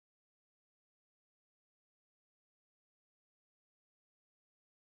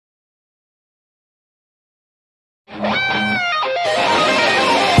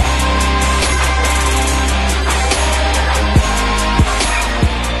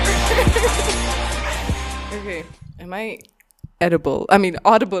Okay, am I edible? I mean,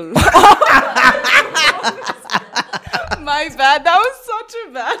 audible. My bad. That was such a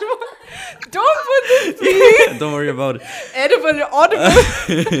bad one. Don't put this, please. Don't worry about it. Edible, audible.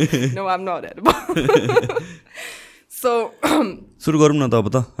 No, I'm not edible. So. सुरु गरौँ न त अब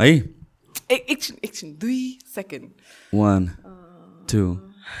त है. एकछिन 2 second. 1 2.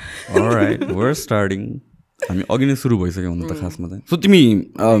 All right, we're starting. हामी अघि नै सुरु भइसक्यो हुन त खासमा चाहिँ. सो तिमी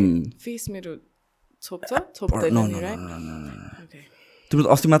फेस मेरो छोप्दैन नि राइट. ओके. तिम्रो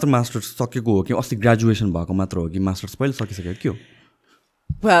अस्ति मात्र मास्टर्स सकेको हो कि अस्ति ग्रेजुएसन भएको मात्र हो कि मास्टर्स पहिले सकिसक्यो के हो?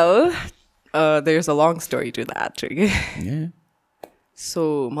 Well, there's a long story to that. Yeah.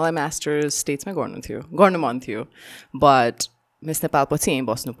 So मलाई मास्टर्स स्टेट्समै गर्नु मन थियो बट मिस नेपाल पछि यहीँ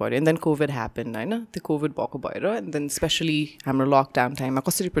बस्नु पऱ्यो एन्ड देन कोभिड ह्यापन होइन. त्यो कोभिड भएको भएर एन्ड देन स्पेसली हाम्रो लकडाउन टाइममा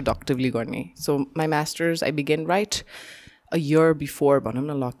कसरी प्रोडक्टिभली गर्ने. So my masters I began right a year before भनौँ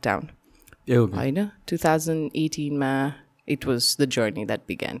न लकडाउन होइन. 2018मा it was the journey that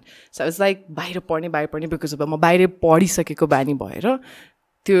began. So I was like बाहिर पढ्ने बिकज अब म बाहिर पढिसकेको बानी भएर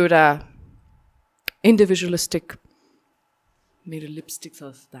त्यो एउटा इन्डिभिजुअलिस्टिक. मेरो लिपस्टिक छ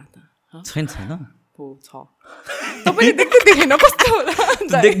दादा छैन हो छ. तपाईँले देख्दैन कस्तो होला.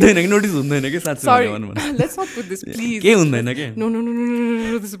 देख्दैन कि नोटिस हुँदैन कि साथी. Sorry let's not put this please. के हुँदैन के? No no no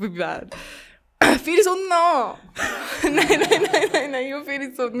no this will be bad. फेरि सुन्न नै यो फेरि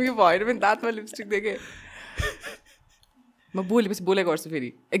सोध्नु यो भएर पनि दाँतमा लिपस्टिक देखेँ. म बोलेपछि बोले गर्छु फेरि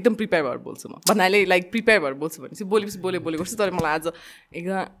एकदम प्रिपेयर भएर बोल्छु म भन्नाले लाइक प्रिपेयर भएर बोल्छु भनेपछि बोलेपछि बोले गर्छु. तर मलाई आज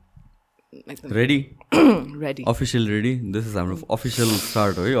एकदम ready official ready. This is हाम्रो अफिसियल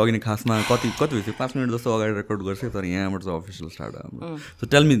स्टार्ट हो है. अघि नै खासमा कति भइसक्यो 5 मिनट जस्तो अगाडि रेकर्ड गर्छ तर यहाँबाट चाहिँ अफिसियल स्टार्ट हो हाम्रो. So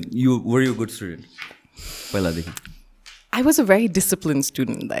tell me you were you good student पहिलादेखि? I was a very disciplined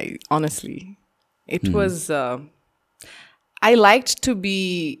student, honestly. It was, I liked to be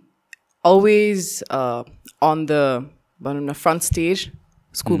always on the front stage,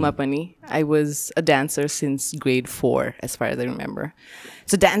 school ma pani. I was a dancer since grade 4, as far as I remember.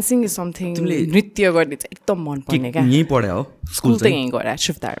 So dancing is something, nritya garne chai ekdam man parne ka. यही पढ्या हो? School चाहिँ यही गरे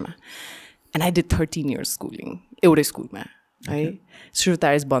शिवतारमा. And I did 13 years schooling, एउटै स्कुलमा है.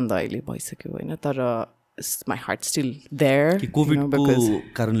 शिवतार बन्द अहिले भइसक्यो होइन तर my heart still there. because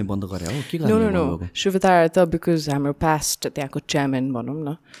कारणले बन्द गरे हो के गर्ने? No. शिवतार त because हाम्रो past त्यहाँको chairman भनौँ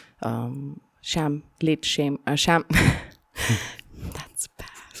न Sham that's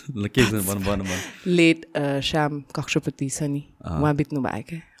bad. Late Sham Kakshapati छ नि उहाँ बित्नु भयो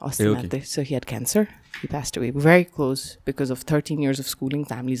क्या अस्ति मात्रै. So he had cancer. He passed away. Very close because of 13 years of schooling.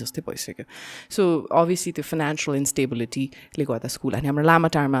 Family जस्तै भइसक्यो. So obviously त्यो financial instability ले गर्दा स्कुल अनि हाम्रो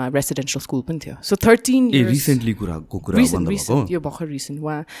लामाटारमा रेसिडेन्शियल स्कुल पनि थियो. So 13 years. रिसेन्टली कुराको कुरा बन्द भएको. यो भर्खर रिसेन्ट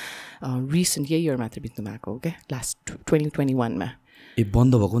उहाँ रिसेन्ट यही इयर मात्र बित्नु भएको हो क्या लास्ट 2021 मा. ए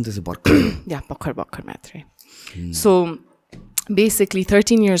बन्द भएको नि त्यसै भर्खर? या भर्खर मात्रै. So basically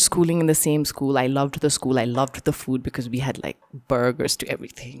 13 years schooling in the same school. I loved the school. I loved the food because we had like burgers to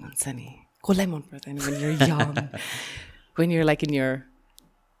everything. Kolai man parदैन when you're young. When you're like in your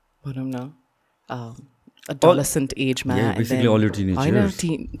I don't know adolescent age ma. Yeah, basically all your teenage years.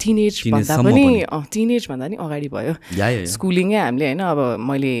 Teenage भन्दा पनि teenage भन्दा नि अगाडि भयो. Schooling हामीले हैन अब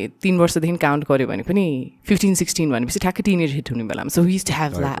मैले 3 वर्षदेखि काउन्ट गरे भने पनि 15-16 भनेपछि ठ्याक्कै टिनेज हिट हुने बेलामा. So we used to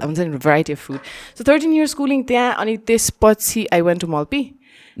have that हुन्छ नि variety of food. So 13 years schooling त्यहाँ अनि त्यसपछि I went to Malpi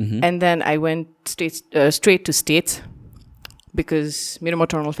and then I went straight to States because मेरो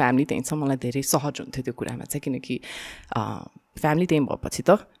maternal family त्यही छ. मलाई धेरै सहज हुन्थ्यो त्यो कुरामा चाहिँ किनकि फ्यामिली त्यहीँ भएपछि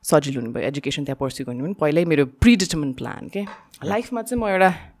त सजिलो हुने भयो. एजुकेसन त्यहाँ पर्स्यु गर्नु पनि पहिल्यै मेरो प्रिडिटर्मिन्ड प्लान के. लाइफमा चाहिँ म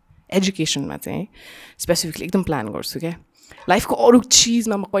एउटा एजुकेसनमा चाहिँ स्पेसिफिकली एकदम प्लान गर्छु क्या. लाइफको अरू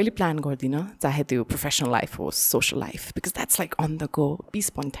चिजमा म कहिले प्लान गर्दिनँ चाहे त्यो प्रोफेसनल लाइफ होस् social life because that's like on the go. Be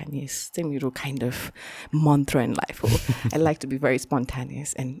स्पोन्टानियस चाहिँ मेरो काइन्ड अफ मन्त्र इन लाइफ हो. I like to be very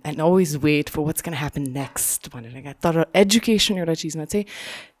स्पोन्टानियस and always wait for what's can happen next भनेर क्या. तर एजुकेसन एउटा चिजमा चाहिँ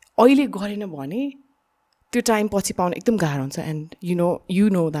अहिले गरेन भने त्यो टाइम पछि पाउन एकदम गाह्रो हुन्छ. And you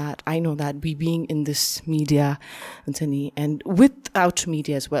know that I know that we being in this media हुन्छ नि and without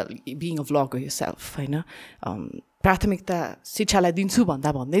media as well being a vlogger yourself होइन प्राथमिकता शिक्षालाई दिन्छु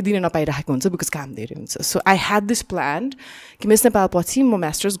भन्दै दिन नपाइरहेको हुन्छ बिकज काम धेरै हुन्छ. So I had this plan कि मिस नेपाल पछि म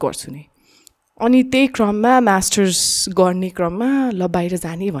मास्टर्स गर्छु नि. अनि त्यही क्रममा मास्टर्स गर्ने क्रममा ल बाहिर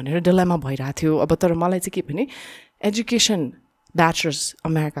जाने भनेर डिलेमा भइरहेको थियो. अब तर मलाई चाहिँ के भने एजुकेसन ब्याचलर्स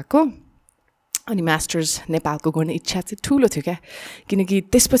अमेरिकाको अनि मास्टर्स नेपालको गर्ने इच्छा चाहिँ ठुलो थियो क्या किनकि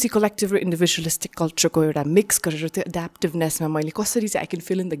त्यसपछि कलेक्टिभ र इन्डिभिजुअलिस्टिक कल्चरको एउटा मिक्स गरेर त्यो एड्याप्टिभनेसमा मैले कसरी चाहिँ I can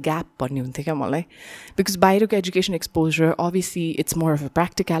fill in the gap भन्ने हुन्थ्यो क्या मलाई बिकज बाहिरको education exposure obviously it's more of a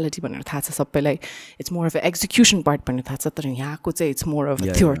practicality भनेर थाहा छ सबैलाई it's more of a execution part भन्ने थाहा छ तर यहाँको चाहिँ it's more of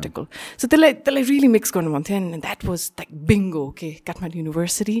a theoretical so त्यसलाई रियली मिक्स गर्नु मन थियो and that was like bingo okay Kathmandu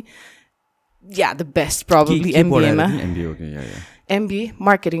university Yeah, the best probably MBA. MBA, okay, yeah. MBA,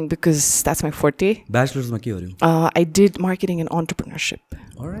 marketing, because that's my forte. Bachelor's ma ke garyo? I did marketing and entrepreneurship.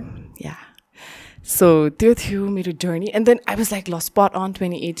 All right. Yeah. So, त्यो थियो मेरो journey. And then I was like, spot on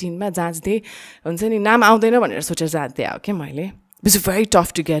 2018 मा जाँच्दै हुन्छ नि नाम आउँदैन भनेर सोचेर जाँदै आयो क्या मैले. It was very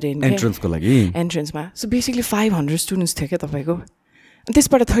tough to get in. Entrance को लागि? Entrance मा. So basically 500 students थियो क्या तपाईँको. अनि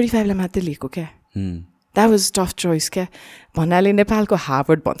त्यसबाट 35 लाई मात्रै लिएको क्या. That was a tough choice क्या भन्नाले नेपालको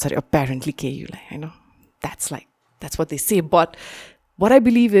हार्वर्ड भन्छ अरे apparently KU-लाई होइन that's what they say but what I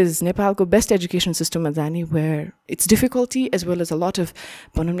believe is नेपालको best education system मा जाने where it's difficulty as well as a lot of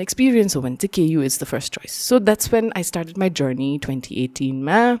भनौँ न experience हो भने चाहिँ KU is the first choice so that's when I started my journey 2018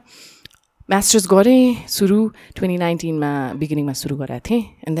 मा masters गरेँ सुरु 2019 मा बिगिनिङमा सुरु गरेको थिएँ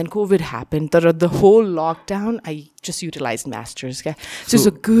एन्ड देन कोभिड ह्यापन तर the whole lockdown I just utilise masters क्या so it's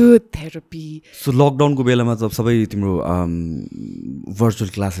a good therapy so लकडाउनको बेलामा त सबै तिम्रो भर्चुअल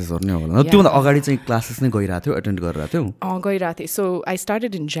क्लासेसहरू नै होला त्योभन्दा अगाडि चाहिँ क्लासेस नै गइरहेको थियो एटेन्ड गरिरहेको थियो गइरहेको थिएँ सो आई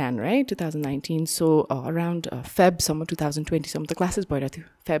स्टार्टेड इन जान राइट 2019 सो अराउन्ड फेबसम्म 2020सम्म त क्लासेस भइरहेको थियो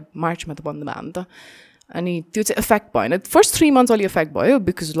फेब मार्चमा त बन्द भयो नि त अनि त्यो चाहिँ इफेक्ट भएन फर्स्ट 3 मन्थ्स अलि इफेक्ट भयो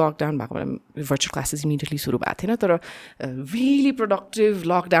बिकज लकडाउन भएको बेला भर्चुअल क्लासेस इमिडिएटली सुरु भएको थिएन तर रियली प्रोडक्टिभ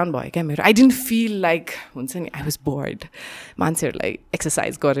लकडाउन भयो क्या मेरो आई डिन्ट फिल लाइक हुन्छ नि आई वाज बोर्ड मान्छेहरूलाई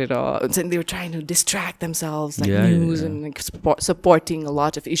एक्सर्साइज गरेर हुन्छ नि they were trying to distract themselves like news and supporting a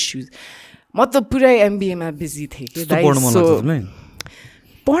lot of issues म त पुरै एमबिएमा बिजी थिएँ कि सो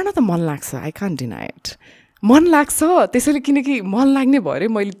पढ्न त मन लाग्छ आई कान्ट डिनाई इट मन लाग्छ त्यसैले किनकि मन लाग्ने भयो अरे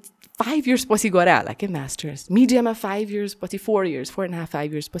मैले 5 years पछि गरे होला क्या मास्टर्स मिडियामा 5 years पछि 4 years 4.5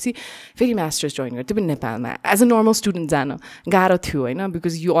 5 years पछि फेरि मास्टर्स जोइन गरेँ त्यो पनि नेपालमा एज अ नर्मल स्टुडेन्ट जान गाह्रो थियो होइन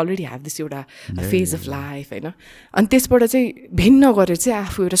because you already have this एउटा फेज अफ लाइफ होइन अनि त्यसबाट चाहिँ भिन्न गरेर चाहिँ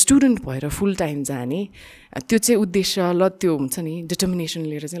आफू एउटा स्टुडेन्ट भएर फुल टाइम जाने त्यो चाहिँ उद्देश्य ल त्यो हुन्छ नि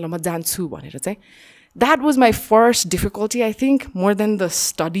डिटर्मिनेसन लिएर चाहिँ ल म जान्छु भनेर चाहिँ that was my first difficulty I think more than the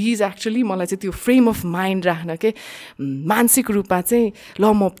studies actually मलाई चाहिँ त्यो फ्रेम अफ माइन्ड राख्न के मानसिक रूपमा चाहिँ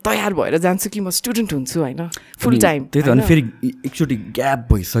ल म तयार भएर जान्छु कि म स्टुडेन्ट हुन्छु होइन फुल टाइम त्यही त अनि फेरि एकचोटि ग्याप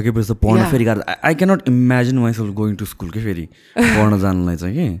भइसकेपछि त पढ्न फेरि गाह्रो I cannot imagine myself going to school के फेरि पढ्न जानलाई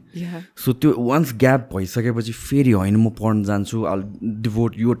चाहिँ कि सो त्यो वान्स ग्याप भइसकेपछि फेरि होइन म पढ्न जान्छु आई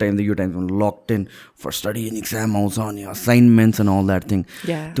डिभोट यो time lock ten for study and exam आउँछ अनि assignments and all that thing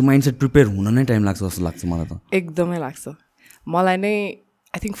त्यो माइन्डसेट प्रिपेयर हुन नै टाइम लाग्छ जस्तो लाग्छ मलाई त एकदमै लाग्छ मलाई नै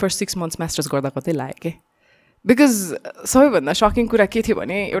I think first 6 months masters गर्दा कतै लाग्यो कि बिकज सबैभन्दा सकिङ कुरा के थियो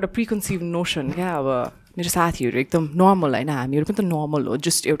भने एउटा प्रिकन्सिभ नोसन क्या अब मेरो साथीहरू एकदम नर्मल होइन हामीहरू पनि त नर्मल हो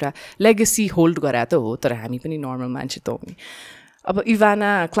जस्ट एउटा लेगेसी होल्ड गरे त हो तर हामी पनि नर्मल मान्छे त हो नि अब इभाना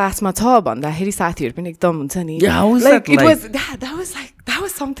क्लासमा छ भन्दाखेरि साथीहरू पनि एकदम हुन्छ नि like it was that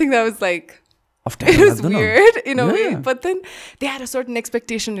was something that was like it was weird in a way but then they had a certain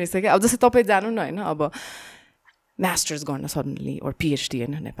expectation रहेछ क्या अब जस्तै तपाईँ जानु न होइन अब मास्टर्स गर्न सडनली or PhD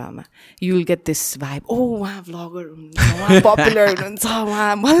होइन नेपालमा you will get this vibe उहाँ भ्लगर हुनुहुन्छ उहाँ पपुलर हुनुहुन्छ उहाँ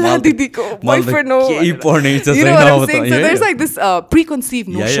मल्ला दिदीको बोयफ्रेन्ड हो you know what I'm saying so there's like this preconceived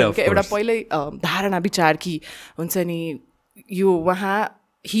notion के एउटा पहिल्यै धारणा विचार कि हुन्छ नि यो उहाँ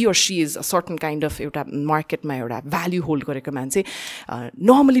he or she is a certain kind of एउटा मार्केटमा एउटा भ्याल्यु होल्ड गरेको मान्छे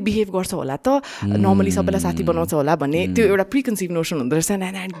नर्मली बिहेभ गर्छ होला त नर्मली सबैलाई साथी बनाउँछ होला भन्ने त्यो एउटा प्रिकन्सिभ नोसन हुँदो रहेछ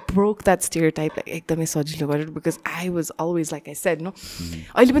and I broke that stereotype एकदमै सजिलो गरेर because I was always like I said no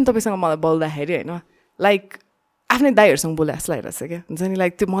अहिले पनि तपाईँसँग मलाई बोल्दाखेरि होइन लाइक आफ्नै दाइहरूसँग बोले जस्तो लागिरहेछ क्या हुन्छ नि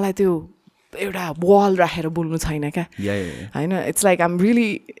लाइक त्यो मलाई त्यो एउटा वाल राखेर बोल्नु छैन क्या होइन it's like I'm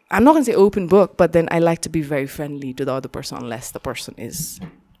not gonna say open book but then I like to be very friendly to the other person unless the person is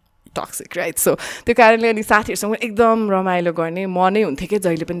toxic right so त्यो कारणले अनि साथीहरूसँग एकदम रमाइलो गर्ने म नै हुन्थेँ कि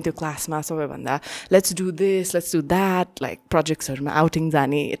जहिले पनि त्यो क्लासमा सबैभन्दा let's do this let's do that like प्रोजेक्ट्सहरूमा outing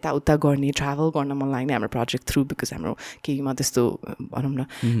जाने यताउता गर्ने ट्राभल गर्न मन लाग्ने हाम्रो प्रोजेक्ट थ्रु बिकज हाम्रो केहीमा त्यस्तो भनौँ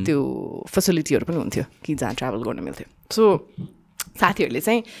न त्यो फेसिलिटीहरू पनि हुन्थ्यो कि जहाँ ट्राभल गर्न मिल्थ्यो सो साथीहरूले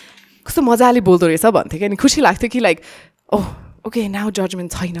चाहिँ कस्तो मजाले बोल्दो रहेछ भन्थ्यो कि अनि खुसी लाग्थ्यो कि like oh okay now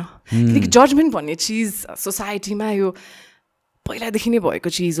judgement छैन किनकि जजमेन्ट भन्ने चिज सोसाइटीमा यो पहिलादेखि नै भएको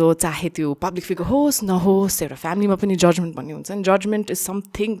चिज हो चाहे त्यो पब्लिक फिगर होस् नहोस् एउटा फ्यामिलीमा पनि जजमेन्ट भन्ने हुन्छ नि judgement is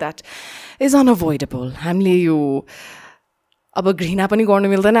something that is अनअभोइडेबल हामीले यो अब घृणा पनि गर्नु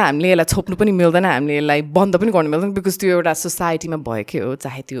मिल्दैन हामीले यसलाई छोप्नु पनि मिल्दैन हामीले यसलाई बन्द पनि गर्नु मिल्दैन बिकज त्यो एउटा सोसाइटीमा भएकै हो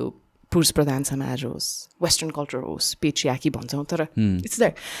चाहे त्यो पुरुष प्रधान समाज होस् वेस्टर्न कल्चर होस् पेट्रियार्की भन्छौँ तर इट्स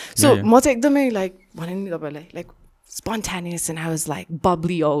द्याट सो म चाहिँ एकदमै लाइक भने नि तपाईँलाई like स्पन्टानियस and I was like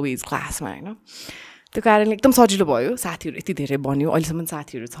bubbly always क्लासमा होइन त्यो कारणले एकदम सजिलो भयो साथीहरू यति धेरै बन्यो अहिलेसम्म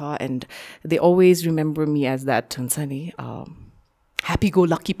साथीहरू छ and they always remember me as that हुन्छ नि ह्याप्पी गो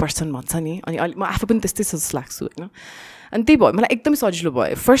लक्की पर्सन भन्छ नि अनि अहिले म आफू पनि त्यस्तै जस्तो लाग्छु होइन अनि त्यही भयो मलाई एकदमै सजिलो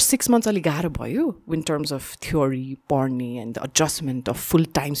भयो फर्स्ट 6 months अलिक गाह्रो भयो इन टर्म्स अफ थ्योरी पढ्ने and the adjustment of full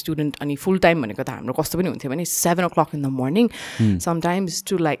time student अनि फुल टाइम भनेको त हाम्रो कस्तो पनि हुन्थ्यो भने 7 o'clock in the morning sometimes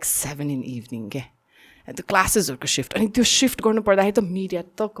to like 7 in the evening क्या त्यो क्लासेसहरूको सिफ्ट अनि त्यो सिफ्ट गर्नु पर्दाखेरि त मिडिया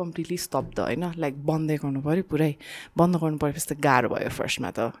त कम्प्लिटली स्तब्ध होइन लाइक बन्दै गर्नु पऱ्यो पुरै बन्द गर्नु परेपछि त गाह्रो भयो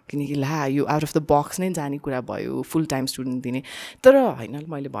फर्स्टमा त किनकि ला यो आउट अफ द बक्स नै जाने कुरा भयो फुल टाइम स्टुडेन्ट दिने तर होइन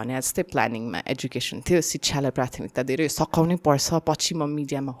मैले भने जस्तै प्लानिङमा एजुकेसन थियो शिक्षालाई प्राथमिकता धेरै सघाउनै पर्छ पछि म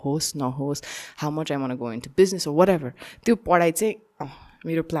मिडियामा होस् नहोस् how much I want go into business or whatever त्यो पढाइ चाहिँ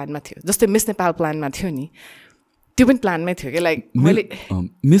मेरो प्लानमा थियो जस्तै मिस नेपाल प्लानमा थियो नि त्यो पनि प्लानमै थियो कि लाइक मैले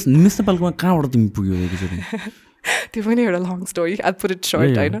मिस नेपालकोमा कहाँबाट तिमी पुग्यो त्यो पनि एउटा long story I put it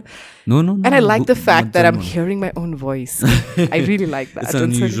short होइन and I like the fact that I'm hearing my own voice I really like that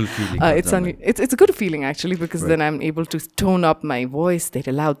it's a good feeling actually because then I am able to tone up my voice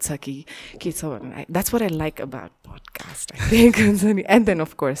धेरै loud छ कि के छ भने that's what I like about podcast I think हुन्छ नि and then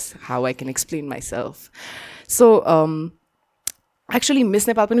of course how I can explain my self so actually miss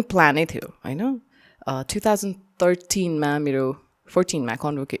Nepal पनि प्लानै थियो होइन 2013 मा मेरो 14 मा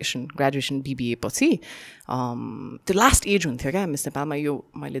कन्भोकेसन ग्रेजुएसन BBA पछि त्यो लास्ट एज हुन्थ्यो क्या मिस नेपालमा यो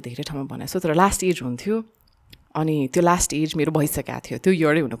मैले धेरै ठाउँमा भनेको छु तर लास्ट एज हुन्थ्यो अनि त्यो लास्ट एज मेरो भइसकेको थियो त्यो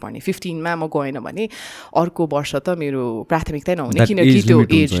इयरै हुनुपर्ने 15 मा म गएन भने अर्को वर्ष त मेरो प्राथमिकता नहुने किनकि त्यो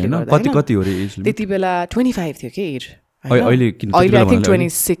एजले कति हो रे एज त्यति बेला 25 थियो के एज अहिले आई थिङ्क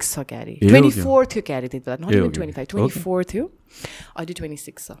 26 छ क्यारे 24 थियो क्यारे त्यति बेला नट इभन 25 24 थियो अहिले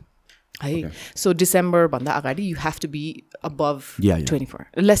 26 छ है सो डिसेम्बरभन्दा अगाडि you have to be अबभ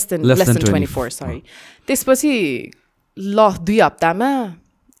 24 less than 24 sorry त्यसपछि ल 2 हप्तामा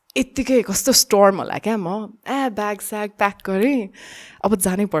यत्तिकै कस्तो स्टर्म होला क्या म ब्याग स्याग प्याक गरेँ अब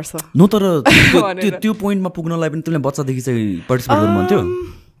जानै पर्छ न तर त्यो पोइन्टमा पुग्नलाई पनि तिमीले बच्चादेखि चाहिँ पार्टिसिपेट गर्नु मन थियो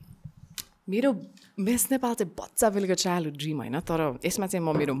मेरो मिस नेपाल चाहिँ बच्चा बेलुका चाइल्डहुड ड्रिम होइन तर यसमा चाहिँ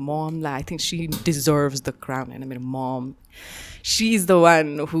म मेरो ममलाई I think C deserves the crown होइन मेरो मम she is the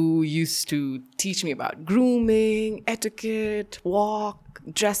one who use to teach me about grooming etiquette walk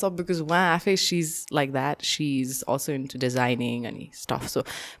dress up because उहाँ आफै C is like that C is also into designing अनि stuff so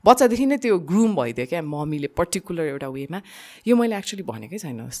बच्चादेखि नै त्यो groom भइदियो क्या मम्मीले पर्टिकुलर एउटा वेमा यो मैले एक्चुली भनेकै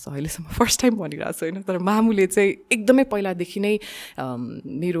छैन जस्तो अहिलेसम्म फर्स्ट टाइम भनिरहेको छु होइन तर मामुले चाहिँ एकदमै पहिलादेखि नै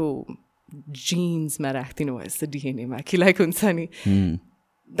मेरो जिन्समा राखिदिनु भयो जस्तो डिएनएमा कि लाइक हुन्छ नि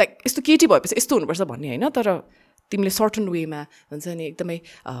लाइक यस्तो केटी भएपछि यस्तो हुनुपर्छ भन्ने होइन तर तिमीले सर्टन वेमा हुन्छ नि एकदमै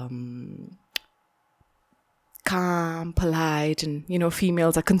calm, polite, and you know,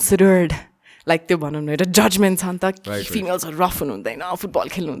 females are considered like त्यो भनौँ न एउटा जजमेन्ट छ नि त फिमेल्सहरू रफ हुनु हुँदैन फुटबल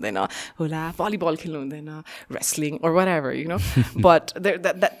खेल्नु हुँदैन होला भलिबल खेल्नु हुँदैन wrestling or whatever you know but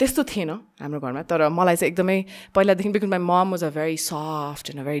त्यस्तो थिएन हाम्रो घरमा तर मलाई चाहिँ एकदमै पहिलादेखि because my mom was a very soft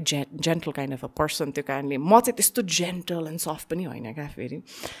and a very gentle kind of a person त्यो कारणले म चाहिँ त्यस्तो gentle and soft पनि होइन क्या फेरि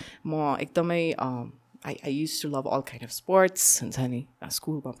म एकदमै I used to love all kind of sports हुन्छ नि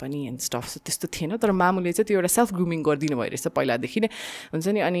स्कुलमा पनि एन्ड स्टफ त्यस्तो थिएन तर मामुले चाहिँ त्यो एउटा सेल्फ ग्रुमिङ गरिदिनु भयो रहेछ पहिलादेखि नै हुन्छ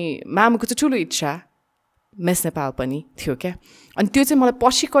नि अनि मामुको चाहिँ ठुलो इच्छा मिस नेपाल पनि थियो क्या अनि त्यो चाहिँ मलाई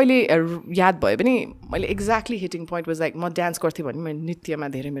पछि कहिले याद भयो भने मैले exactly heating point was like म डान्स गर्थेँ भने मैले नृत्यमा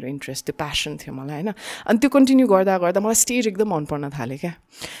धेरै मेरो इन्ट्रेस्ट त्यो प्यासन थियो मलाई होइन अनि त्यो कन्टिन्यू गर्दा गर्दा मलाई स्टेज एकदम मन पर्न थाल्यो क्या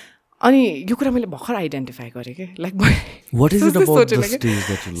अनि यो कुरा मैले भर्खर आइडेन्टिफाई गरेँ कि लाइक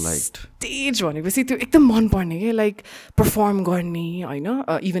स्टेज भनेपछि त्यो एकदम मनपर्ने क्या लाइक पर्फर्म गर्ने होइन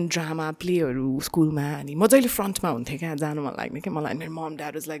इभन ड्रामा प्लेहरू स्कुलमा अनि म जहिले फ्रन्टमा हुन्थेँ क्या जानु मन लाग्ने क्या मलाई मेरो मम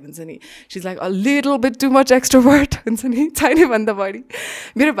ड्याड वाज लाइक हुन्छ नि C is like a little beet too much extrovert हुन्छ नि चाहिने भन्दा बढी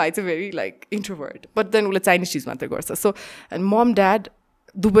मेरो भाइ चाहिँ very like introvert but then उसले चाइनिज चिज मात्रै गर्छ सो एन्ड मम ड्याड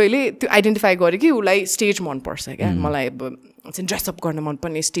दुवैले त्यो आइडेन्टिफाई गर्यो कि उसलाई स्टेज मनपर्छ क्या मलाई अब ड्रेसअप गर्न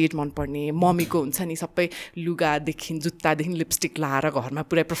मनपर्ने स्टेज मनपर्ने मम्मीको हुन्छ नि सबै लुगादेखि जुत्तादेखि लिपस्टिक लाएर घरमा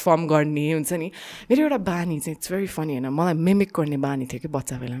पुरै पर्फर्म गर्ने हुन्छ नि मेरो एउटा बानी चाहिँ इट्स भेरी फनी होइन मलाई मिमिक गर्ने बानी थियो कि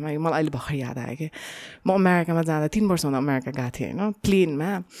बच्चा बेलामा मलाई अहिले भर्खर याद आयो कि म अमेरिकामा जाँदा 3 वर्ष हुँदा अमेरिका गएको थिएँ होइन प्लेनमा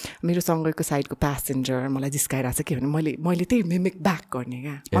मेरो सँगैको साइडको प्यासेन्जर मलाई जिस्काइरहेको छ के भने मैले त्यही मिमिक ब्याक गर्ने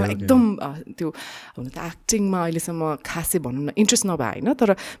क्या मलाई एकदम त्यो हुन त एक्टिङमा अहिलेसम्म खासै भनौँ न इन्ट्रेस्ट नभए होइन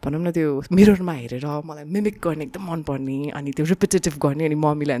तर भनौँ न त्यो मिररमा हेरेर मलाई मिमिक गर्ने एकदम मनपर्ने अनि त्यो रिपिटेटिभ गर्ने अनि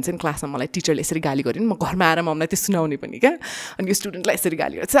मम्मीलाई हुन्छ नि क्लासमा मलाई टिचरले यसरी गाली गर्यो नि म घरमा आएर मम्मीलाई त्यो सुनाउने पनि क्या अनि यो स्टुडेन्टलाई यसरी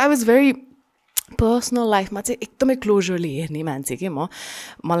गाली गर्छ आई वाज भेरी पर्सनल लाइफमा चाहिँ एकदमै क्लोजरली हेर्ने मान्छे के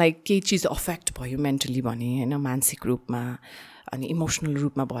मलाई केही चिज अफेक्ट भयो मेन्टली भने होइन मानसिक रूपमा अनि इमोसनल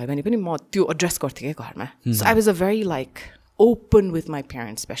रूपमा भयो भने पनि म त्यो एड्रेस गर्थेँ क्या घरमा so I was a very like open with my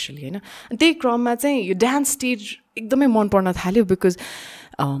parents specially होइन त्यही क्रममा चाहिँ यो डान्स स्टेज एकदमै मन पर्न थाल्यो बिकज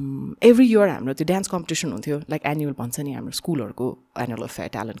एभ्री इयर हाम्रो त्यो डान्स कम्पिटिसन हुन्थ्यो लाइक एनुअल भन्छ नि हाम्रो स्कुलहरूको एनुअल अफेयर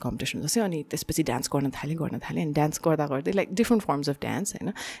ट्यालेन्ट कम्पिटिसन जस्तै अनि त्यसपछि डान्स गर्न थालेँ अनि डान्स गर्दा गर्दै like different firms of dance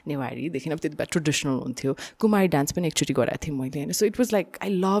होइन नेवारीदेखि अब त्यति बेला ट्रेडिसनल हुन्थ्यो कुमारी डान्स पनि एकचोटि गराएको थिएँ मैले होइन so it was like I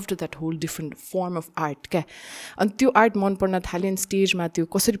लभड that whole different form of art क्या अनि त्यो आर्ट मन पर्न थाल्यो अनि स्टेजमा त्यो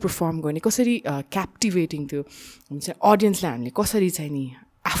कसरी पर्फर्म गर्ने कसरी क्याप्टिभेटिङ त्यो हुन्छ अडियन्सलाई हामीले कसरी चाहिँ नि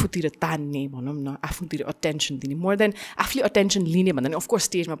आफूतिर तान्ने भनौँ न आफूतिर अटेन्सन दिने मोर देन आफूले अटेन्सन लिने भन्दा नि अफकोर्स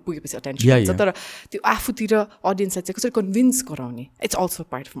स्टेजमा पुगेपछि अटेन्सन हुन्छ तर त्यो आफूतिर अडियन्सलाई चाहिँ कसरी कन्भिन्स गराउने it's also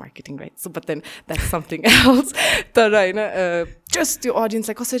part of marketing right so but then that's something else तर होइन जस्ट त्यो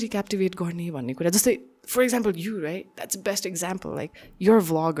अडियन्सलाई कसरी क्याप्टिभेट गर्ने भन्ने कुरा जस्तै for example you right that's best example like your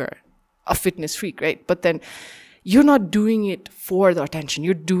vlogger a fitness फ्रिक right but then you're not doing it for the attention,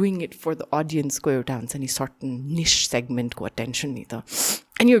 you're doing it for the audience ko euta huncha ni certain niche segment ko attention ni ta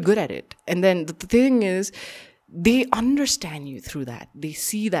and you're good at it and then the thing is they understand you through that, they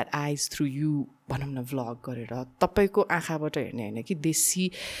see that eyes through you bhanam na vlog garera tapaiko आँखा बाट हेर्ने हैन कि they see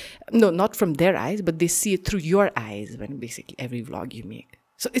no not from their eyes but they see it through your eyes when basically every vlog you make.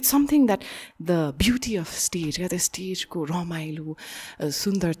 So it's something that the beauty of stage, the stage ko ramailo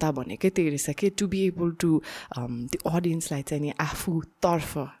sundarta bhanekai त्यही रहेछ के to be able to the audience लाई चाहिँ नि आफू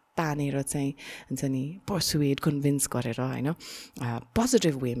तर्फ तानेर चाहिँ हुन्छ नि पर्सुएड कन्भिन्स गरेर होइन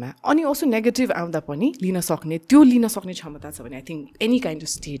पोजिटिभ वेमा अनि अल्सो नेगेटिभ आउँदा पनि लिन सक्ने क्षमता छ भने I think any kind of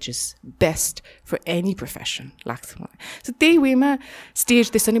stage is best for any profession लाग्छ मलाई सो त्यही वेमा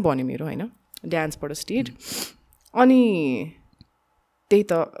स्टेज त्यसरी नै बन्यो मेरो होइन डान्सबाट स्टेज अनि त्यही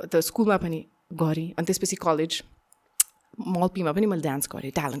त स्कुलमा पनि गरेँ अनि त्यसपछि कलेज मल्पीमा पनि मैले डान्स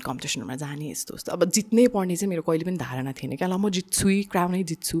गरेँ ट्यालेन्ट कम्पिटिसनहरूमा जाने यस्तो यस्तो अब जित्नै पर्ने चाहिँ मेरो कहिले पनि धारणा थिएन क्या ल म जित्छु क्राउनै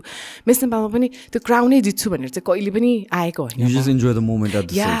जित्छु मिस नेपालमा पनि त्यो क्राउनै जित्छु भनेर चाहिँ कहिले पनि आएको होइन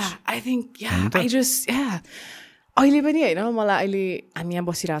आई थिङ्क अहिले पनि होइन मलाई अहिले हामी यहाँ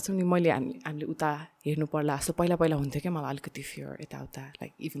बसिरहेको छौँ नि मैले हामीले उता हेर्नु पर्ला जस्तो पहिला हुन्थ्यो क्या मलाई अलिकति फियर यताउता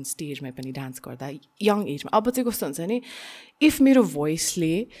लाइक इभन स्टेजमा पनि डान्स गर्दा यङ एजमा अब चाहिँ कस्तो हुन्छ नि इफ मेरो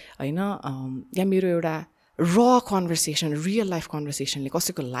भोइसले होइन या मेरो एउटा र कन्भर्सेसन रियल लाइफ कन्भर्सेसनले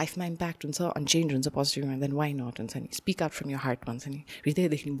कसैको लाइफमा इम्प्याक्ट हुन्छ अनि चेन्ज हुन्छ पोजिटिभमा देन वाइ नट हुन्छ नि speak out from your heart भन्छ नि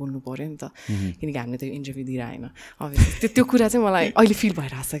हृदयदेखि बोल्नु पऱ्यो नि त किनकि हामीले त्यो इन्टरभ्यू दिएर होइन अभियसली त्यो कुरा चाहिँ मलाई अहिले फिल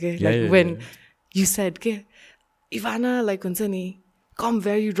भइरहेको छ कि लाइक वेन यु सेड के Evana like हुन्छ नि come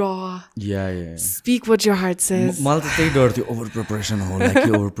very raw speak what your heart says मलाई त त्यही डर थियो ओभर प्रिपरेसन होला कि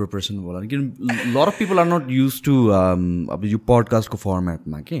ओभर प्रिपरेसन होला किन lot of people are not use to अब यो पडकास्टको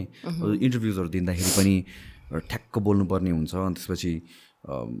फर्मेटमा के इन्टरभ्युजहरू दिँदाखेरि पनि ठ्याक्क बोल्नुपर्ने हुन्छ अनि त्यसपछि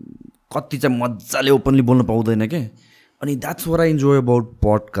कति चाहिँ मजाले ओपनली बोल्नु पाउँदैन के अनि that's what I enjoy about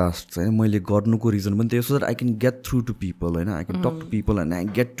podcast होइन मैले गर्नुको रिजन पनि त्यही so that I can get through to people होइन I can talk to people and I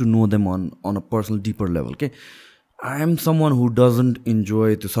get to know them on a personal deeper level के I am someone who doesn't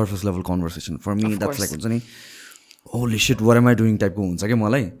enjoy the surface level conversation. For me, that's like, हुन्छ नि holy shit, what am I doing type को हुन्छ क्या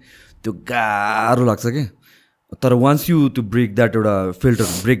मलाई त्यो गाह्रो लाग्छ क्या तर once you to break that एउटा filter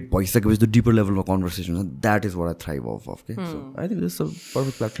break भइसकेपछि त्यो deeper level of conversation that is what I thrive off of okay? So I think this is a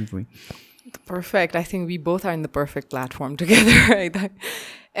perfect platform for me. Perfect. I think we both are in the perfect platform together right?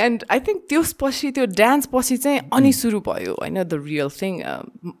 And I think त्यसपछि त्यो dance पछि चाहिँ अनि सुरु भयो होइन the real thing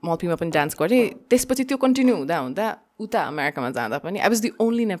मल्पीमा पनि dance गरेँ त्यसपछि त्यो कन्टिन्यू हुँदा हुँदा उता अमेरिकामा जाँदा पनि I was the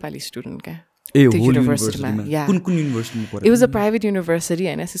only Nepali student क्या त्यो युनिभर्सिटीमा it was a private university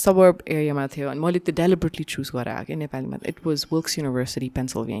होइन सबर्ब एरियामा थियो अनि मैले त्यो डेलिबरेटली चुज गरेँ क्या नेपालीमा it was Wilkes university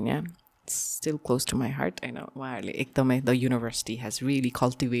Pennsylvania still close to my heart. I know why the university has really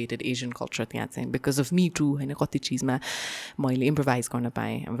cultivated Asian culture because of me too. I know kati cheez ma मैले improvise गर्न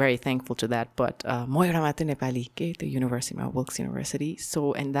पाएँ. I'm very thankful to that. But म एउटा मात्र नेपाली के त्यो युनिभर्सिटीमा Wilkes University.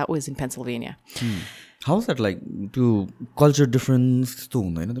 So and that was in Pennsylvania. How's that like? To culture difference त्यस्तो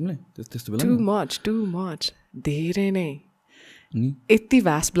हुँदैन तिमीले त्यस्तो बेला? Too much. धेरै नै. यति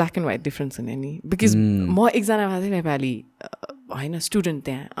vast black and white difference हुने नि because म एकजना मात्रै नेपाली होइन स्टुडेन्ट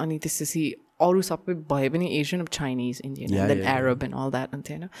त्यहाँ अनि त्यसपछि अरू सबै भए पनि Asian Chinese Indian and then Arab and all that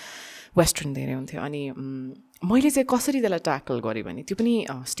हुन्थ्यो होइन वेस्टर्न धेरै हुन्थ्यो अनि मैले चाहिँ कसरी त्यसलाई ट्याकल गरेँ भने त्यो पनि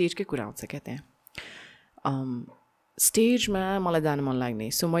स्टेजकै कुरा आउँछ क्या त्यहाँ स्टेजमा मलाई जानु मन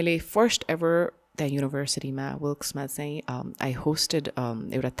लाग्ने सो मैले फर्स्ट एभर त्यहाँ युनिभर्सिटीमा विल्क्समा चाहिँ आई होस्टेड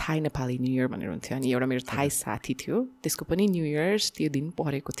एउटा थाई नेपाली न्यू इयर भनेर हुन्थ्यो अनि एउटा मेरो थाई साथी थियो त्यसको पनि न्यू इयर्स त्यो दिन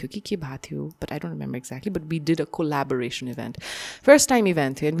परेको थियो कि के भएको थियो but I don't remember exactly but we did a collaboration event first time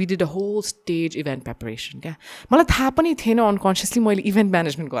event थियो and we did a whole stage event preparation क्या मलाई थाहा पनि थिएन अनकन्सियसली मैले इभेन्ट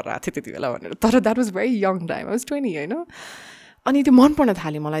म्यानेजमेन्ट गरेर आएको थिएँ त्यति बेला भनेर तर that was very young time I was 20 होइन अनि त्यो मन पर्न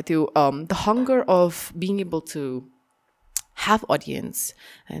थाल्यो मलाई त्यो the hunger of being able to have audience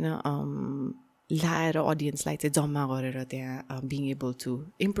होइन लाएर अडियन्सलाई चाहिँ जम्मा गरेर त्यहाँ being able to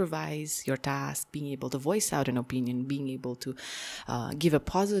improvise your task being able to voice out an opinion being able to give a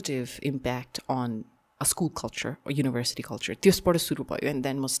positive impact on a school culture or university culture त्यसबाट सुरु भयो and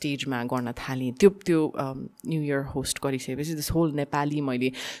then म स्टेजमा गर्न थालेँ त्यो न्यू इयर होस्ट गरिसकेपछि this whole Nepali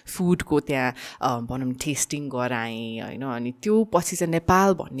मैले फुडको त्यहाँ भनौँ टेस्टिङ गराएँ होइन अनि त्यो पछि चाहिँ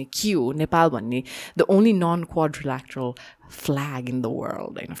नेपाल भन्ने के हो नेपाल भन्ने the only non क्वाड्रिल्याटरल flag in the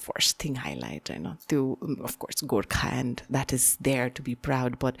world होइन फर्स्ट थिङ हाइलाइट होइन त्यो of course Gorkha and that is there to be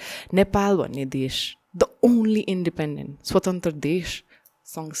proud but Nepal भन्ने देश द ओन्ली इन्डिपेन्डेन्ट स्वतन्त्र देश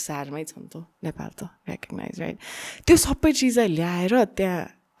संसारमै छ नि त नेपाल त रेकग्नाइज राइट त्यो सबै चिजलाई ल्याएर त्यहाँ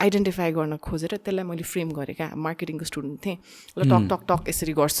आइडेन्टिफाई गर्न खोजेर त्यसलाई मैले फ्रेम गरेँ क्या मार्केटिङको स्टुडेन्ट थिएँ ल टक टक टक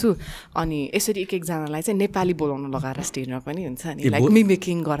यसरी गर्छु अनि यसरी एक एकजनालाई चाहिँ नेपाली बोलाउन लगाएर स्टेजमा पनि हुन्छ नि लाइक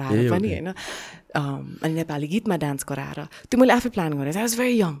मिमिकिङ गराएर पनि होइन अनि नेपाली गीतमा डान्स गराएर त्यो मैले आफै प्लान गरेँ आई वाज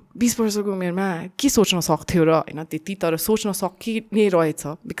भेरी यङ 20 वर्षको उमेरमा के सोच्न सक्थ्यो र होइन त्यति तर सोच्न सकिने रहेछ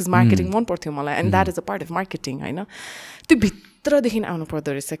बिकज मार्केटिङ मन पर्थ्यो मलाई and that is a part of marketing होइन त्यो भित्रदेखि आउनु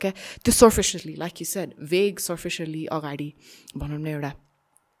पर्दो रहेछ क्या त्यो सर्फेसियली लाइक यु सेड भेग सर्फेसियली अगाडि भनौँ न एउटा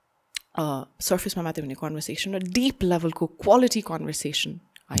सर्फेसमा मात्रै हुने कन्भर्सेसन र डिप लेभलको क्वालिटी कन्भर्सेसन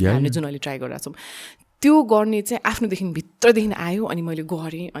होइन हामीले जुन अहिले ट्राई गरिरहेको छौँ त्यो गर्ने चाहिँ आफ्नोदेखि भित्रदेखि आयो अनि मैले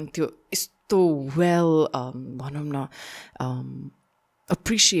गरेँ अनि त्यो यस्तो वेल भनौँ न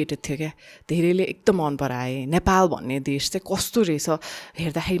एप्रिसिएटेड थियो क्या धेरैले एकदम मन पराए नेपाल भन्ने देश चाहिँ कस्तो रहेछ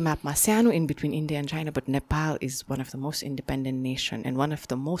हेर्दाखेरि म्यापमा सानो in between India and China but Nepal is one of the most independent nation and one of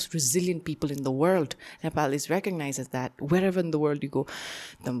the most resilient people in the world Nepal is recognise as that where ever in the world you go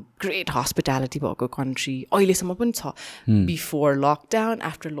the great hospitality भएको country अहिलेसम्म पनि छ before lockdown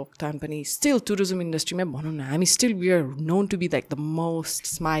after lockdown पनि still tourism इन्डस्ट्रीमै भनौँ न हामी still we are known to be like the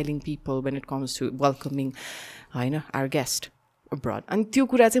most smiling people when it comes to welcoming होइन our guest abroad अनि त्यो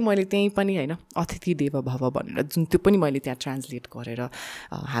कुरा चाहिँ मैले त्यहीँ पनि होइन अतिथि देव भव भनेर जुन त्यो पनि मैले त्यहाँ ट्रान्सलेट गरेर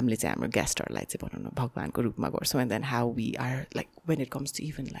हामीले चाहिँ हाम्रो गेस्टहरूलाई चाहिँ भनौँ न भगवानको रूपमा गर्छौँ and then how we are like when it comes to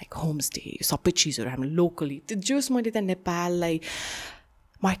even like homestay सबै चिजहरू हामीले लोकली त्यो जोस् मैले त्यहाँ नेपाललाई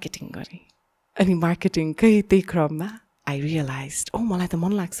मार्केटिङ गरेँ अनि मार्केटिङकै त्यही क्रममा आई रियलाइज मलाई त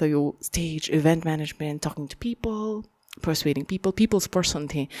मन लाग्छ यो stage event management talking to people पर्सुएडिङ people's person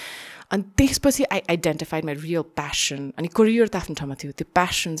थिएँ अनि त्यसपछि I identified my real passion अनि करियर त आफ्नो ठाउँमा थियो त्यो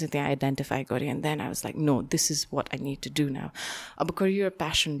प्यासन चाहिँ त्यहाँ आइडेन्टिफाई गरेँ and then I was like no this is what I need to do now अब करियर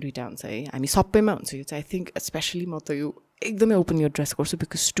प्यासन दुइटा हुन्छ है हामी सबैमा हुन्छ यो चाहिँ आई थिङ्क स्पेसली म त यो एकदमै ओपनली एड्रेस गर्छु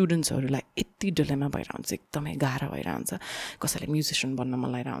बिकज स्टुडेन्ट्सहरूलाई यति डिलेमा भइरहेको हुन्छ एकदमै गाह्रो भइरहेको हुन्छ कसैलाई म्युजिसियन बन्न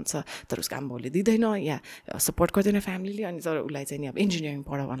मन लागिरहेको हुन्छ तर उसको आमाबाउले दिँदैन या सपोर्ट गर्दैन फ्यामिलीले अनि तर उसलाई चाहिँ नि अब इन्जिनियरिङ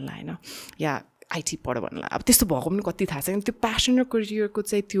पढ भन्नलाई होइन या आइटी पढ भन्नलाई अब त्यस्तो भएको पनि कति थाहा छैन त्यो प्यासन र करियरको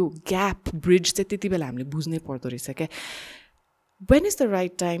चाहिँ त्यो ग्याप ब्रिज चाहिँ त्यति बेला हामीले बुझ्नै पर्दो रहेछ क्या when is the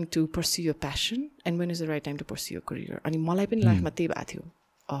right time to pursue your passion and when is the right time to pursue your career अनि मलाई पनि लाइफमा त्यही भएको थियो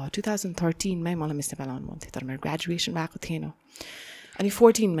 2013मै मलाई मिस नेपाल आउनु मन थियो तर मेरो ग्रेजुएसन भएको थिएन अनि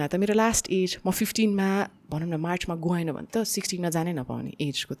 14मा त मेरो लास्ट एज म 15मा भनौँ न मार्चमा गएन भने त 16मा जानै नपाउने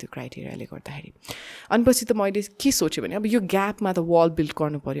एजको त्यो क्राइटेरियाले गर्दाखेरि अनि पछि त मैले के सोचेँ भने अब यो ग्यापमा त वाल बिल्ड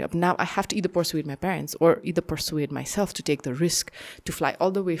गर्नु पऱ्यो अब now I have to either persuade my parents or either persuade my self to take the risk to fly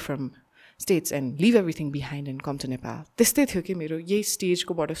all the way from states and leave everything behind and come to Nepal त्यस्तै थियो कि मेरो यही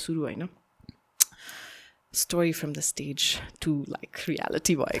स्टेजकोबाट सुरु होइन story from the stage to like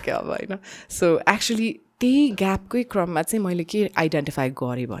reality भयो क्या अब होइन सो एक्चुली त्यही ग्यापकै क्रममा चाहिँ मैले के आइडेन्टिफाई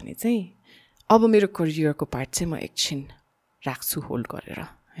गरेँ भने चाहिँ अब मेरो करियरको पार्ट चाहिँ म एकछिन राख्छु होल्ड गरेर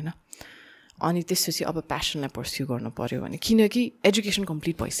होइन अनि त्यसपछि अब प्यासनलाई पर्स्यु गर्नु पऱ्यो भने किनकि एजुकेसन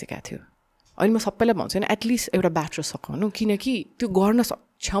कम्प्लिट भइसकेको थियो अनि म सबैलाई भन्छु होइन एटलिस्ट एउटा ब्याचलर सकाउनु किनकि त्यो गर्न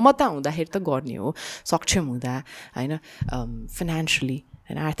क्षमता हुँदाखेरि त गर्ने हो सक्षम हुँदा होइन फाइनेन्सियली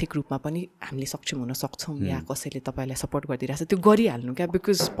होइन आर्थिक रूपमा पनि हामीले सक्षम हुन सक्छौँ या कसैले तपाईँलाई सपोर्ट गरिदिइरहेछ त्यो गरिहाल्नु क्या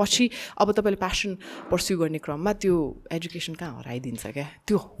बिकज पछि अब तपाईँले प्यासन पर्स्यु गर्ने क्रममा त्यो एजुकेसन कहाँ हराइदिन्छ क्या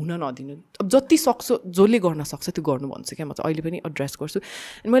त्यो हुन नदिनु अब जति सक्छ जसले गर्न सक्छ त्यो गर्नु भन्छु क्या म चाहिँ अहिले पनि एड्रेस गर्छु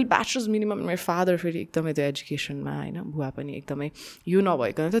अनि मैले ब्याचलर्स मिनिमम मेरो फादर फेरि एकदमै त्यो एजुकेसनमा होइन बुवा पनि एकदमै यो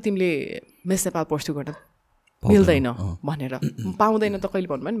नभइकन त तिमीले मिस नेपाल पर्स्यु गर्न मिल्दैन भनेर पाउँदैन त कहिले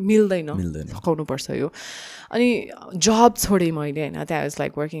भन्नु भने मिल्दैन सकाउनुपर्छ यो अनि जब छोडेँ मैले होइन त्यहाँ was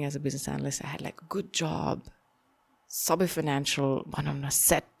like working as a business analyst I had like good जब सबै फाइनेन्सियल भनौँ न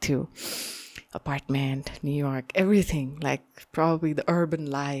सेट थियो apartment New York everything like probably the urban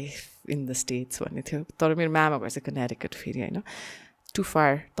life in the states भन्ने थियो तर मेरो मामा घर चाहिँ कनेटिकट फेरि होइन टु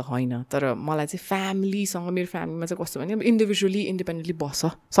फार त होइन तर मलाई चाहिँ फ्यामिलीसँग मेरो फ्यामिलीमा चाहिँ कस्तो भने अब इन्डिभिजुअली इन्डिपेन्डेन्टली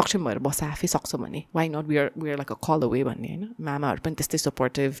सक्षम भएर बस आफै सक्छ भने why not we are like a call away भन्ने होइन मामाहरू पनि त्यस्तै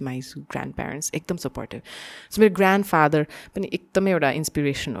सपोर्टिभ माई ग्रान्ड प्यारेन्ट्स एकदम सपोर्टिभ सो मेरो ग्रान्ड फादर पनि एकदमै एउटा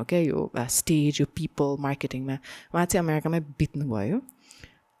इन्सपिरेसन हो क्या यो स्टेज यो पिपल मार्केटिङमा उहाँ चाहिँ अमेरिकामै बित्नुभयो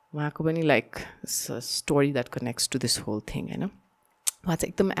उहाँको पनि like story that connects to this whole thing होइन उहाँ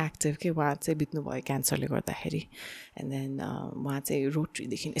चाहिँ एकदम एक्टिभ कि उहाँ चाहिँ बित्नुभयो क्यान्सरले गर्दाखेरि एन्ड देन उहाँ चाहिँ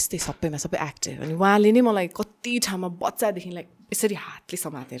रोटरीदेखि यस्तै सबैमा सबै एक्टिभ अनि उहाँले नै मलाई कति ठाउँमा बच्चादेखि लाइक यसरी हातले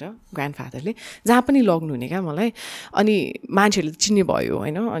समातेर ग्रान्ड फादरले जहाँ पनि लग्नुहुने क्या मलाई अनि मान्छेहरूले चिन्ने भयो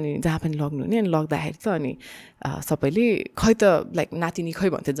होइन अनि जहाँ पनि लग्नुहुने अनि लग्दाखेरि त अनि सबैले खै त लाइक नातिनी खै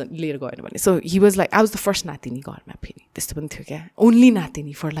भन्थ्यो लिएर गएन भने so he was like I was the first नातिनी घरमा फेरि त्यस्तो पनि थियो क्या ओन्ली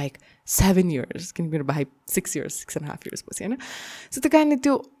नातिनी फर लाइक 7 years किनकि मेरो भाइ 6 years 6.5 years पछि होइन सो त्यो कारणले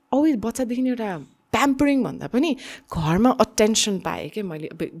त्यो अलवेज बच्चादेखि एउटा प्याम्परिङ भन्दा पनि घरमा अटेन्सन पाएँ क्या मैले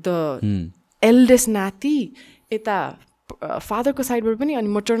द एल्डेस्ट नाति यता फादरको साइडबाट पनि अनि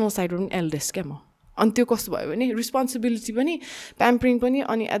मटर्नल साइडबाट पनि एल्डेस्ट क्या म अनि त्यो कस्तो भयो भने रिस्पोन्सिबिलिटी पनि प्याम्परिङ पनि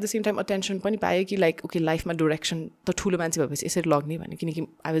अनि at the same time attention पनि पाएँ कि लाइक ओके लाइफमा डिरेक्सन त ठुलो मान्छे भएपछि यसरी लग्ने भने किनकि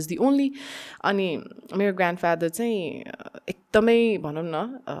आई वाज दि ओन्ली अनि मेरो ग्रान्ड फादर चाहिँ एकदमै भनौँ न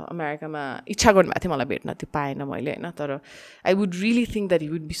अमेरिकामा इच्छा गर्नुभएको थियो मलाई भेट्न त्यो पाएन मैले होइन तर I would really think that he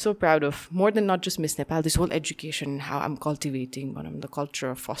would be so proud of more than not just miss Nepal this whole education how I'm cultivating भनौँ द कल्चर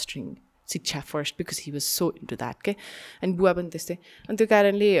अफ फस्टरिङ शिक्षा first because he was so into that के अनि बुवा पनि त्यस्तै अनि त्यो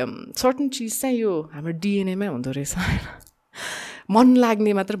कारणले सर्टन चिज चाहिँ यो हाम्रो डिएनएमै हुँदो रहेछ मन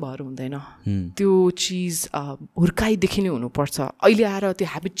लाग्ने मात्र भएर हुँदैन त्यो चिज हुर्काइदेखि नै हुनुपर्छ अहिले आएर त्यो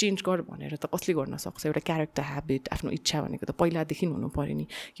ह्याबिट चेन्ज गर भनेर त कसले गर्न सक्छ एउटा क्यारेक्टर ह्याबिट आफ्नो इच्छा भनेको त पहिलादेखि हुनु पऱ्यो नि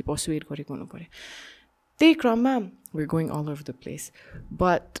कि पर्सुएड गरेको हुनु पऱ्यो त्यही क्रममा we going all over the place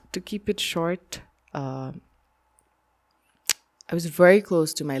but to keep it short I was very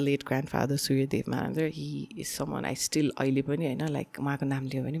close to my late grandfather, Sushant Manandhar. He is someone I still अहिले पनि होइन लाइक उहाँको नाम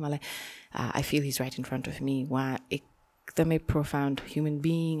लियो भने मलाई I feel he's right in front of me. उहाँ एकदमै profound human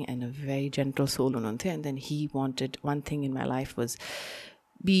being and a very gentle soul हुनुहुन्थ्यो and then he wanted one thing in my life was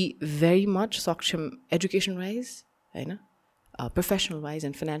be very much सक्षम education wise होइन professional wise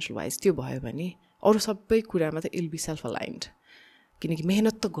and financial wise त्यो भयो भने अरू सबै कुरामा त it'll be self aligned किनकि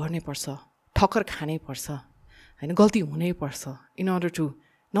मेहनत त गर्नै पर्छ ठक्कर खानै पर्छ होइन गल्ती हुनैपर्छ in order to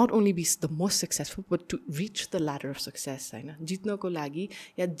not only be the most successful but to reach the ladder of success होइन जित्नको लागि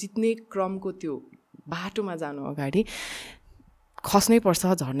या जित्ने क्रमको त्यो बाटोमा जानु अगाडि खस्नै पर्छ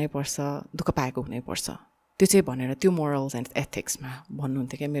झर्नै पर्छ दुःख पाएको हुनैपर्छ त्यो चाहिँ भनेर त्यो मोरल्स एन्ड एथिक्समा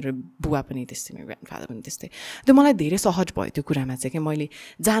भन्नुहुन्थ्यो क्या मेरो बुवा पनि त्यस्तै मेरो ग्रान्डफादर पनि त्यस्तै त्यो मलाई धेरै सहज भयो त्यो कुरामा चाहिँ क्या मैले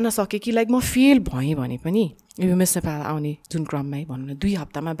जान सकेँ कि लाइक म फेल भएँ भने पनि यो मिस नेपाल आउने जुन क्रममै भनौँ न 2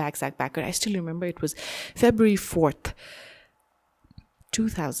 हप्तामा bag pack I still remember it was February 4th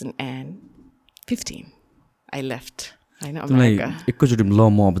 2015 I left होइन अमेरिका एकैचोटि ल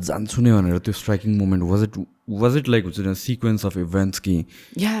म अब जान्छु नै भनेर त्यो striking moment was it like हुन्छ सिक्वेन्स अफ इभेन्ट्स कि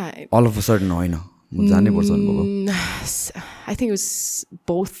अल अफ अ सडन होइन जानै पर्छ आई थिङ्क वाज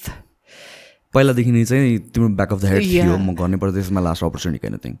बोथ पहिलादेखि नै चाहिँ तिम्रो ब्याक अफ द हेड थियो म गर्नै पर्छ त्यसमा लास्ट अपर्च्युनिटी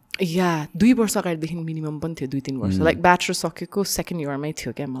काइन्ड थिङ या 2 वर्ष अगाडिदेखि मिनिमम पनि थियो 2-3 वर्ष लाइक ब्याचलर सकेको सेकेन्ड इयरमै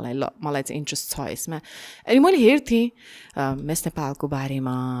थियो क्या मलाई चाहिँ इन्ट्रेस्ट छ यसमा अनि मैले हेर्थेँ मिस नेपालको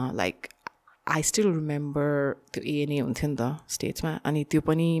बारेमा लाइक आई स्टिल रिमेम्बर त्यो एएनए हुन्थ्यो नि त स्टेजमा अनि त्यो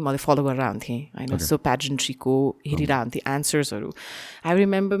पनि मैले फलो गरेर हुन्थेँ होइन सो प्याजेन्ट्रीको हेरिरह हुन्थेँ एन्सर्सहरू I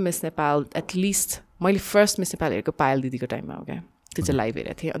remember miss Nepal at least मैले फर्स्ट मिस नेपाल हेरेको पायल दिदीको टाइममा हो क्या त्यो चाहिँ लाइभ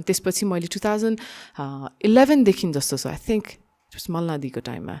हेरेको थिएँ अनि त्यसपछि मैले 2011देखि जस्तो छ आई थिङ्क मल्लादीको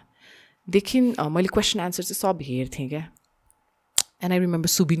टाइममा देखि मैले क्वेसन एन्सर चाहिँ सब हेर्थेँ क्या एन्ड आई रिमेम्बर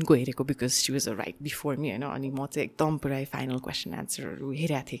सुबिनको हेरेको because she was a right before me होइन अनि म चाहिँ एकदम पुरै फाइनल क्वेसन एन्सरहरू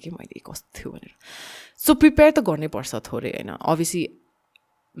हेरेको थिएँ कि मैले कस्तो थियो भनेर सो प्रिपेयर त गर्नै पर्छ थोरै होइन अभियसली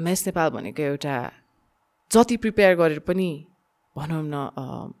मिस नेपाल भनेको एउटा जति प्रिपेयर गरेर पनि भनौँ न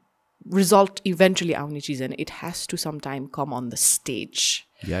रिजल्ट इभेन्चुली आउने चिज होइन it has to some time com on the stage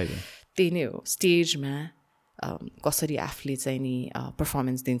त्यही नै हो स्टेजमा कसरी आफूले चाहिँ नि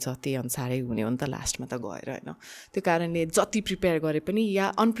पर्फर्मेन्स दिन्छ त्यही अनुसारै हुने हो नि त लास्टमा त गएर होइन त्यो कारणले जति प्रिपेयर गरे पनि या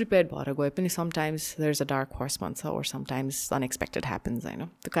अनप्रिपेयर्ड भएर गए पनि sometimes there is a dark horse भन्छ ओर समटाइम्स अनएक्सपेक्टेड ह्यापन्स होइन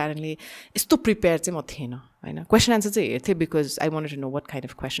त्यो कारणले यस्तो प्रिपेयर चाहिँ म थिएन होइन क्वेसन एन्सर चाहिँ हेर्थेँ because I wanted to know what kind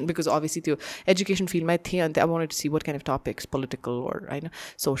of question because obviously त्यो एजुकेसन फिल्डमै थिएँ अनि I wanted to see what kind of topics political ओर होइन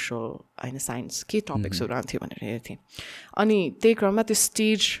सोसल होइन साइन्स के टपिक्सहरू आउँथ्यो भनेर हेर्थेँ अनि त्यही क्रममा त्यो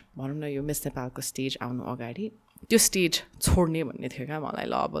स्टेज भनौँ न यो मिस नेपालको स्टेज आउनु अगाडि त्यो स्टेज छोड्ने भन्ने थियो क्या मलाई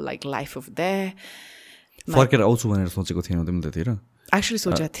ल अब लाइक लाइफ अफ द फर्केर आउँछु भनेर सोचेको थिएन तिमीले त्यतिखेर एक्चुली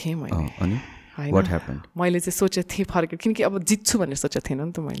सोचेको थिएँ मैले अनि What happened? मैले चाहिँ सोचेको थिएँ फर्केर किनकि अब जित्छु भनेर सोचेको थिएन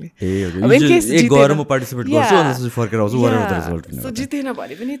नि त मैले सो जितेन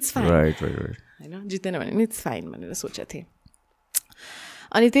भने पनि इट्स फाइन होइन जितेन भने पनि इट्स फाइन भनेर सोचेको थिएँ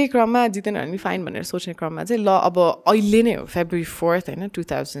अनि त्यही क्रममा जितेन भने पनि फाइन भनेर सोच्ने क्रममा चाहिँ ल अब अहिले नै हो February 4th होइन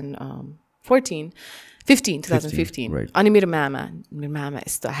 2015 अनि मेरो मामा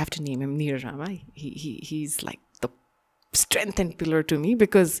यस्तो आई हेभ टु नेम हिम निरज मामा he is like strength and pillar to me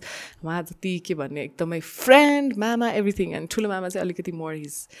because उहाँ जति के भन्ने एकदमै फ्रेन्ड मामा एभ्रिथिङ एन्ड ठुलो मामा चाहिँ अलिकति मोर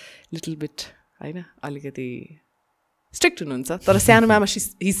हिज लिटल बिट होइन अलिकति स्ट्रिक्ट हुनुहुन्छ तर सानो मामा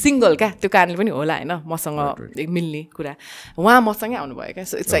हिज सिङ्गल क्या त्यो कारणले पनि होला होइन मसँग मिल्ने कुरा उहाँ मसँगै आउनुभयो क्या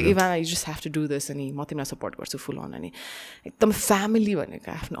so it's like इभाना you just have to do this अनि म तिमीलाई सपोर्ट गर्छु फुल अन अनि एकदम फ्यामिली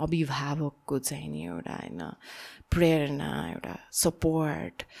भनेको आफ्नो अभिभावकको चाहिँ नि एउटा होइन प्रेरणा एउटा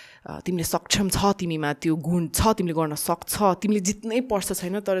सपोर्ट तिमीले सक्षम छ तिमीमा त्यो गुण छ तिमीले गर्न सक्छ तिमीले जित्नै पर्छ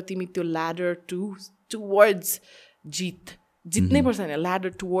छैन तर तिमी त्यो ल्याडर टुवर्ड्स जित्नै पर्छ होइन ल्याडर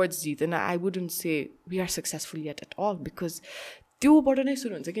टुवर्ड्स जित होइन I wouldn't say we are successful yet at all because त्योबाट नै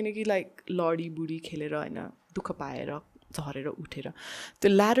सुरु हुन्छ किनकि लाइक लडी बुडी खेलेर होइन दुःख पाएर झरेर उठेर त्यो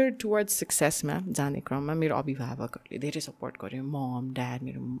ल्याडर टुवर्ड्स सक्सेसमा जाने क्रममा मेरो अभिभावकहरूले धेरै सपोर्ट गर्यो मम ड्याड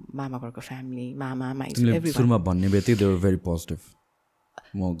मेरो मामा घरको फ्यामिली मामा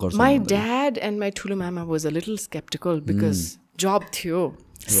माई ड्याड एन्ड माई ठुलो मामा was a little sceptical because जब थियो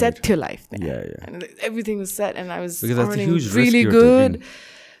set to life and everything was set and I was earning really good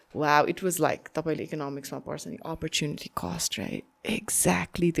wow it was like tapaile economics ma parcha ni opportunity cost right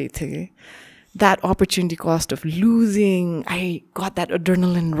exactly that opportunity cost of losing I got that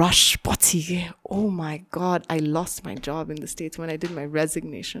adrenaline rush pachi oh my god I lost my job in the States when I did my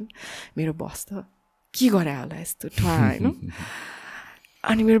resignation mero boss ta ke gare होला यस्तो ठा हैन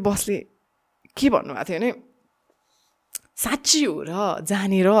अनि मेरो बसले के भन्नु भएको थियो नि साँच्ची हो र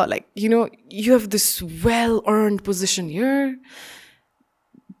जानेर like you know you have this well earned position here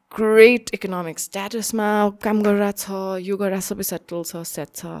great economic स्ट्याटसमा काम गरेर छ यो गरेर सबै सेटल छ सेट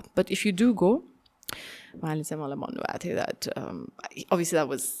छ but if you do go उहाँले चाहिँ मलाई भन्नुभएको थियो that obviously that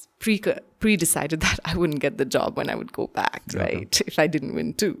was pre decided that I wouldn't get the job when I would go back right if I didn't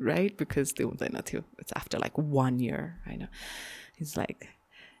win to right because त्यो हुँदैन थियो it's after like 1 year होइन it's like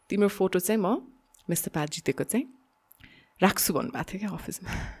तिम्रो photo चाहिँ म miss Nepal जितेको चाहिँ राख्छु भन्नुभएको थियो क्या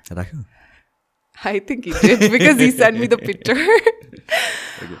अफिसमा राख्यो I think he did because he send me the picture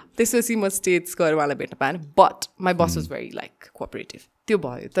त्यसपछि म स्टेट्स गएर उहाँलाई भेट्न पाएन but my bus was very like cooperative त्यो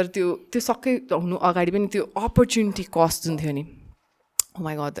भयो तर त्यो सबै हुनु अगाडि पनि त्यो अपर्च्युनिटी कस्ट जुन थियो नि oh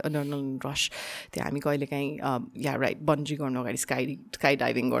my god the adrenaline rush त्यो हामी कहिलेकाहीँ या राइट बन्जी गर्नु अगाडि स्काई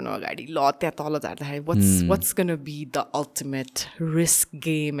डाइभिङ गर्नु अगाडि ल त्यहाँ तल झार्दाखेरि what's gonna be the ultimate risk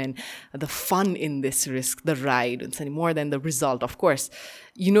game and the fun in this risk the ride हुन्छ नि more than the result of course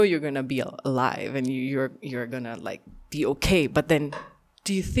you know you're gonna be alive and you're gonna like be okay but then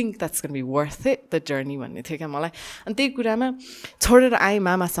do you think that's going to be worth it the journey भन्ने थियो क्या मलाई अनि त्यही कुरामा छोडेर आएँ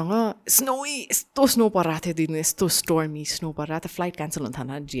मामासँग snowy यस्तो स्नो परिरहेको थियो दिन यस्तो स्टोर्मी स्नो परिरहेको थियो फ्लाइट क्यान्सल हुन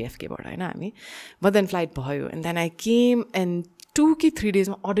थाल्यो JFKबाट होइन हामी बट देन फ्लाइट भयो and then I came and 2 कि 3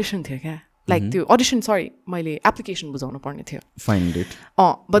 डेजमा अडिसन थियो क्या लाइक त्यो अडिसन सरी मैले एप्लिकेसन बुझाउनु पर्ने थियो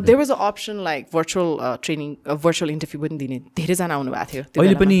but there was a option like virtual training virtual interview पनि दिने धेरैजना आउनु भएको थियो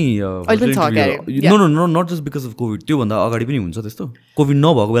अहिले पनि no not just because of covid त्योभन्दा अगाडि पनि हुन्छ त्यस्तो कोभिड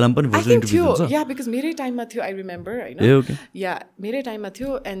नभएको बेलामा पनि भर्चुअल इन्टरभ्यू हुन्छ या बिकज मेरै टाइममा थियो आई रिमेम्बर होइन या मेरै टाइममा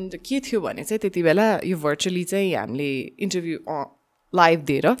थियो एन्ड के थियो भने चाहिँ त्यति बेला यो भर्चुअली चाहिँ हामीले इन्टरभ्यू लाइभ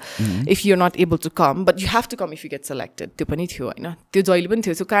दिएर if you're not able to come but you have to come if you get selected त्यो पनि थियो होइन त्यो जहिले पनि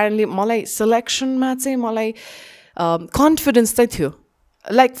थियो त्यो कारणले मलाई सेलेक्सनमा चाहिँ मलाई कन्फिडेन्स चाहिँ थियो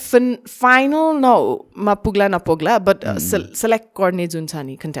लाइक फाइनल नमा पुग्ला नपुग्ला बट सेलेक्ट गर्ने जुन छ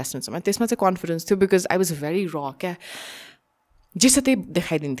नि कन्टेस्टेन्ट्समा त्यसमा चाहिँ कन्फिडेन्स थियो बिकज आई वाज भेरी र क्या जे छ त्यही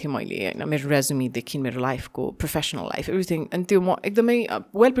देखाइदिन्थेँ मैले होइन मेरो रेजुमीदेखि मेरो लाइफको प्रोफेसनल लाइफ एभ्रिथिङ अनि त्यो म एकदमै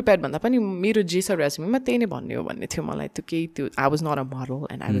वेल प्रिपेयर्ड भन्दा पनि मेरो जे छ रेजुमीमा त्यही नै भन्ने हो भन्ने थियो मलाई त्यो केही त्यो I was not a model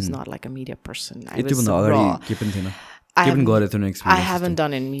and I was not like a media person I haven't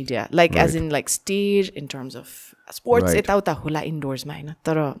done in media like as in like stage in terms of sports यताउता होला इन्डोर्समा होइन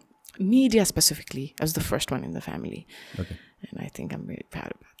तर media specifically I was the first one in the family and I think I'm very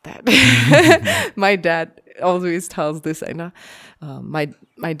proud about that my dad always tells this,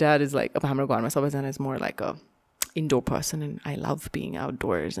 my dad is like, हाम्रो घरमा सबैजना is more like a indoor person, and I love being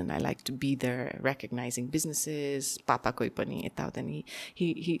outdoors, and I like to be there recognizing businesses. Papa koi pani etauta ni.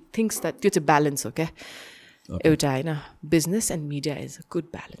 He thinks that it's a balance, okay? एउटा हैन business and media is a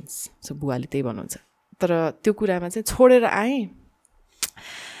good balance. So बुवाले त्यही भन्नुहुन्छ. तर त्यो कुरामा चाहिँ छोडेर आएँ.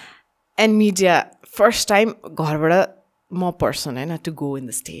 And media, first time घरबाट more person to go in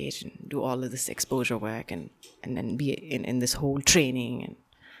the stage and do all of this exposure work and then be in this whole training and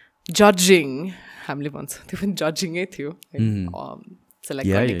judging. हामीले भन्छ त्यो पनि जजिङै थियो.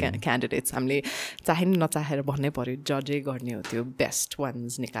 Select candidates. हामीले चाहे नचाहेर भन्नै पर्यो जजै गर्ने हो त्यो बेस्ट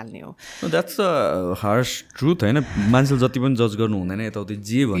वन्स निकाल्ने हो. That's a harsh truth हैन. मान्छेले जति पनि जज गर्नु हुँदैन यताउति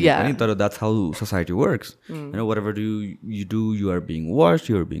जे भने पनि तर that's how society works. You know, whatever you do, you are being watched,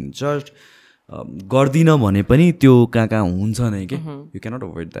 you are being judged. गर्दिन भने पनि त्यो कहाँ हुन्छ नै के. You cannot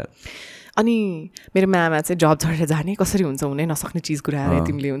avoid that. अनि मेरो मामा चाहिँ जब छोडेर जाने कसरी हुन्छ हुनै नसक्ने चिज कुराहरू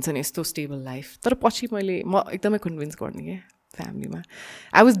तिमीले हुन्छ नि यस्तो स्टेबल लाइफ. तर पछि म एकदमै कन्भिन्स गर्ने के फ्यामिलीमा.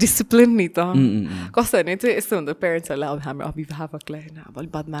 आई वाज डिसिप्लिन नि त. कस्तो भने चाहिँ यस्तो हुन्छ पेरेन्ट्सहरूलाई अब हाम्रो अभिभावकलाई होइन अब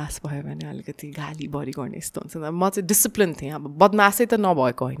अलिक बदमास भयो भने अलिकति गाली बढी गर्ने यस्तो हुन्छ. म चाहिँ डिसिप्लिन थिएँ. अब बदमासै त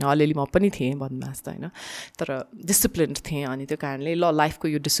नभएको होइन, अलिअलि म पनि थिएँ बदमास त होइन, तर डिसिप्लिन थिएँ. अनि त्यो कारणले ल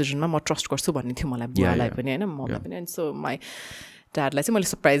लाइफको यो डिसिजनमा म ट्रस्ट गर्छु भन्ने थियो मलाई, बुवालाई पनि होइन मम्मीलाई पनि. अनि सो माई ड्याडलाई चाहिँ मैले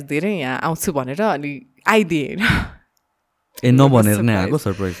सरप्राइज दिएँ यहाँ आउँछु भनेर. अनि आइदिएँ होइन. नभनेर नै आएको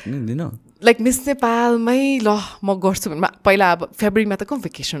सरप्राइज नि दिन. लाइक मिस नेपालमै ल म गर्छु भने पहिला अब फेब्रुअरीमा त कम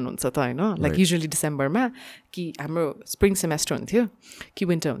भेकेसन हुन्छ त होइन. लाइक युजली डिसेम्बरमा कि हाम्रो स्प्रिङ सेमेस्टर हुन्थ्यो कि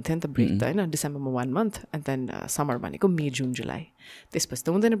विन्टर हुन्थ्यो नि त ब्रेक त होइन. डिसेम्बरमा 1 month एन्ड देन समर भनेको मे जुन जुलाई. त्यसपछि त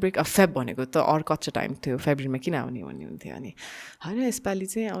हुँदैन ब्रेक. अब फेब भनेको त अर्को कच्चा टाइम थियो. फेब्रुअरीमा किन आउने भन्ने हुन्थ्यो. अनि होइन यसपालि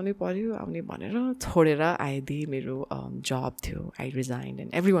चाहिँ आउनै पर्यो आउने भनेर छोडेर आइदिएँ. मेरो जब थियो. I रिजाइन्ड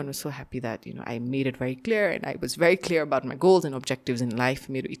and every one was so happy that you know I made it very clear and I was very clear about my goals and objectives in life.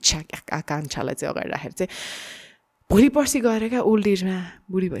 मेरो इच्छा आकाङ्क्षालाई चाहिँ अगाडि राखेर चाहिँ भोलि पर्सि गएर क्या ओल्ड एजमा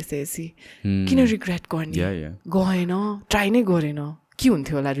बुढी भइसकेपछि किन रिग्रेट गर्ने. गएन ट्राई नै गरेन के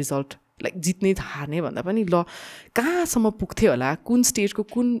हुन्थ्यो होला रिजल्ट. लाइक जित्ने हार्ने भन्दा पनि ल कहाँसम्म पुग्थ्यो होला, कुन स्टेजको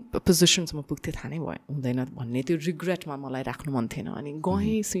कुन पोजिसनसम्म पुग्थ्यो थाहा नै हुँदैन भन्ने त्यो रिग्रेटमा मलाई राख्नु मन थिएन. अनि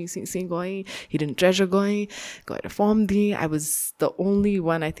गएँ सिँ गएँ हिडन ट्रेजर गएर फर्म दिएँ. I was the only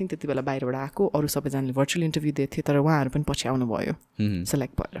one I think त्यति बेला बाहिरबाट आएको. अरू सबैजनाले भर्चुअल इन्टरभ्यू दिएको थियो तर उहाँहरू पनि पछि आउनुभयो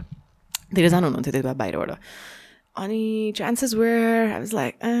सेलेक्ट भएर. धेरैजना हुनुहुन्थ्यो त्यति बेला बाहिरबाट. अनि chances where I was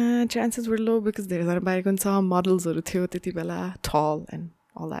like chances where low because धेरैजना बाहिरको पनि छ. मोडल्सहरू थियो त्यति बेला टल and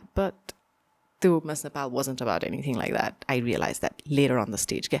all that, but the Miss Nepal wasn't about anything like that. I realized that later on the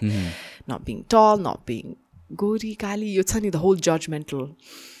stage. Not being tall, not being gori, kali, the whole judgmental,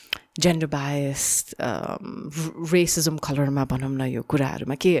 gender biased, racism, color ma banamna yo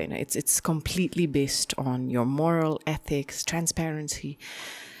kuraharuma ke haina. It's completely based on your moral ethics, transparency,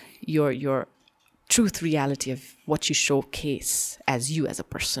 your truth reality of what you showcase as you as a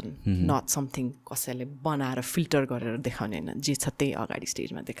person, not something कसैले बनाएर filter गरेर देखाउने हैन. जे छ त्यही अगाडि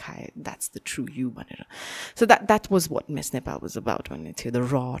स्टेजमा देखाए that's the true you भनेर. So that was what Miss Nepal was about भन्ने थियो, the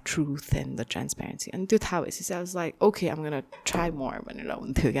raw truth and the transparency. And त्यो थाहा भएपछि I was like okay I'm going to try more भनेर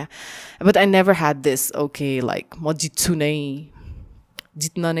हुन्थ्यो क्या. But I never had this okay like म जित्छु नै,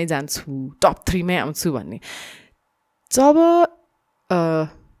 जित्न नै जान्छु, टप 3 मै आउँछु भन्ने.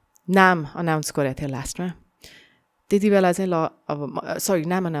 जब नाम अनाउन्स गरेको थियो लास्टमा त्यति बेला चाहिँ ल अब सरी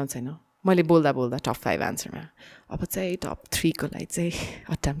नाम अनाउन्स होइन, मैले बोल्दा टप 5 आन्सरमा अब चाहिँ टप 3 को लागि चाहिँ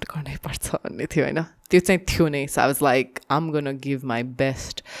अटेम्प्ट गर्नै पर्छ भन्ने थियो होइन. त्यो चाहिँ थियो नै. So I was like I am gonna give my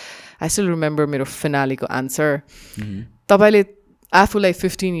best. I still remember मेरो फिनालीको आन्सर. तपाईँले आफूलाई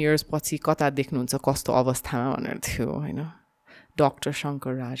 15 years पछि कता देख्नुहुन्छ कस्तो अवस्थामा भनेर थियो होइन. डाक्टर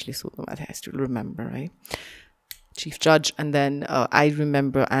शङ्कर राजले सोध्नुभएको थियो. आई स्टिल रिमेम्बर है, chief judge. And then I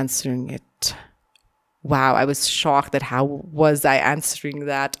remember answering it. Wow, I was shocked that how was I answering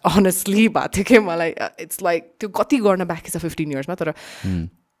that honestly. But it's like to gati garna back is 15 years ma tara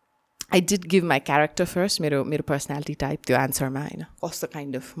I did give my character first, mero personality type त्यो answer ma हैन कस्तो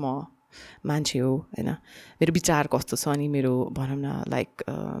kind of म मान्छे हो हैन, मेरो विचार कस्तो छ अनि मेरो भनौँ न लाइक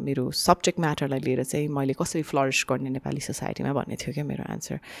मेरो सब्जेक्ट म्याटरलाई लिएर चाहिँ मैले कसरी फ्लरिश गर्ने नेपाली सोसाइटीमा भन्ने थियो क्या मेरो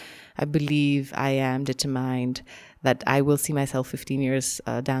answer. I believe I am determined that I will see myself 15 years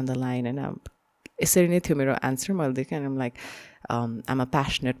down the line. And यसरी नै थियो मेरो आन्सर. मैले देखेँ and I'm like I'm a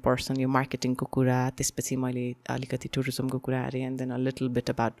passionate person. यो मार्केटिङको कुरा, त्यसपछि मैले अलिकति टुरिज्मको कुरा गरेँ and then a little bit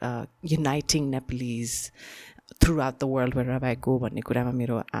about uniting Nepalese throughout the world wherever I go भन्ने कुरामा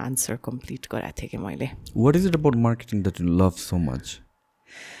मेरो आन्सर कम्प्लिट गराएको थिएँ कि मैले. What is it about marketing that you love so much?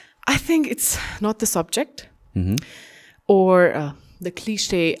 I think it's not the subject or the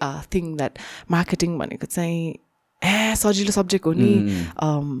cliche thing that marketing भनेको चाहिँ सजिलो सब्जेक्ट हो नि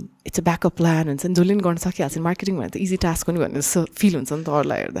इट्स अ ब्याकअप प्लान हुन्छ नि जसले पनि गर्न सकिहाल्छ मार्केटिङ भने त इजी टास्क हो नि भन्ने जस्तो फिल हुन्छ नि त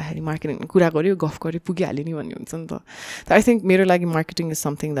अरूलाई हेर्दाखेरि मार्केटिङ कुरा गऱ्यो गफ गऱ्यो पुगिहाल्यो नि भन्ने हुन्छ नि त आई थिङ्क मेरो लागि marketing is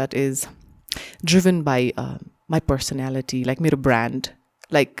something that is driven by my personality like मेरो brand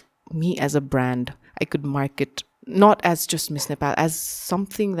like me as a brand I could market not as just miss Nepal as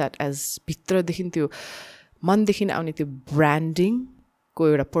something that as भित्रदेखि त्यो मनदेखि आउने त्यो ब्रान्डिङको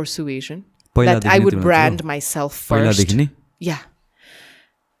एउटा पर्सुएसन that I would brand myself first. Yeah.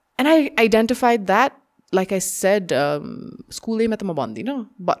 And I identified that, like I said, school aim at ma bandina,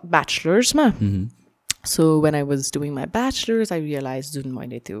 but bachelor's ma. So when I was doing my bachelor's, I realized jun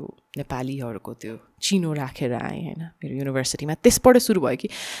मैले त्यो नेपालीहरुको त्यो चिनो राखेर आएँ हैन मेरो युनिभर्सिटीमा त्यसबाट सुरु भयो कि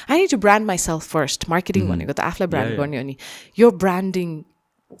I need to brand myself first. Marketing भनेको त आफुलाई ब्रान्ड गर्ने हो नि your branding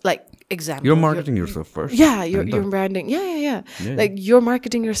like example you're marketing yourself first you're branding like you're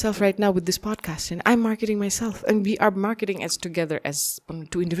marketing yourself right now with this podcast and I'm marketing myself and we are marketing as together as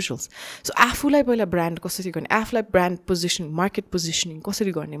two individuals so afulai पहिला brand कसरी गर्ने आफुलाई brand position market positioning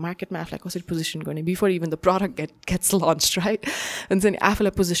कसरी गर्ने market मा आफुलाई कसरी position गर्ने before even the product gets launched right and then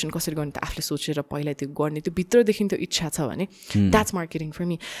आफुलाई position कसरी गर्ने त आफुले सोचेर पहिला त्यो गर्ने त्यो भित्रदेखि त्यो इच्छा छ भने that's marketing for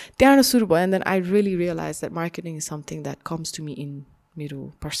me त्यहाँबाट सुरु भयो and then I really realized that marketing is something that comes to me in मेरो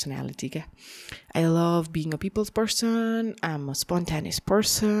personality क्या I love being a people's person I'm a spontaneous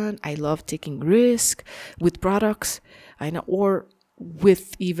person I love taking risk with products I know or with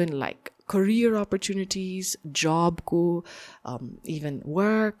even like career opportunities job ko even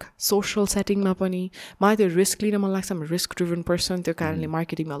work social setting ma pani मलाई त्यो risk लिन मन लाग्छ I'm a risk driven person त्यो कारणले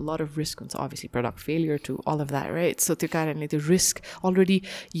marketing मा a lot of risk हुन्छ obviously product failure to all of that right so त्यो कारणले त्यो risk already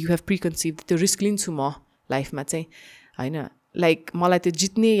you have preconceived त्यो risk लिन्छु म लाइफ मा चाहिँ हैन लाइक मलाई त्यो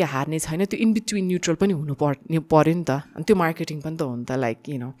जित्ने या हार्ने छैन त्यो इन बिट्विन न्युट्रल पनि हुनु पर्यो नि त अनि त्यो मार्केटिङ पनि त हो नि त लाइक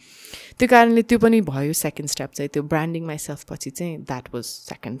यु नो त्यो कारणले त्यो पनि भयो सेकेन्ड स्टेप चाहिँ त्यो ब्रान्डिङ माइसेल्फ पछि चाहिँ that was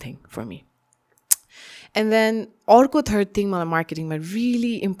second thing for me and then अर्को थर्ड थिङ मलाई मार्केटिङमा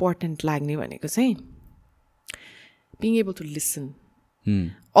रियली इम्पोर्टेन्ट लाग्ने भनेको चाहिँ बिङ एबल टु लिसन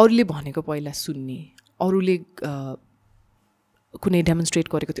अरूले भनेको पहिला सुन्ने अरूले कुनै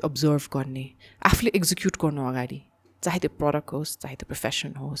डेमोन्स्ट्रेट गरेको त्यो अब्जर्भ गर्ने आफूले एक्जिक्युट गर्नु अगाडि चाहे त्यो प्रडक्ट होस् चाहे त्यो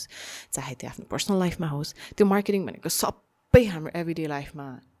प्रोफेसन होस् चाहे त्यो आफ्नो पर्सनल लाइफमा होस् त्यो मार्केटिङ भनेको सबै हाम्रो एभ्रिडे लाइफमा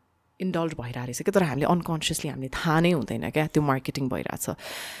इन्डल्ज भइरहेको रहेछ क्या तर हामीले अनकन्सियसली हामीले थाहा नै हुँदैन क्या त्यो मार्केटिङ भइरहेछ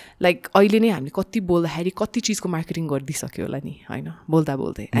लाइक अहिले नै हामीले कति बोल्दाखेरि कति चिजको मार्केटिङ गरिदिइसक्यो होला नि होइन बोल्दा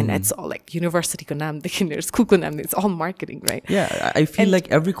बोल्दै एन्ड इट्स अल लाइक युनिभर्सिटीको नामदेखि लिएर स्कुलको नामदेखि it's all marketing right I feel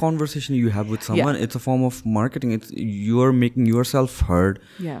like every conversation you have with someone it's a form of marketing it's you're making your self heard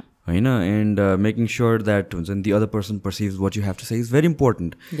होइन एन्ड मेकिङ स्योर द्याट हुन्छ नि the other person पर्सिभ्स what you have to say is very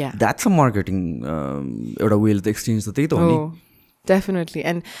important that's a marketing एउटा well त exchange त त्यही त हो नि डेफिनेटली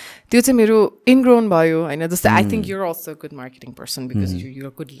एन्ड त्यो चाहिँ मेरो इनग्रोन भयो होइन जस्तै I think you're also good marketing person because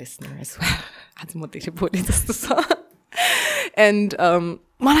you're good listener as well आज म धेरै बोलेँ जस्तो छ एन्ड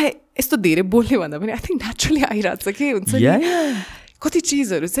मलाई यस्तो धेरै बोल्ने भन्दा पनि आई थिङ्क नेचुरली आइरहेको छ के हुन्छ नि कति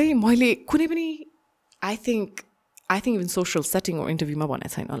चिजहरू चाहिँ मैले कुनै पनि I think even social setting हो इन्टरभ्यूमा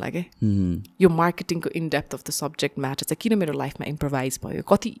भनेको छैन होला कि यो मार्केटिङको in depth of the subject matter चाहिँ किन मेरो लाइफमा इम्प्रोभाइज भयो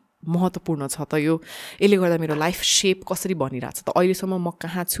कति महत्त्वपूर्ण छ त यो यसले गर्दा मेरो लाइफ सेप कसरी बनिरहेको छ त अहिलेसम्म म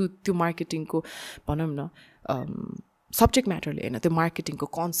कहाँ छु त्यो मार्केटिङको भनौँ न सब्जेक्ट म्याटरले होइन त्यो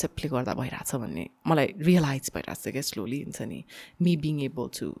मार्केटिङको कन्सेप्टले गर्दा भइरहेछ भन्ने मलाई रियलाइज भइरहेको छ क्या स्लोली हुन्छ नि me being able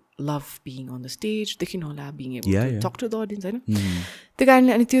to love being on the स्टेजदेखि होला being able to talk to the audience होइन त्यो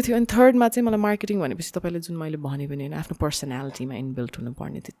कारणले अनि त्यो थियो अनि थर्डमा चाहिँ मलाई मार्केटिङ भनेपछि तपाईँले जुन मैले भने पनि होइन आफ्नो पर्सनालिटीमा इनबिल्ट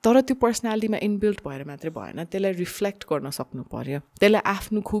हुनुपर्ने थियो तर त्यो पर्सनालिटीमा इनबिल्ट भएर मात्रै भएन त्यसलाई रिफ्लेक्ट गर्न सक्नु पऱ्यो त्यसलाई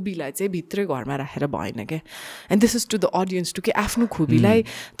आफ्नो खुबीलाई चाहिँ भित्रै घरमा राखेर भएन क्या and this is to the audience to कि आफ्नो खुबीलाई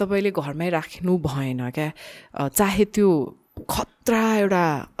तपाईँले घरमै राख्नु भएन क्या चाहे त्यो खतरा एउटा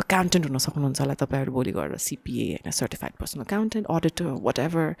अकाउन्टेन्ट हुन सक्नुहुन्छ होला तपाईँहरू भोलि गएर सिपिए होइन certified personal accountant auditor what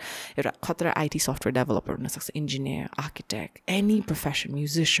ever एउटा खतरा आइटी सफ्टवेयर डेभलपर हुनसक्छ engineer architect any profession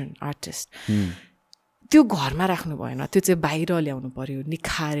musician artist त्यो घरमा राख्नु भएन त्यो चाहिँ बाहिर ल्याउनु पऱ्यो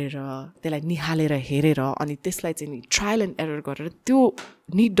निखारेर त्यसलाई निहालेर हेरेर अनि त्यसलाई चाहिँ नि ट्रायल एन्ड एरर गरेर त्यो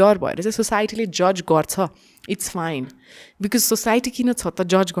नि डर भएर चाहिँ सोसाइटीले जज गर्छ इट्स फाइन बिकज सोसाइटी किन छ त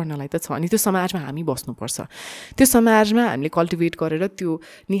जज गर्नलाई त छ अनि त्यो समाजमा हामी बस्नुपर्छ त्यो समाजमा हामीले कल्टिभेट गरेर त्यो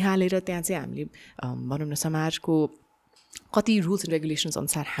निहालेर त्यहाँ चाहिँ हामीले भनौँ न समाजको कति रुल्स एन्ड रेगुलेसन्स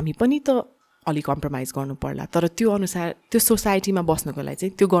अनुसार हामी पनि त अलिक कम्प्रोमाइज गर्नु पर्ला तर त्यो अनुसार त्यो सोसाइटीमा बस्नको लागि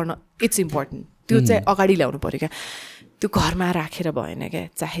चाहिँ त्यो गर्न इट्स इम्पोर्टेन्ट त्यो चाहिँ अगाडि ल्याउनु पऱ्यो क्या त्यो घरमा राखेर भएन क्या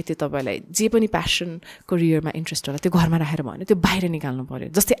चाहे त्यो तपाईँलाई जे पनि प्यासन करियरमा इन्ट्रेस्ट होला त्यो घरमा राखेर भएन त्यो बाहिर निकाल्नु पऱ्यो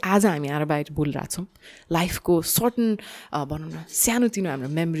जस्तै आज हामी आएर बाहिर बोलिरहेको छौँ लाइफको सर्टन भनौँ न सानोतिनो हाम्रो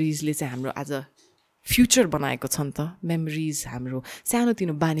मेमोरिजले चाहिँ हाम्रो आज फ्युचर बनाएको छ नि त मेमोरिज हाम्रो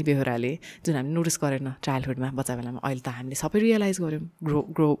सानोतिनो बानी बेहोराले जुन हामी नोटिस गरेन चाइल्डहुडमा बच्चा बेलामा अहिले त हामीले सबै रियलाइज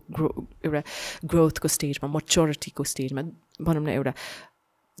गऱ्यौँ एउटा ग्रोथको स्टेजमा मच्योरिटीको स्टेजमा भनौँ न एउटा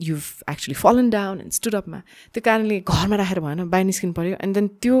you've actually fallen down and stood up मा त्यो कारणले घरमा राखेर भएन बाहिर निस्किनु पऱ्यो एन्ड देन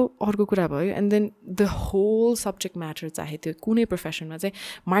त्यो अर्को कुरा भयो and then the whole subject matter चाहे त्यो कुनै प्रोफेसनमा चाहिँ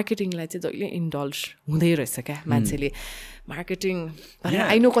मार्केटिङलाई चाहिँ जहिले इन्डल्ज हुँदै रहेछ क्या मान्छेले मार्केटिङ भनेर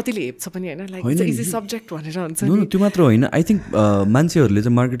आई नो कतिले हेप्छ पनि होइन लाइक इजी सब्जेक्ट भनेर हुन्छ नि त्यो मात्र होइन आई थिङ्क मान्छेहरूले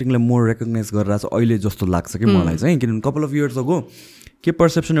चाहिँ मार्केटिङलाई मोर रेकगनाइज गरेर चाहिँ अहिले जस्तो लाग्छ कि मलाई चाहिँ किनभने कपाल अफ इयर्स अगो के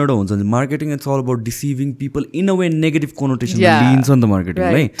पर्सेप्सन एउटा हुन्छ नि marketing it's all about deceiving people in a way negative कोनोटेसन लिन्छ नि त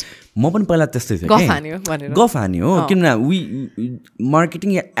मार्केटिङलाई म पनि पहिला त्यस्तै थिएँ गफ हानी हो किन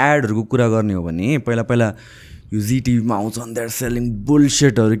मार्केटिङ या एडहरूको कुरा गर्ने हो भने पहिला यो जिटिभीमा आउँछन् देयर सेलिङ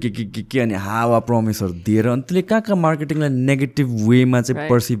बुलसेटहरू के अनि हावा प्रमिसहरू दिएर अनि त्यसले कहाँ मार्केटिङलाई नेगेटिभ वेमा चाहिँ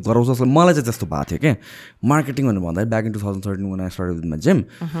पर्सिभ गराउँछ जस्तो मलाई चाहिँ त्यस्तो भएको थियो क्या मार्केटिङ भनेर भन्दा back in 2013 when I started with my gym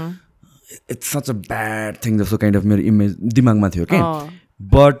it's such a bad thing जस्तो काइन्ड अफ मेरो इमेज दिमागमा थियो क्या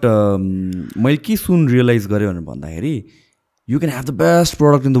बट मैले के सुन रियलाइज गरेँ भनेर भन्दाखेरि you can have the best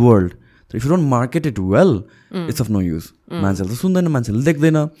product in the world तर if you don't market it well it's of no use मान्छेले त सुन्दैन मान्छेले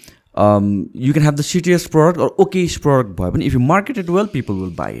देख्दैन you can have the सिटिएस्ट product or ओकेस product भयो भने if you market it well people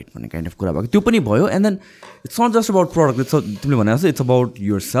will by it भन्ने kind of कुरा भएको त्यो पनि भयो and then it's not just about product it's तिमीले भने जस्तो it's about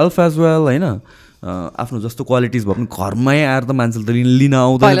your self as well होइन आफ्नो जस्तो क्वालिटिज भयो भने घरमै आएर त मान्छेले त लिन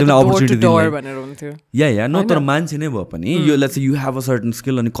आउँदैन तिमीलाई अपर्च्युनिटी या न तर मान्छे नै भयो पनि yo let's you have a certain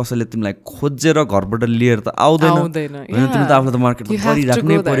skill अनि कसैले तिमीलाई खोजेर घरबाट लिएर त आउँदैन होइन तिमीले त आफूलाई त मार्केटमा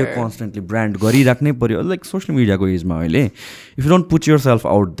गरिराख्नै पऱ्यो कन्सटेन्टली ब्रान्ड गरिराख्नै पऱ्यो लाइक सोसियल मिडियाको एजमा अहिले if you don't put your self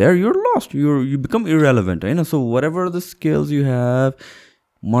out there your lost you become irrelevant होइन so what ever the skills you have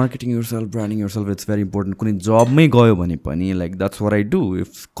marketing your self branding your self it's very important कुनै जबमै गयो भने पनि like that's what I do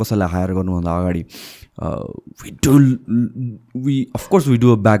if कसैलाई higher गर्नुभन्दा अगाडि we of course we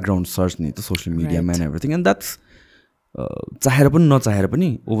do a background search नि त सोसियल मिडियामा एन्ड एभ्रिथिङ एन्ड द्याट्स चाहेर पनि नचाहेर पनि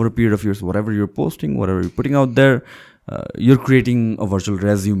over a period of years what ever your posting what ever you putting out there you're creating a virtual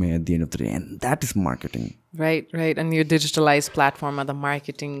resume at the end of the day and that is marketing right and your digitalized platform the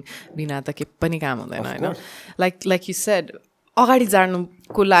marketing bina ta ke pani kaam hundaina haina like you said अगाडि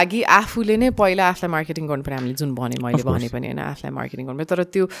जानुको लागि आफूले नै पहिला आफूलाई marketing गर्नुपर्यो हामीले जुन भने मैले भने पनि होइन आफूलाई मार्केटिङ गर्नुपर्यो तर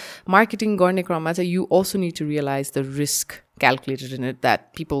त्यो मार्केटिङ गर्ने क्रममा चाहिँ you also need to realise the risk calculated in it that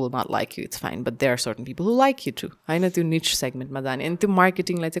people will not like you, it's fine, but there are certain people who like you too. होइन त्यो niche segment मा जाने अनि त्यो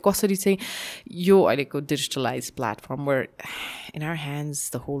मार्केटिङलाई चाहिँ कसरी चाहिँ यो अहिलेको digitalized platform where in our hands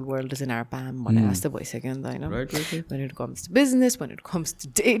the whole world is in our palm भने जस्तो भइसक्यो नि त होइन when it comes to business, when it comes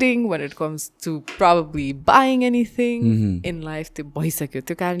to dating, when it comes to probably buying anything in life त्यो भइसक्यो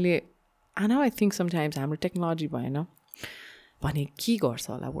त्यो कारणले and now I think sometimes हाम्रो टेक्नोलोजी भएन भने के गर्छ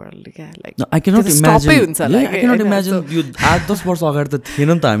होला वर्ल्डले क्या लाइक आई क्यानट इमेजिन यो 8-10 वर्ष अगाडि त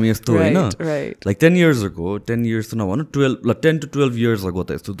थिएन नि त हामी यस्तो होइन लाइक 10 years ago 10 years त नभनौँ 10 to 12 years ago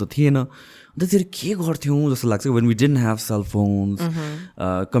त यस्तो त थिएन अन्त त्यसरी के गर्थ्यौँ जस्तो लाग्छ when we didn't have sale phones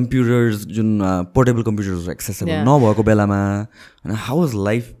computers जुन पोर्टेबल कम्प्युटर्स एक्सेसेबल नभएको बेलामा होइन हाउ वाज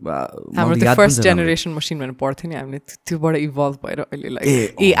लाइफ हाम्रो फर्स्ट जेनेरेसन मसिन भनेर पढ्थ्यो नि हामीले त्योबाट इभल्भ भएर अहिले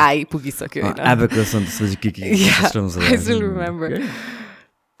लाइक एआई पुगिसक्यो एबेकस अनि त्यसपछि के सिस्टम्स आई स्टिल रिमेम्बर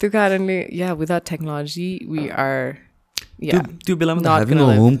त्यो कारणले या विदाउट टेक्नोलोजी वी आर त्यो बेलामा त ह्याभिङ अ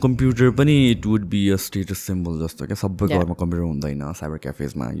होम कम्प्युटर पनि it would be a status symbol जस्तो क्या सबै घरमा कम्प्युटर हुँदैन साइबर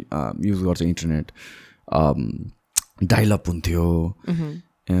क्याफेजमा युज गर्छ इन्टरनेट डाइलअप हुन्थ्यो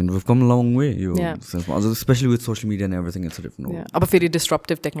and we've come a long way यो specially with social media and everything it's different अब फेरि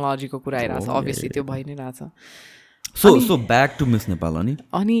डिस्ट्रप्टिभ टेक्नोलोजीको कुरा आइरहेको छ अभियसली त्यो भइ नै रहेछ so back to miss Nepal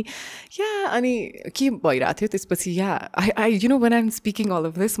अनि के भइरहेको थियो त्यसपछि I you know when I am speaking all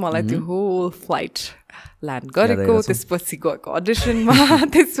of this मलाई त्यो होल फ्लाइट ल्यान्ड गरेको त्यसपछि गएको अडिसनमा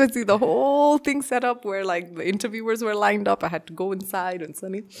त्यसपछि the whole thing set up where like the इन्टरभ्युवर्स were lined up I had to go inside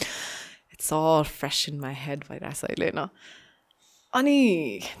हुन्छ नि it's all fresh in my head भइरहेको छ अहिले होइन अनि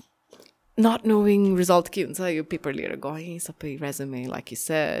not knowing result के हुन्छ यो पेपर लिएर गएँ सबै resume like you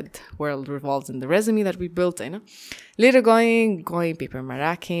said world revolves in the resume that we built होइन लिएर गएँ पेपरमा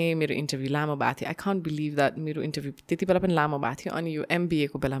राखेँ मेरो इन्टरभ्यू लामो भएको थियो आई कान्ट बिलिभ द्याट मेरो इन्टरभ्यू त्यति बेला पनि लामो भएको थियो अनि यो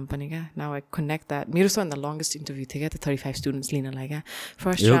एमबिएको बेलामा पनि क्या नाउ आई कनेक्ट द्याट मेरो सबभन्दा लङ्गेस्ट इन्टरभ्यू थियो क्या त्यो 35 स्टुडेन्ट्स लिनलाई क्या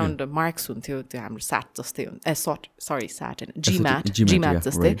फर्स्ट राउन्ड मार्क्स हुन्थ्यो त्यो हाम्रो SAT जस्तै SAT होइन GMAT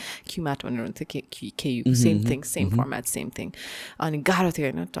जस्तै QMAT भनेर हुन्थ्यो KU same format same thing अनि गाह्रो थियो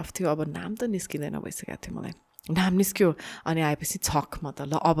होइन टफ थियो अब नाम त निस्किँदैन भइसकेको थियो मलाई नाम निस्क्यो अनि आएपछि छक म त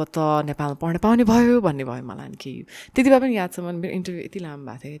ल अब त नेपालमा पढ्न पाउने भयो भन्ने भयो मलाई अनि के त्यति बेला पनि याद छ मेरो इन्टरभ्यू यति लामो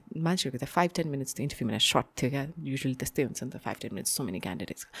भएको थियो मान्छेहरूको त 5-10 मिनट्स त इन्टरभ्यू मलाई सर्ट थियो क्या युजली त्यस्तै हुन्छ नि त 5-10 मिनट्स सो मेनी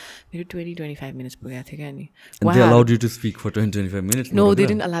क्यान्डिडेट्स मेरो 20-25 मिनट्स पुगेको थियो क्या अनि they allowed you to speak for 20-25 minutes no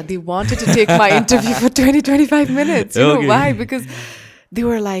they didn't allow they wanted to take my interview for 20-25 minutes you know why because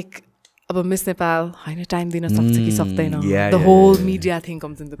they were like अब miss Nepal होइन time दिन सक्छ कि सक्दैन the whole media thing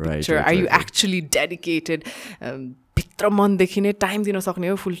comes in the picture are you actually dedicated भित्र मनदेखि नै time दिन सक्ने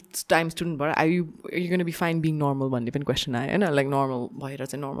हो फुल टाइम स्टुडेन्ट भएर are you gonna be fine being normal भन्ने पनि क्वेसन आयो होइन लाइक नर्मल भएर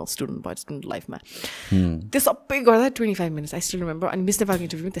चाहिँ नर्मल स्टुडेन्ट भयो स्टुडेन्ट लाइफमा त्यो सबै गर्दा 25 मिनट्स आई स्टिल रिमेम्बर अनि मिस नेपालको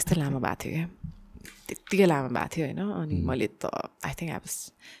इन्टरभ्यू पनि त्यस्तै लामो भएको थियो क्या त्यत्तिकै लामो भएको थियो होइन अनि मैले त I think I was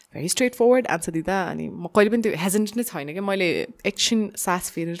very straight forward answer दिँदा अनि म कहिले पनि त्यो हेजेन्ट नै छैन क्या मैले एकछिन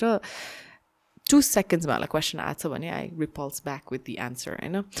सास फेरेर 2 seconds मलाई क्वेसन आएको छ भने I ripples back with the answer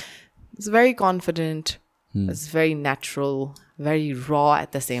होइन it's very confident it's very natural very र एट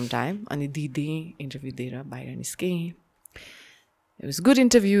द सेम टाइम अनि दिदी इन्टरभ्यू दिएर बाहिर निस्केँ it was good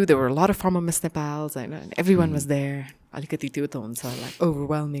interview there were a lot of former miss Nepals होइन एभ्री वान वाज देयर अलिकति त्यो त हुन्छ लाइक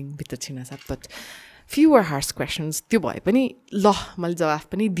ओभरवेल्मिङ भित्र छिनासाथ बट फ्युवर हार्स क्वेसन्स त्यो भए पनि ल मैले जवाफ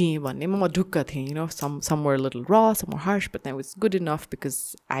पनि दिएँ भन्ने म ढुक्क थिएँ you know some were little र some were harsh but that was good enough because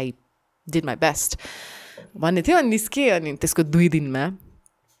I did my best भन्ने थियो अनि निस्केँ अनि त्यसको 2 दिनमा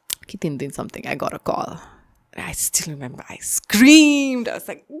कि 3 दिन something I got a call and I still remember I screamed I was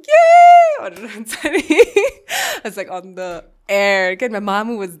like yay I was like on the air again my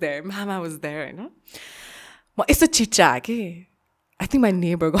mama was there you know म यस्तो चिच्चा कि I think my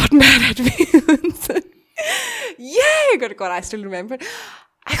neighbor got mad at me yay got a call I still remember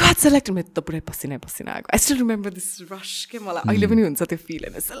I got selected मेरो त पुरै पसिना आएको I still remember this rush के मलाई अहिले पनि हुन्छ त्यो फिल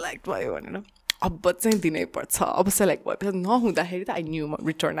होइन सेलेक्ट भयो भनेर अब चाहिँ दिनै पर्छ अब सेलेक्ट भएपछि नहुँदाखेरि त I knew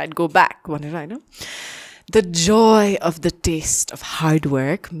return I'd go back भनेर होइन the joy of the taste of hard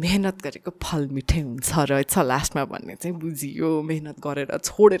work मेहनत गरेको फल मिठै हुन्छ रहेछ लास्टमा भन्ने चाहिँ बुझियो मेहनत गरेर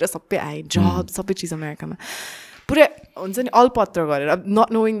छोडेर सबै आएँ जब सबै चिज अमेरिकामा पुरै हुन्छ नि अलपत्र गरेर not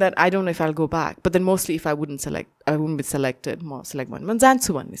knowing that I don't know if I go back but then mostly if I wouldn't be selected म सेलेक्ट भन्नु म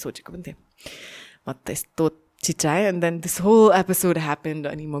जान्छु भन्ने सोचेको पनि थिएँ म त यस्तो चिच्चाएँ and then this whole episode happened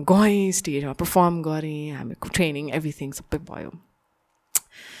अनि म गएँ स्टेजमा पर्फर्म गरेँ हामीको ट्रेनिङ एभ्रिथिङ सबै भयो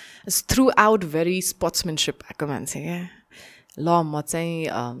थ्रु आउट भेरी स्पोर्ट्सम्यानसिप आएको मान्छे क्या ल म चाहिँ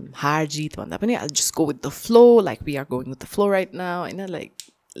हार जित भन्दा पनि I just go with the flow like we are going with the flow right now होइन like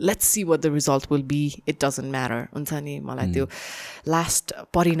let's see what the result will be it doesn't matter हुन्छ नि मलाई त्यो लास्ट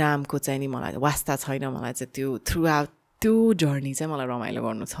परिणामको चाहिँ नि मलाई वास्ता छैन मलाई चाहिँ त्यो थ्रु आउट त्यो जर्नी चाहिँ मलाई रमाइलो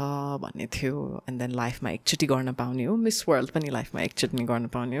गर्नु छ भन्ने थियो एन्ड देन लाइफमा एकचोटि गर्न पाउने हो मिस वर्ल्ड पनि लाइफमा एकचोटि गर्न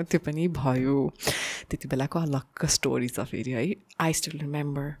पाउने हो त्यो पनि भयो त्यति बेलाको अलग्ग स्टोरी छ फेरि है आई स्टिल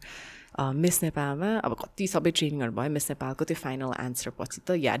रिमेम्बर मिस नेपालमा अब कति सबै ट्रेनिङहरू भयो मिस नेपालको त्यो फाइनल आन्सर पछि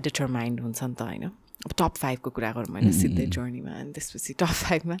त या डिटरमाइन्ड हुन्छ नि त होइन अब टप 5 को कुरा गरौँ होइन सिधै जर्नीमा अनि त्यसपछि टप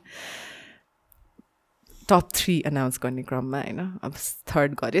 5 मा टप 3 अनाउन्स गर्ने क्रममा होइन अब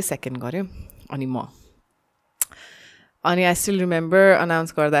 3rd गऱ्यो 2nd गऱ्यो अनि म अनि आई स्टिल रिमेम्बर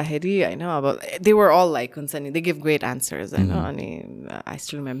अनाउन्स गर्दाखेरि होइन अब दे वर अल लाइक हुन्छ नि दे गिभ ग्रेट आन्सर्स होइन अनि आई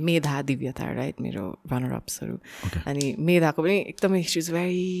स्टिल रिमेम्बर मेधा दिव्यता राइट मेरो रनर अप्सहरू अनि मेधाको पनि एकदमै शी इज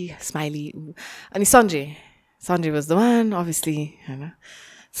भेरी स्माइली अनि Sanjay was the one obviously होइन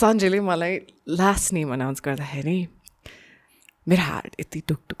सन्जयले मलाई लास्ट नेम अनाउन्स गर्दाखेरि मेरो हार्ट यति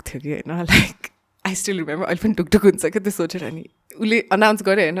टुकटुक थियो कि होइन लाइक आई स्टिल रिमेम्बर अहिले पनि टुकटुक हुन्छ क्या त्यो सोचेर अनि उसले अनाउन्स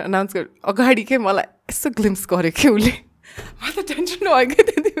गर्यो होइन अनाउन्स गर्यो अगाडि के मलाई यस्तो ग्लिम्स गर्यो कि उसले म त टेन्सन भयो क्या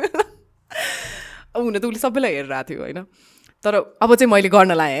त्यति बेला अब हुन त उसले सबैलाई हेरिरहेको थियो होइन तर अब चाहिँ मैले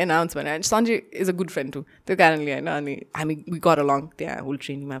गर्न लाएँ होइन अनाउन्स भनेर Sanjay is a good friend to त्यो कारणले होइन अनि हामी वी गर अलङ त्यहाँ होल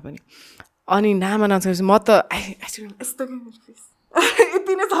ट्रेनिङमा पनि अनि नाम अनाउन्स गरेपछि म त यस्तो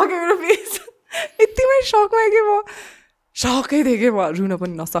यति नै सक्यो मेरो फेस यतिमै सकमा कि म सकै थिएँ कि म रुन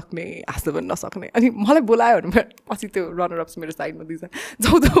पनि नसक्ने हाँस्नु पनि नसक्ने अनि मलाई बोलायो भने पछि त्यो रनर अप्स मेरो साइडमा दिन्छ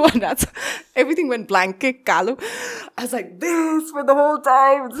जाउँ भनिरहेको छ एभ्रिथिङ वेन ब्ल्याङ्क के कालो I was like this for the whole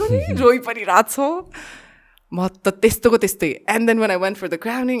time हुन्छ नि रोइ पनि रहेछ म त त्यस्तोको त्यस्तै and then when I went for the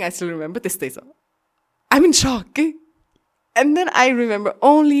crowning I still remember त्यस्तै छ आई मिन सक के and then I remember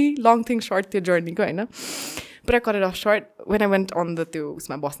only long thing short त्यो जर्नीको होइन पुरा करेर short when I went on the त्यो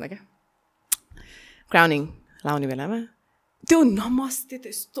उसमा बस्न क्या क्राउनिङ लाउने बेलामा त्यो नमस्ते त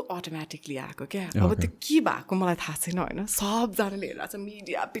यस्तो अटोमेटिकली आएको क्या अब त्यो के भएको मलाई थाहा छैन होइन सबजनाले हेरिरहेको छ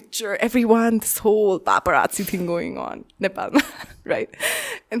media picture every one this whole पापराची thing going on नेपालमा राइट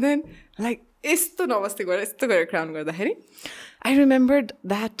एन्ड देन लाइक यस्तो नमस्ते गरेर यस्तो गरेर क्राउन गर्दाखेरि आई रिमेम्बर्ड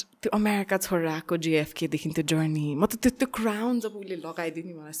द्याट त्यो अमेरिका छोडेर आएको JFKदेखि त्यो जर्नी म त त्यो क्राउन जब उसले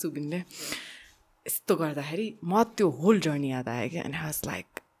लगाइदिने मलाई सुबिनले यस्तो गर्दाखेरि म त्यो होल जर्नी याद आयो क्या and I was like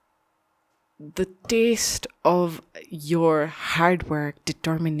the taste of your hard work,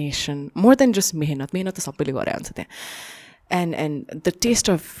 determination, more than just mehnat त सबैले गरे हुन्छ त्यहाँ and the taste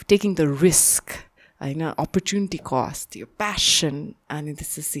of taking the risk, होइन, opportunity cost, your passion, and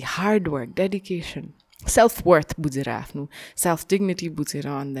this is the hard work, dedication, self-worth बुझेर आफ्नो self dignity बुझेर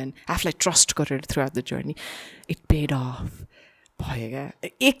and then आफूलाई trust गरेर throughout the journey, it paid off भयो क्या.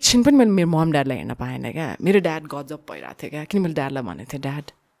 एकछिन पनि मैले मेरो मम ड्याडलाई हेर्न पाएन क्या. मेरो ड्याड गजब भइरहेको थियो क्या, किन मैले ड्याडलाई भनेको थिएँ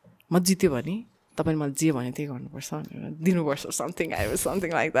ड्याड म जित्यो भने तपाईँले मलाई जे भने त्यही गर्नुपर्छ दिनुपर्छ something I was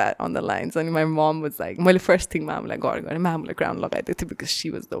something like that on the lines. अनि माई मम वाज लाइक, मैले फर्स्ट थिङ मामुलाई गरेँ, मामुलाई क्राउन लगाइदिएको थिएँ because she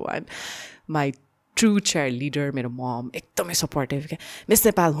was the one my true child leader. मेरो मम एकदमै सपोर्टिभ क्या. मिस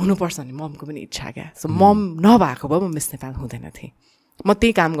नेपाल हुनुपर्छ भने ममको पनि इच्छा क्या. सो मम नभएको भए म मिस नेपाल हुँदैन थिएँ. म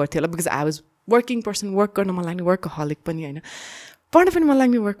त्यही काम गर्थेँ होला because I was working person, work गर्न मन लाग्ने, वर्कहलिक पनि होइन, पढ्न पनि मन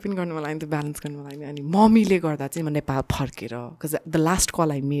लाग्ने, वर्क पनि गर्न मन लाग्ने, त्यो ब्यालेन्स गर्न मन लाग्ने. अनि मम्मीले गर्दा चाहिँ म नेपाल फर्केर, because the last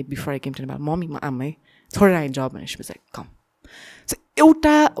call I made before I came to Nepal, mummy म आमै छोडेर आएँ जब भने she was like com. So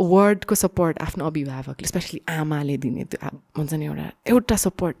एउटा वर्डको सपोर्ट आफ्नो अभिभावकले स्पेसली आमाले दिने त्यो हुन्छ नि एउटा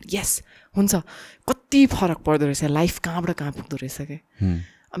सपोर्ट, यस हुन्छ, कति फरक पर्दो रहेछ, लाइफ कहाँबाट कहाँ पुग्दो रहेछ क्या.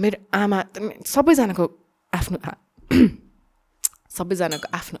 मेरो आमा सबैजनाको आफ्नो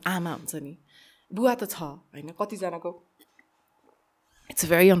आमा हुन्छ नि, बुवा त छ होइन, कतिजनाको इट्स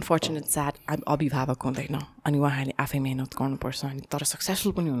भेरी अनफर्चुनेट स्याड अभिभावक हुँदैन अनि उहाँहरूले आफै मेहनत गर्नुपर्छ अनि तर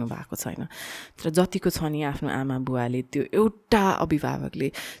सक्सेसफुल पनि हुनुभएको छैन. तर जतिको छ नि आफ्नो आमा बुवाले त्यो एउटा अभिभावकले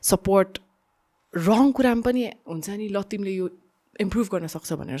सपोर्ट, रङ कुरामा पनि हुन्छ नि, ल तिमीले यो इम्प्रुभ गर्न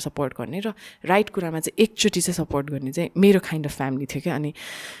सक्छ भनेर सपोर्ट गर्ने, र राइट कुरामा चाहिँ एकचोटि चाहिँ सपोर्ट गर्ने चाहिँ मेरो काइन्ड अफ फ्यामिली थियो क्या. अनि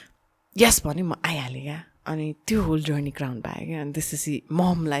यस भने म आइहालेँ क्या. अनि त्यो होल जर्नी क्राउन पाएँ क्या. अनि त्यसपछि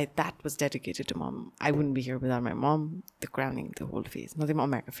ममलाई that was dedicated to momo. I wouldn't be here without my momo, the crowning, the whole phase. म चाहिँ म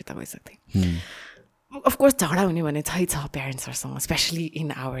अमेरिका फिर्ता गइसक्थेँ. अफकोर्स झगडा हुने भने छै प्यारेन्ट्सहरूसँग, specially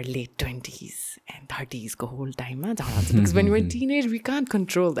in hour late 20s and 30s को होल टाइममा झगडा हुन्छ because when you're teenage we can't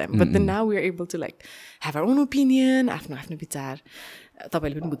control them, but then now we are able to like have our own opinion, आफ्नो विचार.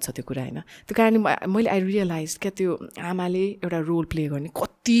 तपाईँले पनि बुझ्छ त्यो कुरा होइन. त्यो कारणले मैले आई रियलाइज क्या त्यो आमाले एउटा रोल प्ले गर्ने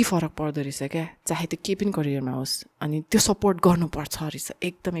कति फरक पर्दो रहेछ क्या, चाहे त्यो केही पनि करियरमा होस्. अनि त्यो सपोर्ट गर्नुपर्छ रहेछ,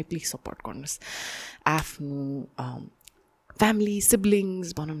 एकदमै प्लिज सपोर्ट गर्नुहोस्. आफ्नो फ्यामिली,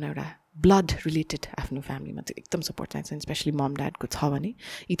 सिब्लिङ्स भनौँ न, एउटा ब्लड रिलेटेड आफ्नो फ्यामिलीमा त्यो एकदम सपोर्ट चाहिन्छ. स्पेसली मम ड्याडको छ भने,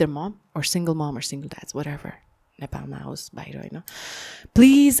 इदर मम और सिङ्गल मम और सिङ्गल ड्याड्स वाट एभर, नेपालमा होस् बाहिर होइन,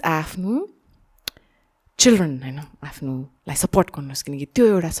 प्लिज आफ्नो चिल्ड्रन होइन आफ्नोलाई सपोर्ट गर्नुहोस्, किनकि त्यो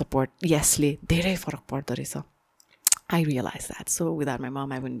एउटा सपोर्ट यसले धेरै फरक पर्दो रहेछ. I realise that. So without my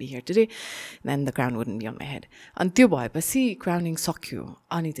momo I wouldn't be here today, then the crown wouldn't be on my head. अनि त्यो भएपछि क्राउनिङ सक्यो.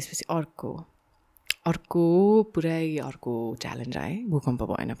 अनि त्यसपछि अर्को पुरै अर्को च्यालेन्ज आयो, भूकम्प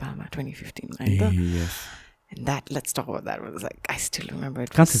भयो नेपालमा 2015 होइन त. And that let's talk about that was like I still remember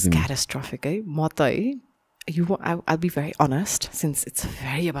it was catastrophic है. म त है I'll be very honest, since it's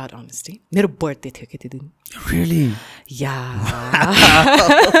very about honesty. मेरो बर्थडे थियो कि त्यो दिन. Really? Yeah.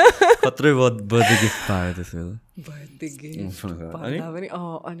 कत्रै बर्थडे गिफ्ट पायो त्यसो. बर्थडे गिफ्ट भन्दा पनि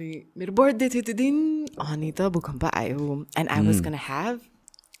अनि मेरो बर्थडे थियो त्यो दिन. अनि त भूकम्प आयो and I was gonna have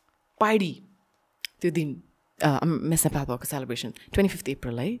party त्यो दिन. मिस नेपाल भएको सेलिब्रेसन 25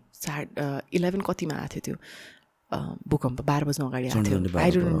 अप्रिल है, 11 कतिमा आएको थियो त्यो भूकम्प, 12 बज्नु अगाडि आएको थियो. I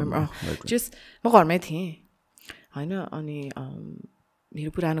don't remember. जस्ट म घरमै थिएँ होइन. अनि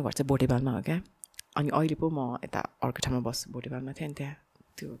मेरो पुरानो घर चाहिँ बोटेबालमा हो क्या. अनि अहिले पो म यता अर्को ठाउँमा बस्छु, बोटेबालमा थिएँ. अनि त्यहाँ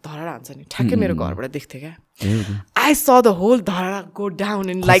त्यो धरहरा हुन्छ नि, ठ्याक्कै मेरो घरबाट देख्थेँ क्या. आई स the whole Dharahara go down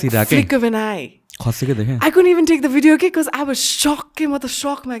in like flick of an I. खसेको देखेँ. I couldn't even take the video के, बिकज आई वाज सक के. म त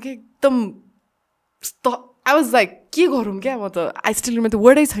सकमा के एकदम. आई वाज लाइक के गरौँ क्या. म त आई स्टिल रिमेम्बर, त्यो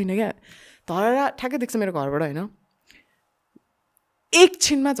वर्डै छैन क्या. धरहरा ठ्याक्कै देख्छ मेरो घरबाट होइन,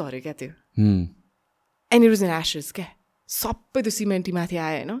 एकछिनमा झऱ्यो क्या त्यो. And it was in ashes क्या. सबै त्यो सिमेन्टी माथि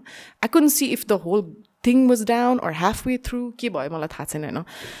आयो होइन. I couldn't see if the whole thing was down और हाफ वे थ्रु के भयो मलाई थाहा छैन होइन.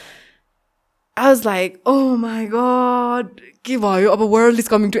 I was like oh my God के भयो, अब world is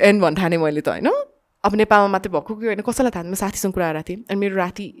coming to and भन्न ठाने मैले त होइन. अब नेपालमा मात्रै भएको कि होइन कसैलाई थाहा. म साथीसँग कुरा गरेको थिएँ अनि मेरो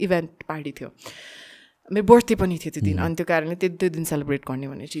राति इभेन्ट पार्टी थियो, मेरो बर्थडे पनि थियो त्यो दिन. अनि त्यो कारणले त्यो दिन सेलिब्रेट गर्ने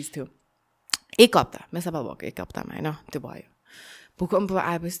भन्ने चिज थियो. एक हप्ता मेसापाल भएको एक हप्तामा होइन त्यो भयो. भूकम्प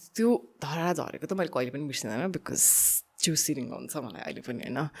आएपछि त्यो धरहरा झरेको त मैले कहिले पनि बिर्सिँदैन, बिकज चिउसिरिङ हुन्छ मलाई अहिले पनि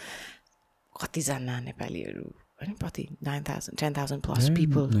होइन. कतिजना नेपालीहरू होइन, कति 9,000 10,000 प्लस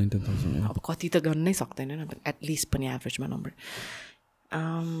पिपल. अब कति त गर्नै सक्दैन, एटलिस्ट पनि एभरेजमा नम्बर.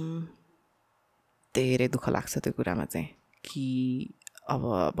 धेरै दुःख लाग्छ त्यो कुरामा चाहिँ कि अब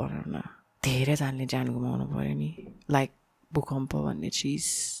भनौँ न धेरैजनाले ज्यान गुमाउनु पऱ्यो नि. लाइक भूकम्प भन्ने चिज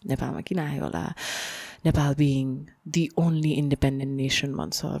नेपालमा किन आयो होला Nepal being the only independent nation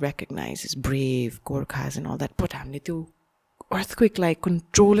भन्छ recognize is brave Gorkhas and all that but हामीले त्यो earthquake लाई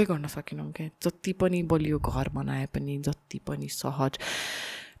कन्ट्रोलै गर्न सकेनौँ क्या जति पनि बलियो घर बनाए पनि जति पनि सहज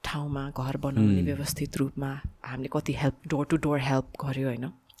ठाउँमा घर बनाउने व्यवस्थित रूपमा हामीले कति help door to door help गर्यो होइन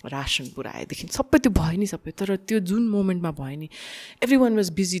रासन पुऱ्याएदेखि सबै त्यो भयो नि सबै तर त्यो जुन मोमेन्टमा भयो नि everyone was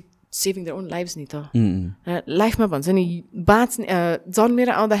busy saving their own lives नि त लाइफमा भन्छ नि बाँच्ने जन्मेर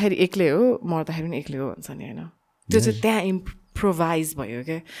आउँदाखेरि एक्लै हो मर्दाखेरि पनि एक्लै हो भन्छ नि होइन त्यो चाहिँ त्यहाँ इम्प्रोभाइज भयो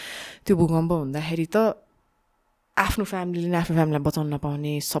क्या त्यो भूकम्प हुँदाखेरि त आफ्नो फ्यामिलीलाई बचाउन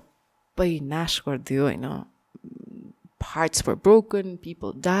नपाउने सबै नाश गरिदियो होइन हार्ट्स वर ब्रोकन पिपल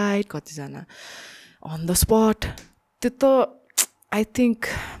डाइड कतिजना अन द स्पट त्यो त आई थिङ्क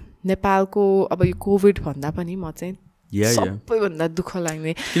नेपालको अब यो कोभिड भन्दा पनि म चाहिँ सबैभन्दा दुःख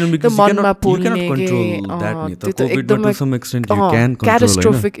लाग्ने मनमा पोल्ने त्यो त एकदमै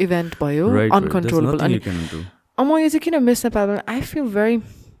क्याटास्ट्रोफिक इभेन्ट भयो अनकन्ट्रोलेबल अनि म यो चाहिँ किन miss Nepal I feel very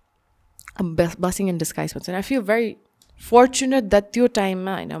blessing in disguise भन्छ I feel very fortunate that त्यो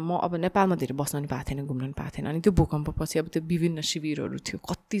टाइममा होइन म अब नेपालमा धेरै बस्न पनि पाएको थिएन घुम्न पनि पाएको थिएन अनि त्यो भूकम्पपछि अब त्यो विभिन्न शिविरहरू थियो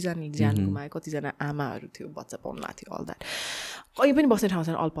कतिजनाले ज्यान गुमाए कतिजना आमाहरू थियो बच्चा पाउनु भएको थियो अल द्याट कहीँ पनि बस्ने ठाउँ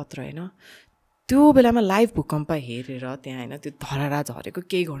छैन अल्पत्र होइन त्यो बेलामा लाइभ भूकम्प हेरेर त्यहाँ होइन त्यो धरारा झरेको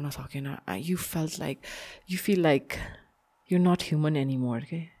केही गर्न सकेन you feel like you not human anymore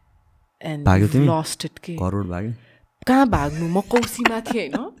के एन्ड लस्ट इट के कहाँ भाग्नु म कौसीमा थिएँ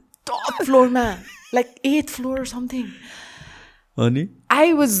होइन top फ्लोरमा like 8th floor or something. अनि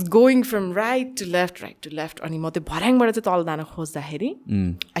I was going from right to left. अनि म त्यो भर्याङबाट चाहिँ तल जान खोज्दाखेरि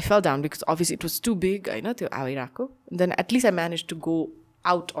I fell down because obviously it was too big होइन त्यो आइरहेको then at least I managed to go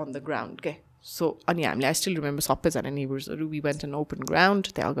out on the ground के so अनि हामीले I still remember सबैजना neighborsहरू we went on open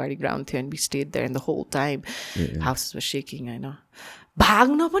ground त्यहाँ अगाडि ground थियो and we stayed there and the whole time houses were shaking होइन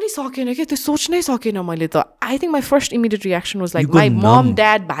भाग्न पनि सकेन क्या त्यो सोच्नै सकेन मैले त I think my first immediate reaction was like my momo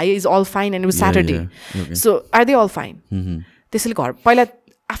dad भाइ is all fine and was Saturday so are they all fine त्यसैले घर पहिला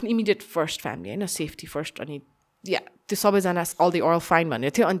आफ्नो इमिडिएट फर्स्ट फ्यामिली होइन सेफ्टी फर्स्ट अनि या त्यो सबैजना अल दे अल फाइन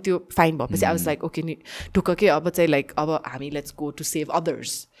भनेर थियो अनि त्यो फाइन भएपछि आई वाज लाइक ओके नि ढुक्क के अब चाहिँ लाइक अब हामी let's go to save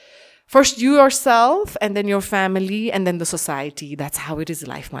others first you your self and then your family and then the society that's how it is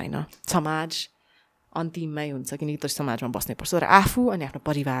लाइफमा होइन समाज अन्तिममै हुन्छ किनकि त्यो समाजमा बस्नैपर्छ तर आफू अनि आफ्नो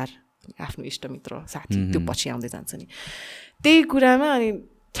परिवार आफ्नो इष्टमित्र साथी त्यो पछि आउँदै जान्छ नि त्यही कुरामा अनि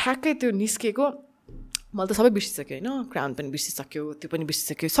ठ्याक्कै त्यो निस्केको मैले त सबै बिर्सिसक्यो होइन क्राउन पनि बिर्सिसक्यो त्यो पनि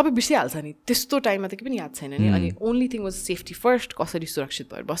बिर्सिसक्यो सबै बिर्सिहाल्छ नि त्यस्तो टाइममा त केही पनि याद छैन नि अनि only thing was safety first कसरी सुरक्षित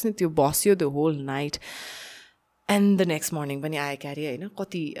भएर बस्ने त्यो बस्यो त्यो whole night and the next morning पनि आयो क्यारे होइन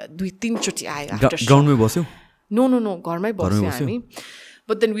कति 2-3 चोटि आयो ग्राउन्डमै बस्यो नो घरमै बस्यो हामी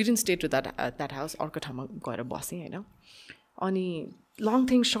But then we didn't stay to that house. अर्को ठाउँमा गएर बसेँ होइन अनि long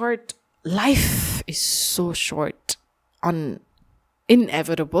thing short, life is so short,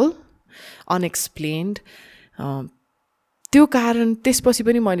 inevitable, unexplained. त्यो कारण त्यसपछि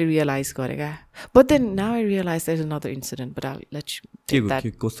पनि मैले रियलाइज गरेँ क्या but then now I realise there is another incident but I let take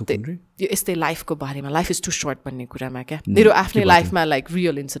that यो यस्तै लाइफको बारेमा लाइफ इज टु सर्ट भन्ने कुरामा क्या मेरो आफ्नै लाइफमा लाइक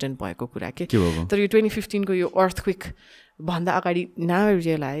रियल इन्सिडेन्ट भएको कुरा के तर यो 2015 को यो अर्थक्विक भन्दा अगाडि now I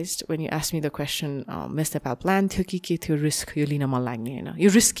realise when you ask me the question miss Nepal plan थियो कि के थियो रिस्क यो लिन मन लाग्ने होइन यो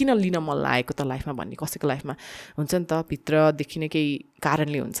रिस्क किन लिन मन लागेको त लाइफमा भन्ने कसैको लाइफमा हुन्छ नि त भित्रदेखि नै केही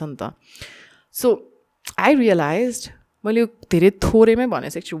कारणले हुन्छ नि त सो आई रियलाइज मैले धेरै थोरैमै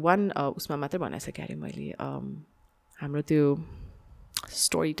भनेको छु वान उसमा मात्रै भनेको क्या अरे मैले हाम्रो त्यो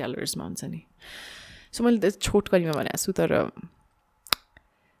स्टोरी टेलर्समा हुन्छ नि सो मैले छोटकरीमा भनेको छु तर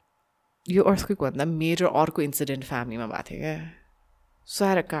यो अर्थक्वेक भन्दा मेरो अर्को इन्सिडेन्ट फ्यामिलीमा भएको थियो क्या सो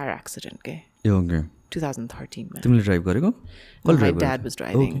आएर कार एक्सिडेन्ट के 2013 मा तिमीले ड्राइभ गरेको my dad was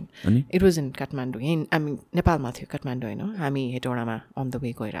driving it was in Kathmandu यहीँ हामी नेपालमा थियो काठमाडौँ होइन हामी हेटौडामा अन द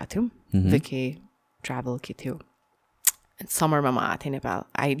वे गइरहेको थियौँ देखे ट्राभल के थियो समरमा म आएको थिएँ Nepal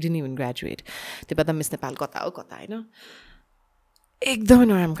I didn't even graduate त्यो बेला मिस नेपाल कता हो कता होइन एकदमै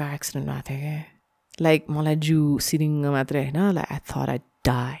नराम्रो कार एक्सिडेन्ट भएको थियो क्या लाइक मलाई जिउ सिरिङ्ग मात्रै होइन like I thought I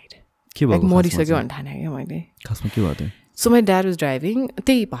died like मरिसक्यो भने ठाने क्या मैले खासमा के भएको थियो so my dad was driving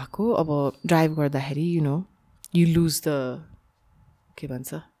त्यही भएको अब ड्राइभ गर्दाखेरि you know you loose the के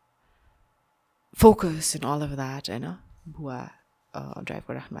भन्छ focus in all of that होइन बुवा ड्राइभ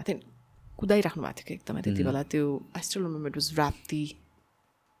गरिराख्नु भएको थियो कुदाइराख्नु भएको थियो कि एकदमै त्यति बेला त्यो I still remember it was Rapti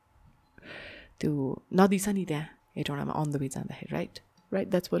त्यो नदी छ नि त्यहाँ हेटौडामा अन द वे जाँदाखेरि right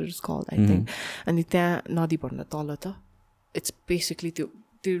that's what it is called I think अनि त्यहाँ नदीभन्दा तल त इट्स बेसिकली त्यो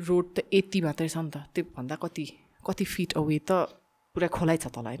रोड त यति मात्रै छ नि त त्योभन्दा कति फिट अवे त पुरा खोलाइ छ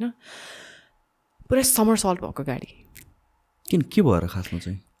तल होइन पुरा समर सल्ट भएको गाडी के भएर खासमा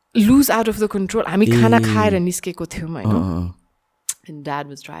चाहिँ loose out of the control हामी खाना खाएर निस्केको थियौँ होइन एन्ड ड्याड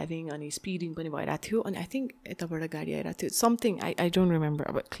वाज ड्राइभिङ अनि स्पिडिङ पनि भइरहेको थियो अनि आई थिङ्क यताबाट गाडी आइरहेको थियो समथिङ आई डोन्ट रिमेम्बर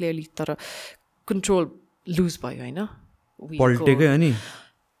अब क्लियरली तर कन्ट्रोल लुज भयो होइन पल्टेकै हो नि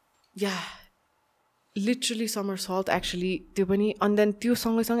या लिटरली समर सल्ट एक्चुली त्यो पनि अनि देन त्यो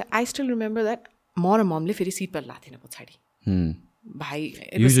सँगैसँगै आई स्टिल रिमेम्बर द्याट म र ममले फेरि सिट बेल्ट लाएको थिएन पछाडि भाइ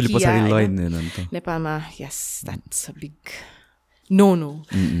नेपालमा यस द्याट्स अ बिग नो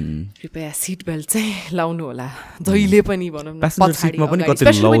कृपया सिट बेल्ट चाहिँ लाउनु होला जहिले पनि भनौँ न specially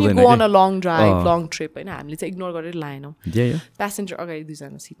go on a long drive long trip होइन हामीले चाहिँ इग्नोर गरेर लाएनौँ प्यासेन्जर अगाडि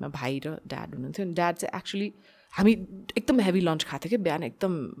दुईजना सिटमा भाइ र ड्याड हुनुहुन्थ्यो अनि ड्याड चाहिँ एक्चुली हामी एकदम हेभी लन्च खाएको थियो क्या बिहान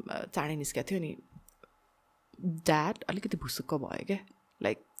एकदम चाँडै निस्केको थियो अनि ड्याड अलिकति भुसुक्क भयो क्या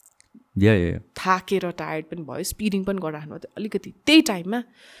लाइक थाकेर टायर्ड पनि भयो स्पिडिङ पनि गरिराख्नु थियो अलिकति त्यही टाइममा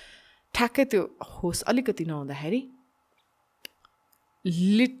ठ्याक्कै त्यो होस अलिकति नहुँदाखेरि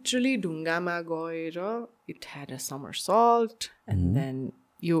लिटरली ढुङ्गामा गएर it had a summer salt and then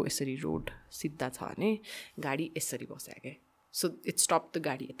यो यसरी रोड सिधा छ भने गाडी यसरी बस्यो क्या सो इट स्टप द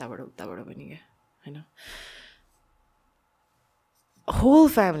गाडी यताबाट उताबाट पनि क्या होइन होल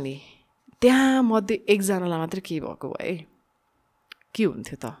फ्यामिली त्यहाँ मध्ये एकजनालाई मात्रै के भएको भए के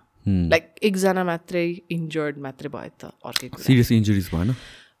हुन्थ्यो त लाइक एकजना मात्रै इन्जर्ड मात्रै भयो त अर्कै सिरियस इन्जुरिज भएन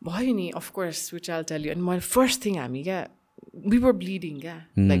भयो नि of course which I'll tell you अनि मैले फर्स्ट थिङ हामी क्या we were bleeding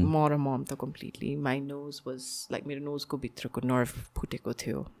like म र मम त completely my nose was like मेरो नोजको भित्रको नर्भ फुटेको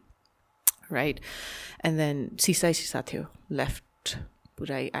थियो right and then सिसा थियो left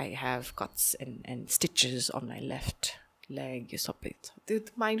पुरै I have cuts and stitches on my left leg यो सबै छ त्यो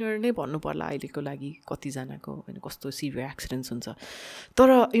माइनर नै भन्नु पर्ला अहिलेको लागि कतिजनाको होइन कस्तो सिभियर एक्सिडेन्ट्स हुन्छ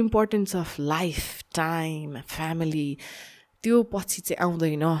तर importance of life time family त्यो पछि चाहिँ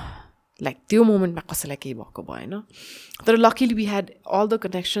आउँदैन लाइक त्यो मोमेन्टमा कसैलाई केही भएको भएन तर luckily we had all the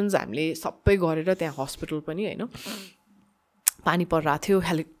connections हामीले सबै गरेर त्यहाँ हस्पिटल पनि होइन पानी परिरहेको थियो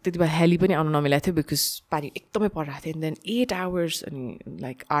त्यति बेला हेली पनि आउनु नमिलाएको थियो बिकज पानी एकदमै परिरहेको थियो एन्ड देन 8 आवर्स अनि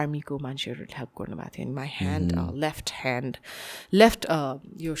लाइक आर्मीको मान्छेहरूले हेल्प गर्नुभएको थियो अनि माई ह्यान्ड लेफ्ट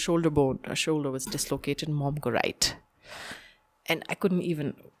यो shoulder was dislocated ममको right and I couldn't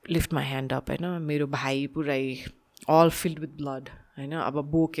even lift my hand up होइन मेरो भाइ पुरै अल फिल्ड विथ ब्लड होइन अब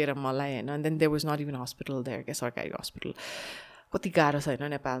बोकेर मलाई होइन and then there was not even hospital there क्या सरकारी हस्पिटल कति गाह्रो छ होइन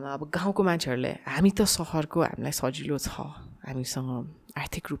नेपालमा अब गाउँको मान्छेहरूले हामी त सहरको हामीलाई सजिलो छ हामीसँग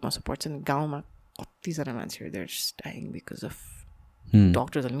आर्थिक रूपमा सपोर्ट छ नि गाउँमा कतिजना मान्छेहरू देयर डाइङ बिकज अफ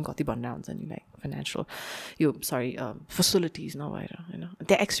डक्टर्सहरूले पनि कति भन्दा हुन्छ नि लाइक फाइनेन्सियल यो फेसिलिटिज नभएर होइन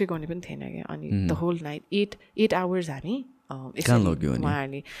त्यहाँ एक्सरे गर्ने पनि थिएन क्या अनि द होल नाइट 8 आवर्स हामी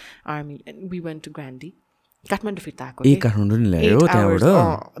उहाँहरूले army we went to ग्रान्डी Kathmandu फिर्ता आएको काठमाडौँ नि ल्यायो त्यहाँबाट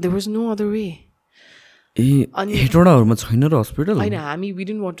there was no other way अनि हेटौडाहरूमा छैन र हस्पिटल होइन हामी we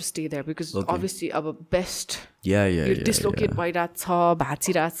didn't want to stay there because obviously अब बेस्ट डिस्लोकेट भइरहेको छ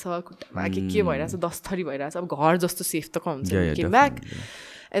भाँचिरहेको छ खुट्टामा के भइरहेको छ 10 थरी भइरहेको छ अब घर जस्तो सेफ त हुन्छ केम ब्याक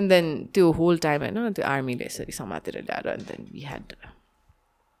एन्ड देन त्यो होल टाइम होइन त्यो आर्मीले यसरी समातेर ल्याएर एन्ड देन वी ह्याड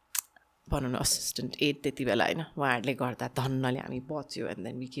भनौँ न असिस्टेन्ट एड त्यति बेला होइन उहाँहरूले गर्दा धन्नले हामी बच्यो and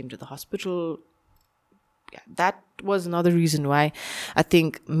then we came to the hospital that was another reason why I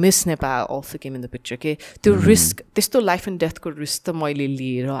think Miss Nepal also came in the picture. Okay, the risk, this to life and death could risk the moile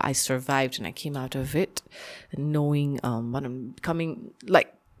lira. I survived and I came out of it, knowing when I'm coming,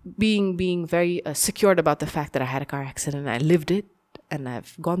 like being very secured about the fact that I had a car accident. I lived it and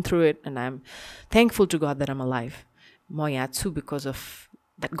I've gone through it, and I'm thankful to God that I'm alive. Moyatsu because of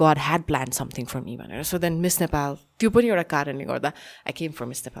that God had planned something for me. So then Miss Nepal, त्यो पनि एउटा कारणले गर्दा I came from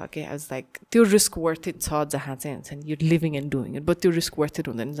Miss Nepal. Okay, I was like, त्यो risk worth it छ जहाँ चाहिँ you're living and doing it, but त्यो risk worth it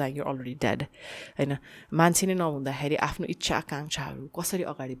हुँदैन जहाँ you're already dead. होइन मान्छे नै नहुँदाखेरि आफ्नो इच्छा आकाङ्क्षाहरू कसरी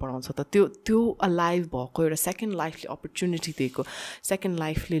अगाडि बढाउँछ त त्यो अलाइभ भएको एउटा सेकेन्ड लाइफले अपर्च्युनिटी दिएको सेकेन्ड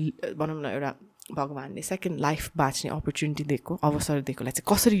लाइफले भनौँ न एउटा भगवान्ले सेकेन्ड लाइफ बाँच्ने अपर्च्युनिटी दिएको अवसर दिएकोलाई चाहिँ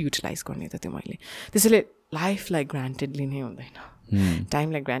कसरी युटिलाइज गर्ने त त्यो मैले त्यसैले लाइफलाई ग्रान्टेड लिनै हुँदैन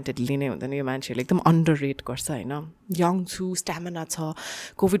टाइमलाई ग्रान्टेड लिनै हुँदैन यो मान्छेहरूले एकदम अन्डर रेट गर्छ होइन यङ छु स्ट्यामिना छ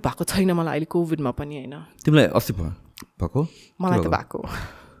कोभिड भएको छैन मलाई अहिले कोभिडमा पनि होइन तिमीलाई अस्ति भएको मलाई त भएको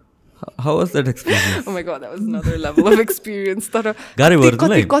How was that experience? Oh my god, that was another level of experience. तर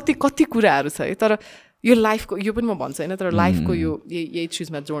कति कुराहरू छ है तर यो लाइफको यो पनि म भन्छु होइन तर लाइफको यो यही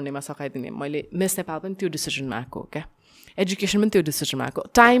चिजमा जोड्नेमा सघाइदिने मैले मिस नेपाल पनि त्यो डिसिजनमा आएको क्या एजुकेसन पनि त्यो डिसिजनमा आएको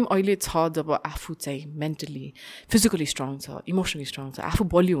टाइम अहिले छ जब आफू चाहिँ मेन्टली फिजिकली स्ट्रङ छ इमोसनली स्ट्रङ छ आफू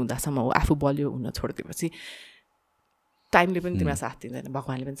बलियो हुँदासम्म हो आफू बलियो हुन छोडिदिएपछि टाइमले पनि तिमीलाई साथ दिँदैन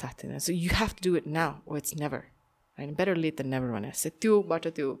भगवान्ले पनि साथ दिँदैन so you have to do it now oh it's never होइन बेटर लेट देन नेभर भने जस्तै त्योबाट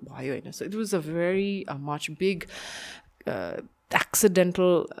त्यो भयो होइन so it was a very much big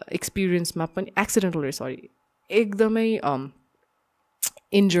accidental experience-मा पनि accidental sorry एकदमै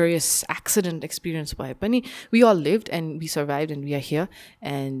injurious accident experience bhaye pani we all lived and we survived and we are here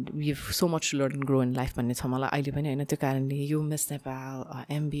and we have so much to learn and grow in life bhanne cha malai aile pani haina tyo karanle you Miss Nepal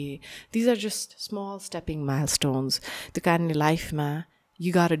MBA these are just small stepping milestones tyo karanle life ma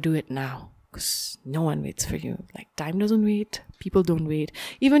you got to do it now because no one waits for you like time doesn't wait people don't wait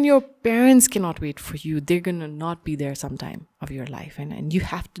even your parents cannot wait for you they're going to not be there sometime of your life and you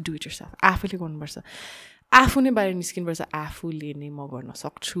have to do it yourself afule गर्नु पर्छ आफू नै बाहिर निस्किनुपर्छ आफूले नै म गर्न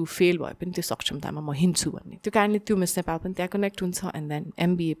सक्छु फेल भए पनि त्यो सक्षमतामा म हिँड्छु भन्ने त्यो कारणले त्यो मिस नेपाल पनि त्यहाँ कनेक्ट हुन्छ एन्ड देन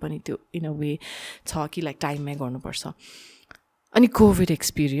MBA पनि त्यो इन अ वे छ कि लाइक टाइममै गर्नुपर्छ अनि covid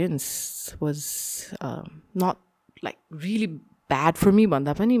experience was not like really bad for me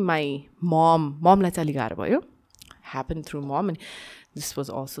भन्दा पनि माई ममलाई चाहिँ अलिक गाह्रो भयो ह्यापन थ्रु मम अनि दिस वाज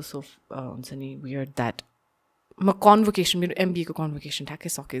अल्सो सो हुन्छ नि वियर्ड द्याट म कन्भोकेसन मेरो MBA को कन्भोकेसन ठ्याक्कै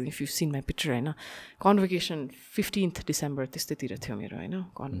सक्यो if you scene my picture होइन कन्भोकेसन 15 डिसेम्बर त्यस्तैतिर थियो मेरो होइन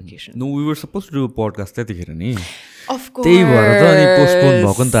convocation no we were suppose to do a podcast त्यतिखेर नि अफ कोर्स त्यही भएर त अनि पोस्टपोन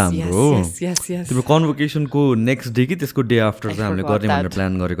भएको नि त हाम्रो तिम्रो कन्भोकेसनको नेक्स्ट डे कि त्यसको डे आफ्टर चाहिँ हामीले गर्ने भनेर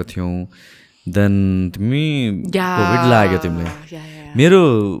प्लान गरेको थियौँ देन तिमी कोभिड लाग्यो तिमीले मेरो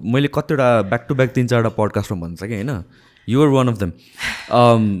मैले कतिवटा ब्याक टु ब्याक 3-4वटा पडकास्टमा भन्छ कि होइन you are one of them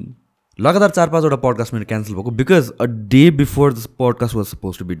लगातार 4-5वटा पडकास्ट मेरो क्यान्सल भएको because a day before this podcast was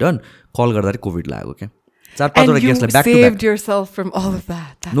suppose to be done call गर्दाखेरि कोभिड लाग्यो क्या 4-5वटा गेस्टलाई back to saved yourself from all of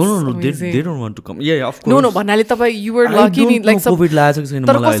that that's no they don't want to come yeah of course no भन्नाले तपाई you were lucky नि like covid लागेको छैन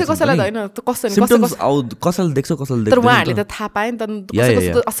मलाई तर कसैलाई त हैन कसैले कसैले देख्छ कसैले देख्दैन तर उहाँहरूले त थाहा पाए नि त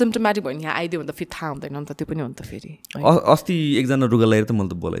कसैको असिम्प्टोमेटिक भयो नि यहाँ आइदियो भने त फेरि थाहा हुँदैन नि त त्यो पनि हो नि त फेरि अस्ति एकजना रुगा लागेर त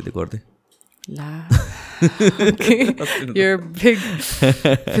मैले त बोलाइदिए गर्दै La. Okay. You're big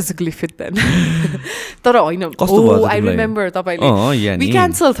physically fit then. Tara hoina. Oh, I remember tapaile. We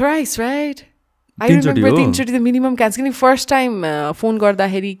canceled thrice, right? I remember the minimum canceling first time phone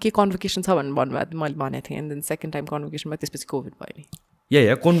गर्दाखेरि के कन्भोकेसन छ भन्नु मैले भनेको थिएँ and then second time कन्भोकेसनमा त्यसपछि कोभिड भयो नि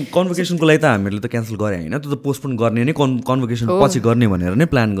या कन्भोकेसनको लागि त हामीले त क्यान्सल गरे होइन त्यो त पोस्टपोन गर्ने नै कन्भोकेसन पछि गर्ने भनेर नै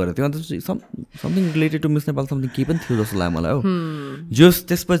प्लान गरेको थियो अन्त something related to miss Nepal something केही पनि थियो जस्तो लाग्यो मलाई हो जस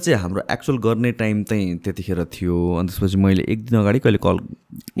त्यसपछि हाम्रो एक्चुअल गर्ने टाइम चाहिँ त्यतिखेर थियो अनि त्यसपछि मैले एक दिन अगाडि कहिले call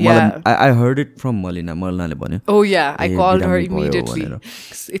I heard it from मलिनाले भन्यो oh yeah I called her immediately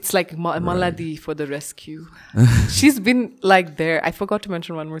it's like Maladi for the rescue she's been like there I forgot to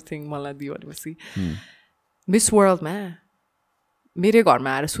mention one more thing Maladi भनेपछि Miss World मा मेरो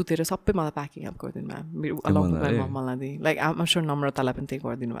घरमा आएर सुतेर सबै मलाई packing up गरिदिनु भयो मेरो अलग मलादी लाइक आम स्योर नम्रतालाई पनि त्यही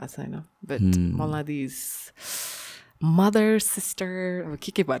गरिदिनु भएको छ होइन but Malladi is mother sister अब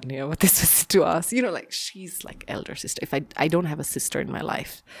के भन्ने अब त्यसपछि to us you know like C is like Elder sister if I don't have a sister in my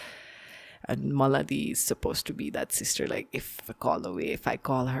life and Maladi is supposed to be that sister like if I call away if I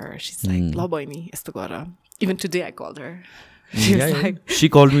call her she's like la boyni yesto gara even today I called her she was like she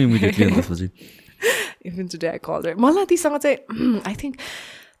called me immediately and this was it even today I called her Maladi sanga chai I think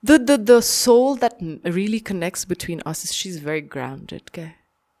the soul that really connects between us is she's very grounded okay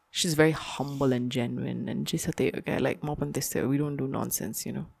she's very humble and genuine and just okay like ma pani testै we don't do nonsense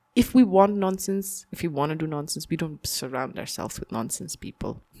you know if we want nonsense if we want to do nonsense we don't surround ourselves with nonsense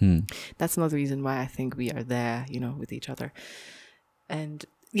people that's another reason why I think we are there you know with each other and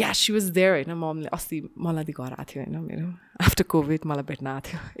yeah she was there you know mom asti maladi घर आथ्यो हैन मेरो after covid मलाई भेट्न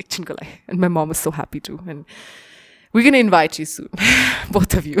आथ्यो एकछिनको लागि and my mom was so happy too and we're going to invite you soon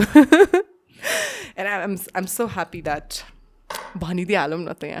both of you and I'm so happy that भनिदिइ हालौँ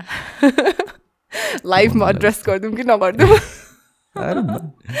न त यहाँ लाइभमा एड्रेस गर्दिउँ कि नगर्दिउँ I don't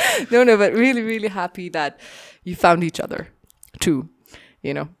know. No, but really, really happy that you found each other too.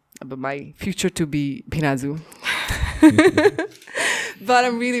 You know, but my future to be Binazu. But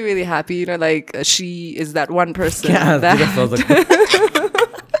I'm really, really happy. You know, like she is that one person.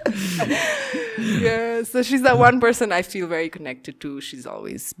 Yeah, so she's that one person I feel very connected to. She's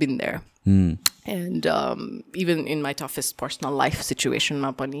always been there. And even in my toughest personal life situation,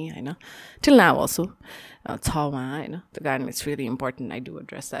 I know, till now also. The guy, it's really important I do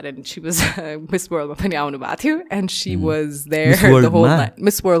address that. And she was Miss World and she was there the whole night.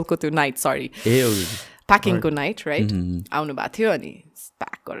 Miss World ko to night, sorry. Packing ko night, right? Aunu bhathyo ani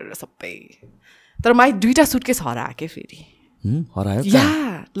pack garera sabai. Tara my duita suitcase harayo ke feri. Harayo?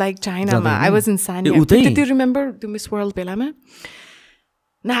 Yeah, like China ma. I was in Sanya. Did you remember the Miss World bela ma?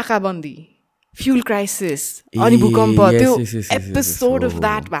 Nakabandi. Fuel crisis. Ani bhukampa. त्यो episode of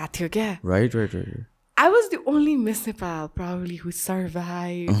that bhathyo kya? Right. I was the only Miss Nepal probably who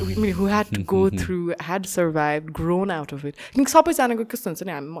survived, I mean, who had to go through, had survived, grown out of it. I think I'm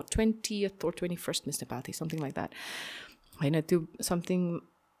 20th or 21st Miss Nepal, something like that. होइन त्यो something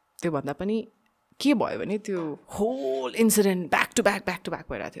त्योभन्दा पनि के भयो भने त्यो whole incident back to back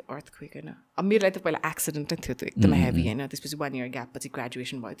भइरहेको थियो अर्थक्वेक होइन अब मेरोलाई त पहिला एक्सिडेन्ट नै थियो त्यो एकदमै हेभी होइन त्यसपछि 1 year ग्याप पछि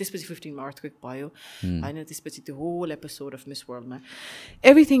ग्रेजुएसन भयो त्यसपछि 15मा अर्थक्वेक भयो होइन त्यसपछि त्यो होल एपिसोड अफ मिस वर्ल्डमा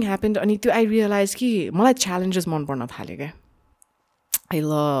एभ्रिथिङ ह्यापन्ड अनि त्यो आई रियलाइज कि मलाई च्यालेन्जेस मन पर्न थाल्यो क्या I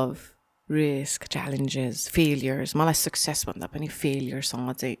love risk challenges failures मलाई सक्सेसभन्दा पनि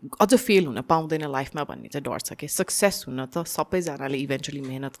फेलियरसँग चाहिँ अझ फेल हुन पाउँदैन लाइफमा भन्ने चाहिँ डर छ कि सक्सेस हुन त सबैजनाले इभेन्चुली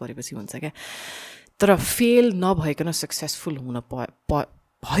मेहनत गरेपछि हुन्छ क्या तर फेल नभइकन सक्सेसफुल हुन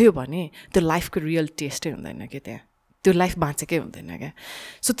भयो भने त्यो लाइफको रियल टेस्टै हुँदैन क्या त्यहाँ त्यो लाइफ बाँचेकै हुँदैन क्या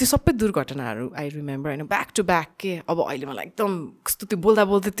सो त्यो सबै दुर्घटनाहरू आई रिमेम्बर होइन ब्याक टु ब्याक के अब अहिले मलाई एकदम कस्तो त्यो बोल्दा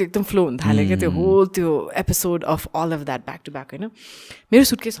त्यो एकदम फ्लो हुन थाल्यो क्या त्यो होल त्यो episode of all of that back to back होइन मेरो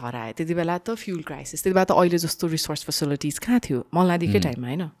सुटकेस हरायो त्यति बेला त फ्युल क्राइसिस त्यति बेला त अहिले जस्तो रिसोर्स फेसिलिटिज कहाँ थियो मल्लादीकै टाइममा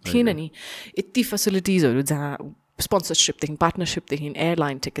होइन थिएन नि यति फेसिलिटिजहरू जहाँ स्पोन्सरसिपदेखि पार्टनरसिपदेखि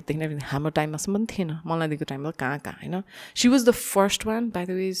एयरलाइन टिकटदेखि एभ्रिथिङ हाम्रो टाइममासम्म पनि थिएन मल्लादीको टाइममा कहाँ होइन she was the first one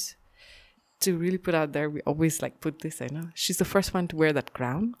by the ways to really put out there, we always like put this, I know. She's the first one to wear that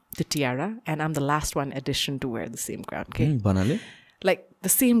crown, the tiara, and I'm the last one addition to wear the same crown, okay? Banale? Like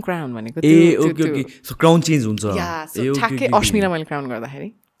the same crown when you go okay. So crown change huncha. Yeah, so Take Ashmira मैले crown गर्दाखेरि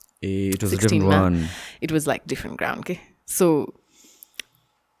it was a different one. It was like different crown, okay? So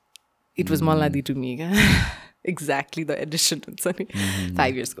it was Malladi to me, exactly the addition हुन्छ नि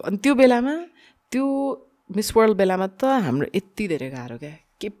 5 years ago. अनि त्यो बेलामा त्यो miss world बेलामा त हाम्रो यति धेरै गाह्रो क्या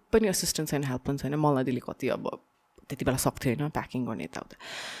के पनि असिस्टेन्स छैन हेल्प पनि छैन मल्लादीले कति अब त्यति बेला सक्थ्यो होइन प्याकिङ गर्ने यताउता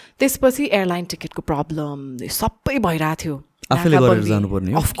त्यसपछि एयरलाइन टिकटको प्रब्लम सबै भइरहेको थियो आफैले गरेर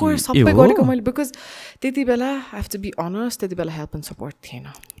जानुपर्ने अफकोर्स सबै गरेको मैले बिकज त्यति बेला I have to be honest त्यति बेला हेल्प एन्ड सपोर्ट थिएन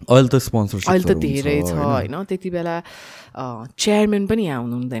अहिले त स्पोन्सरसिप अहिले त धेरै छ होइन त्यति बेला चेयरम्यान पनि यहाँ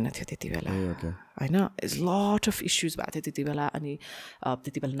हुनुहुँदैन थियो त्यति बेला होइन इज लट अफ इस्युज भएको थियो त्यति बेला अनि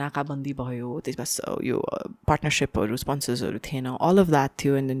त्यति बेला नाकाबन्दी भयो त्यसपछि यो पार्टनरसिपहरू स्पोन्सर्सहरू थिएन अल अफ द्याट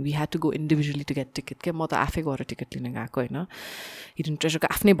थियो and then we had to go individually to get ticket क्या म त आफै गएर टिकट लिन गएको होइन हिडन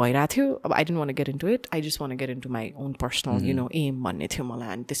ट्रेजरको आफ्नै भइरहेको थियो अब I don't want get into it I just one get into my own personal you know am भन्ने थियो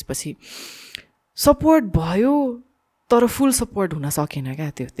मलाई अनि त्यसपछि सपोर्ट भयो तर फुल सपोर्ट हुन सकेन क्या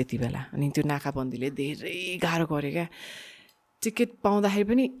त्यो त्यति बेला अनि त्यो नाकाबन्दीले धेरै गाह्रो गर्यो क्या टिकट पाउँदाखेरि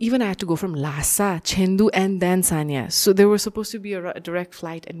पनि even I had to go from Lasa छेन्दु and then Sania so there were suppose to be a direct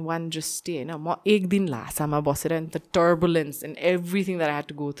flight and one just stay होइन म एक दिन लासामा बसेर and the turbulence and everything that I had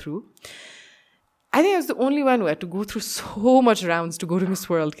to go through I think I was the only one who had to go through so much rounds to go to miss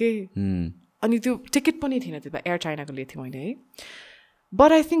world के अनि त्यो ticket पनि थिएन त्यो air चाइनाको लिएको थिएँ मैले है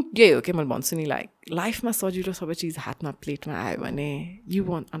बट आई थिङ्क यही हो कि मैले भन्छु नि लाइक लाइफमा सजिलो सबै चिज हातमा प्लेटमा आयो भने you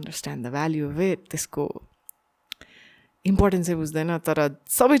want understand the value of it त्यसको इम्पोर्टेन्स चाहिँ बुझ्दैन तर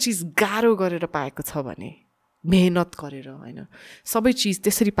सबै चिज गाह्रो गरेर पाएको छ भने मेहनत गरेर होइन सबै चिज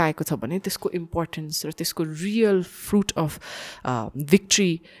त्यसरी पाएको छ भने त्यसको इम्पोर्टेन्स र त्यसको real fruit of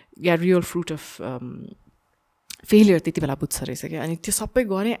victory yeah real fruit of failure त्यति बेला बुझ्छ रहेछ क्या अनि त्यो सबै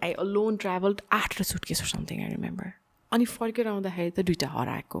गरेँ I alone travelled 8 suitcase or something I remember अनि फर्केर आउँदाखेरि त 2टा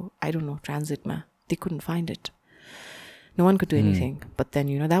हराएको I don't know ट्रान्जिटमा they couldn't find it no one could do anything but then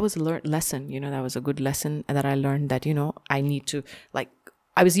you know that was a lesson you know that was a good lesson that I learned that you know I need to like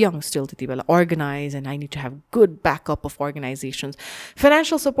I was young still to tibela organize and I need to have good backup of organizations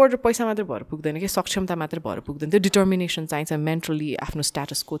financial support र पैसा मात्र भएर पुग्दैन के सक्षमता मात्र भएर पुग्दैन त्यो डिटर्मिनेसन चाहिन्छ मेन्टली आफ्नो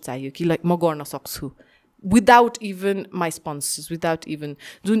स्ट्याटस को चाहियो कि लाइक म गर्न सक्छु without even my sponsors without even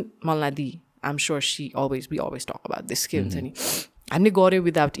जुन Malladi I'm sure we always talk about this के हुन्छ नि हामीले गऱ्यो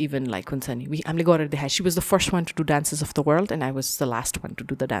विदाउट इभन लाइक हुन्छ नि हामीले गरेर देखायो she was the first one to do dances of the world and I was the last one to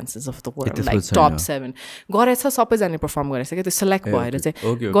do the dances of the world like top 7 गरेछ सबैजनाले पर्फर्म गरेछ क्या त्यो सेलेक्ट भएर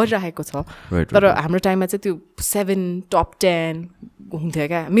चाहिँ गरिरहेको छ तर हाम्रो टाइममा चाहिँ त्यो 7 टप 10 हुन्थ्यो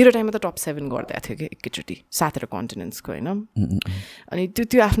क्या मेरो टाइममा त टप 7 गरिदिएको थियो कि एकैचोटि 7 कन्टिनेन्ट्सको होइन अनि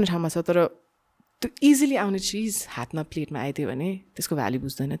त्यो आफ्नो ठाउँमा छ तर त्यो इजिली आउने चिज हातमा प्लेटमा आइदियो भने त्यसको भ्याल्यु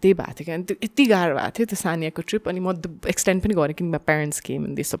बुझ्दैन त्यही भएको थियो क्या अनि त्यो यति गाह्रो भएको थियो त्यो सानियाको ट्रिप अनि म एक्सटेन्ड पनि गरेँ किनभने parents came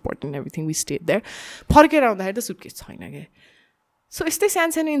and they support in everything we stayed there फर्केर आउँदाखेरि त सुटकेस छैन क्या सो यस्तै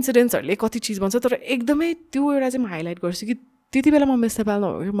सानो सानो इन्सिडेन्ट्सहरूले कति चिज भन्छ तर एकदमै त्यो एउटा चाहिँ म हाइलाइट गर्छु कि त्यति बेला म मिस नेपाल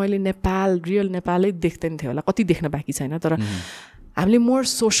नभएको मैले नेपाल रियल नेपालै देख्दैन थियो होला कति देख्न बाँकी छैन तर हामीले मोर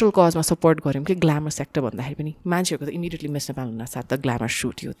सोसल कजमा सपोर्ट गऱ्यौँ कि ग्ल्यामर सेक्टर भन्दाखेरि पनि मान्छेहरूको त इमिडिएटली मिस नेपाल हुन साथ त ग्ल्यामर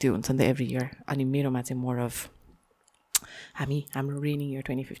सुट यो त्यो हुन्छ नि त एभ्री इयर अनि मेरोमा चाहिँ मोर अफ हाम्रो raining year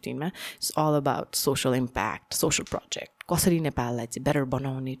 2015मा it's all about social impact social project कसरी नेपाललाई चाहिँ बेटर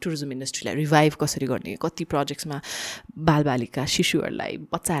बनाउने, टुरिज्म इन्डस्ट्रीलाई रिभाइभ कसरी गर्ने, कति प्रोजेक्ट्समा बालबालिका शिशुहरूलाई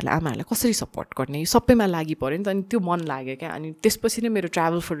बच्चाहरूलाई आमाहरूलाई कसरी सपोर्ट गर्ने, यो सबैमा लागि पऱ्यो नि त। अनि त्यो मन लाग्यो क्या। अनि त्यसपछि नै मेरो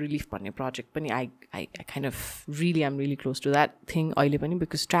ट्राभल फर रिलिफ भन्ने प्रोजेक्ट पनि I kind of really I'm really close to that thing अहिले पनि,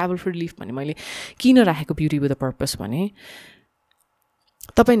 बिकज ट्राभल फर रिलिफ भने मैले किन राखेको ब्युटी विथ अ पर्पस भने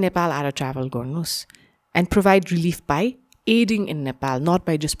तपाईँ नेपाल आएर ट्राभल गर्नुहोस् and provide relief by adding in Nepal, not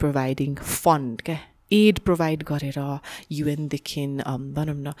by just providing fund क्या। एड प्रोभाइड गरेर युएनदेखि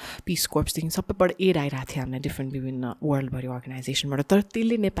भनौँ न पिस कोर्प्सदेखि सबैबाट एड आइरहेको थियो हामीलाई डिफ्रेन्ट विभिन्न वर्ल्डभरि अर्गनाइजेसनबाट। तर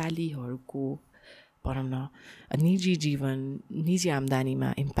त्यसले नेपालीहरूको भनौँ न निजी जीवन, निजी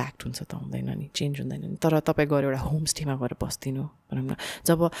आम्दानीमा इम्प्याक्ट हुन्छ त हुँदैन नि, चेन्ज हुँदैन नि। तर तपाईँ गएर एउटा होमस्टेमा गएर बस्दिनु भनौँ न,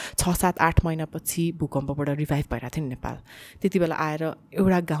 जब 6-7-8 महिनापछि भूकम्पबाट रिभाइभ भइरहेको थियो नि नेपाल, त्यति बेला आएर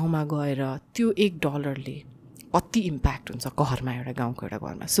एउटा गाउँमा गएर त्यो $1 कति इम्प्याक्ट हुन्छ घरमा, एउटा गाउँको एउटा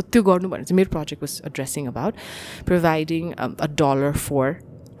घरमा। सो त्यो गर्नु भने चाहिँ मेरो project was addressing about providing $1 for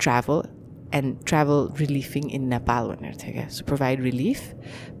travel and travel रिलिफिङ in Nepal भनेर थियो क्या। So provide relief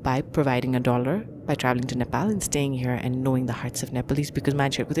by providing $1 by travelling to Nepal and staying here and knowing the hearts of Nepalese, because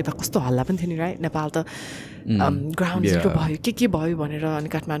मान्छेहरूको त्यता कस्तो हल्ला पनि थियो नि राइट, नेपाल त ग्राउन्ड जिरो भयो के भयो भनेर, अनि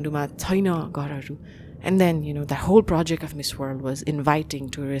काठमाडौँमा छैन घरहरू। And then, that whole project of Miss World was inviting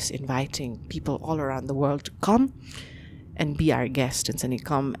tourists, inviting people all around the world to come and be our guest, and then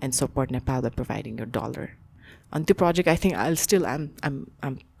come and support Nepal by providing your $1. On the project, I think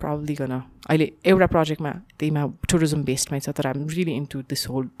I'm probably gonna, every project ma tourism based but I'm really into this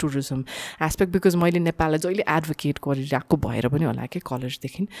whole tourism aspect, because मैले नेपाललाई जहिले advocate गरिरहेको भएर पनि होला के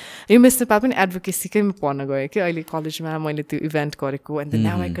कलेजदेखि यो miss Nepal पनि एडभोकेसीकै पढ्न गयो कि अहिले कलेजमा मैले त्यो इभेन्ट गरेको, and then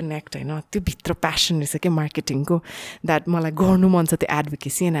now I connect होइन, त्यो भित्र प्यासन रहेछ क्या मार्केटिङको, द्याट मलाई गर्नु मन छ त्यो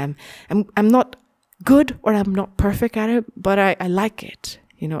advocacy, and I'm not good or I'm not perfect at it, but I like it.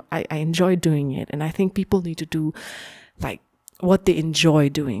 I enjoy doing it, and I think people need to do like what they enjoy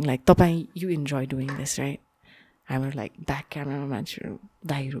doing. Like tapai, you enjoy doing this, right? I'm like back cameraman,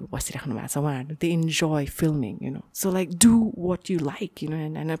 they enjoy filming, so like do what you like,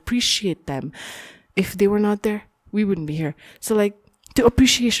 and appreciate them. If they were not there, we wouldn't be here. So like the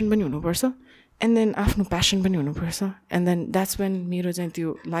appreciation pani hunu parcha, and then afno passion pani hunu parcha, and then that's when mero chai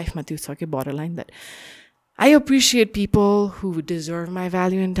tyo life ma tyo cha ke borderline that I appreciate people who deserve my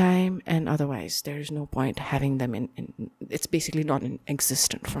value and time, and otherwise there's no point having them in it's basically not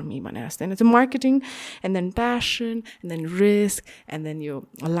existent for me. Then it's a marketing, and then passion, and then risk, and then your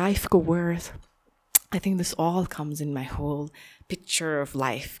life go worth. I think this all comes in my whole picture of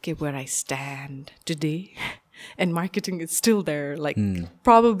life, where I stand today. And marketing is still there, like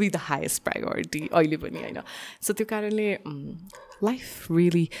probably the highest priority. So life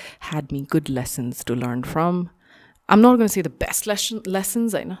really had me good lessons to learn from. I'm not going to say the best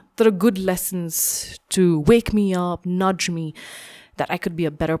lessons, there are good lessons to wake me up, nudge me, that I could be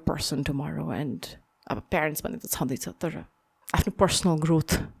a better person tomorrow. And parents, after personal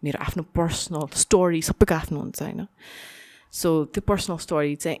growth, after personal story, so the personal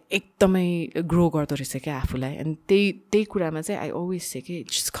story चाहिँ एकदमै grow गर्दो रहेछ क्या आफूलाई, and त्यही कुरामा चाहिँ I always say कि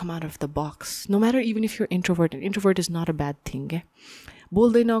just come out of the box, no matter even if you're introvert. Introvert is not a bad thing क्या,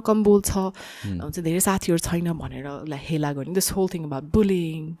 बोल्दैन कम बोल्छ हुन्छ धेरै साथीहरू छैन भनेर लाई हेला गर्ने, this whole thing about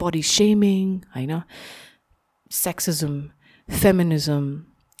bullying, body shaming, हैन, sexism, feminism,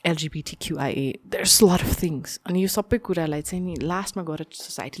 LGBTQIA, there's a lot of things. And you सबै कुरालाई चाहिँ नि लास्टमा गएर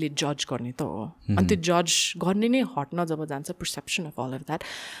सोसाइटीले जज गर्ने त हो, अनि त्यो जज गर्ने नै हट्न जब जान्छ, perception of all of that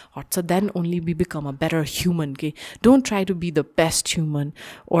हट्छ, then only we become a better human. Don't try to be the best human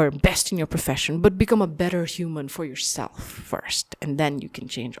or best in your profession, but become a better human for yourself first, and then you can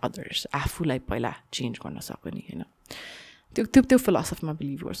change others. आफूलाई पहिला change गर्न सक्ने हैन, त्यो फिलोसफीमा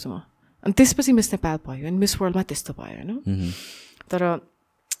believe गर्छु म। अनि त्यसपछि मिस नेपाल भयो, अनि मिस वर्ल्डमा त्यस्तो भयो हैन। तर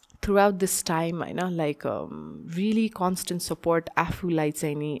throughout this time, like really constant support, आफूलाई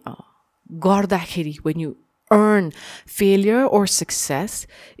चाहिँ नि गर्दाखेरि, when you earn failure or success,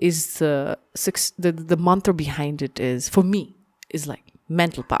 is the mantra behind it is, for me, is like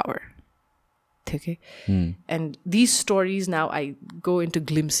mental power. Okay? And these stories now I go into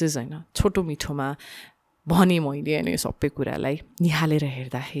glimpses, छोटो मिठोमा भने मैले हैन, यो सबै कुरालाई निहालेर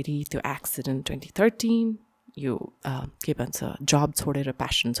हेर्दाखेरि त्यो एक्सिडेन्ट 2013, यो के भन्छ, जब छोडेर,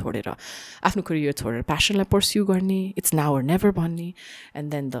 प्यासन छोडेर, आफ्नो करियर छोडेर प्यासनलाई पर्स्यु गर्ने, इट्स नाउ अर नेभर भन्ने,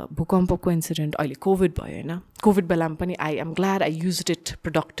 एन्ड देन द भूकम्पको इन्सिडेन्ट, अहिले कोभिड भयो हैन, कोभिड बेलामा पनि I am glad I used it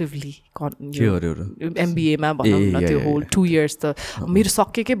प्रोडक्टिभली, MBA मा भनौँ न, त्यो होल 2 years त मेरो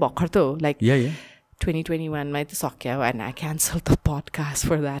सकेकै भर्खर त हो, लाइक 2021 मा त सक्यो and I canceled the podcast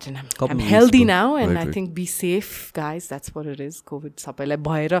for that and I'm healthy now and I think be safe guys, that's what it is. COVID सबैलाई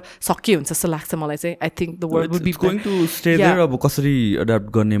भएर सकियो हुन्छ जस्तो लाग्छ मलाई चाहिँ. I think the world would be going to stay there. अब कसरी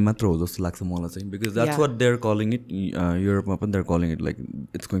adapt गर्ने मात्र हो जस्तो लाग्छ मलाई चाहिँ, because that's what they're calling it. Europe मा पनि they're calling it like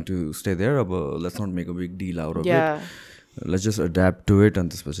it's going to stay there. अब let's not make a big deal out of it. Let's just adapt to it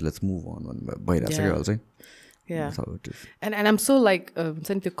and त्यसपछि let's move on भइरहेछ क्या अहिले चाहिँ. Yeah. That's how it is. And I'm so like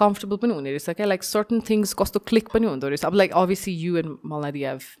comfortable पनि हुने रहेछ क्या, like certain things कस्तो click पनि हुँदो रहेछ. अब like obviously you and Malnadi,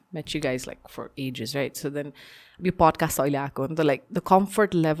 I've met you guys like for ages, right? So then your podcast अहिले आएको नि त, like the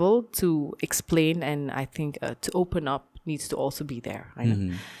comfort level to explain and I think to open up needs to also be there. I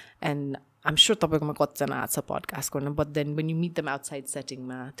know. And I'm sure तपाईँकोमा कतिजना आएको छ podcast गर्न, but then when you meet them outside setting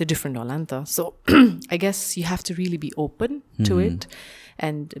मा त्यो different होला नि त. So I guess you have to really be open to it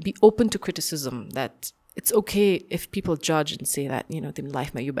and be open to criticism, that it's okay if people judge and say that, you know, in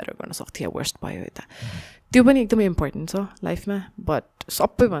life you better गर्न सक्थ्यो, worst भयो यता. त्यो पनि एकदमै important छ life मा, but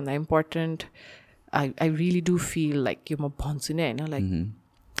सबैभन्दा important I really do feel like यो म भन्छु नै हैन, like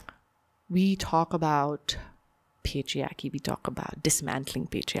we talk about patriarchy, we talk about dismantling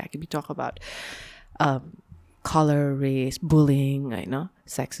patriarchy, we talk about color, race, bullying, you know,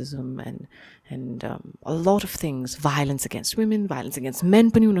 sexism and a lot of things, violence against women, violence against men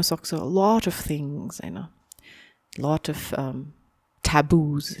पनि हुन सक्छ, a lot of things, you know, a lot of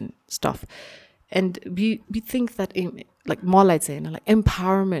taboos and stuff. And we think that like मलाई चाहिँ हैन, like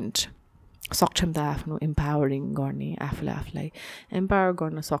empowerment, सक्षमता आफ्नो empowering गर्ने, आफूलाई empower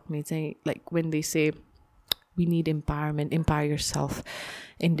गर्न सक्ने चाहिँ, like when they say we need empowerment, empower yourself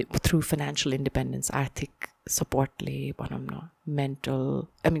through financial independence, आर्थिक supportले भनौँ न,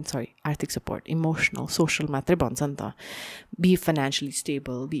 आर्थिक support, emotional, social मात्रै भन्छ नि त. Be financially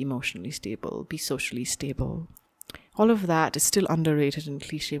stable, be emotionally stable, be socially stable. All of that is still underrated and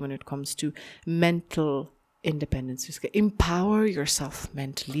cliche when it comes to mental independence. Just empower yourself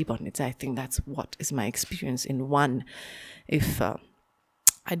mentally. I think that's what is my experience in one. If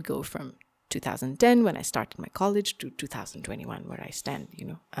I'd go from 2010 when I started my college to 2021 where I stand, you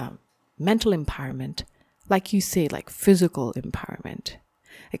know, mental empowerment, like you say, like physical empowerment,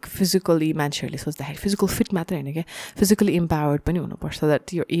 like physically मान्छेहरूले सोच्दाखेरि physical fit मात्र हैन के, physically empowered पनि हुनुपर्छ, so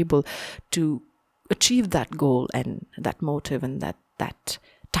that you're able to achieve that goal and that motive and that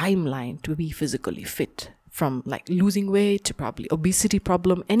timeline to be physically fit, from like losing weight to probably obesity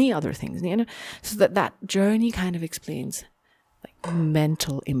problem, any other things, you know, so that journey kind of explains like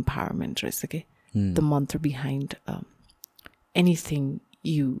mental empowerment, right? Okay, the mantra behind anything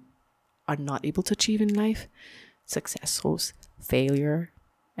you are not able to achieve in life, successes, failure,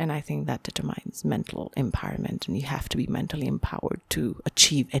 and I think that determines mental empowerment. And you have to be mentally empowered to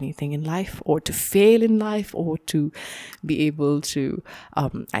achieve anything in life, or to fail in life, or to be able to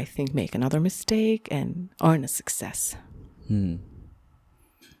I think make another mistake and earn a success.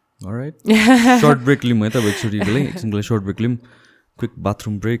 All right. Short break lim है त एकचोटी single short break lim, quick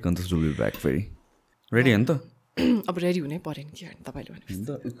bathroom break and we'll be back. Very ready हैन त? अब ready हुनै पर्यो नि के तपाईले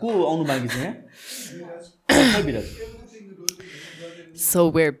भने को आउनु बाँकी छ यहाँ? So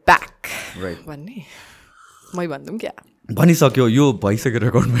we're back. Right. भन्ने मै भन्दिम क्या? भनिसक्यो, यो भइसक्यो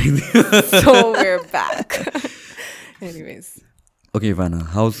रेकर्ड भइदियो. So we're back. Anyways. Okay, Evana,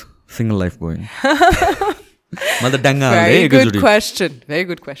 how's single life going? Very good question. Very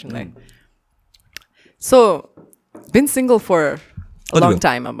good question. Like, so, been single for a long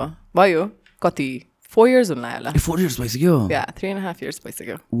time, Abba. Vayo, kati 4 years hunla होला. 4 years भइसक्यो. Yeah, 3.5 years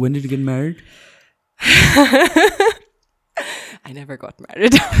भइसक्यो. When did you get married? I never got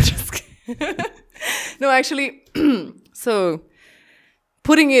married. I'm just kidding. No, actually, so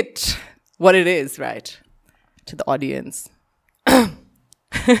putting it what it is, right, to the audience.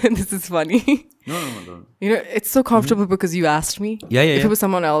 This is funny. No. You know, it's so comfortable because you asked me. Yeah. If it was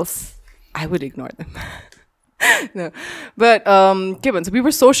someone else, I would ignore them. No, but so we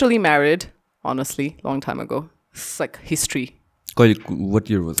were socially married, honestly, long time ago. It's like history. What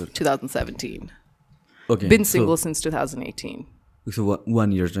year was it? 2017. Okay. Been single since 2018. So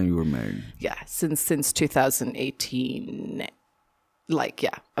 1 year then you were married? Yeah, since 2018. Like,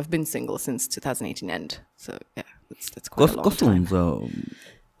 yeah, I've been single since 2018 end. So yeah, that's quite a long time.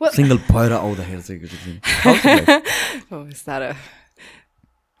 Well, single bhera आउँदाखेरि चाहिँ oh, is that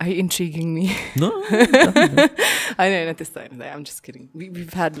are you intriguing me? No. I know, not this time. I'm just kidding.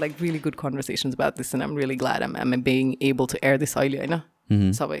 We've had like really good conversations about this, and I'm really glad I'm being able to air this early. I know.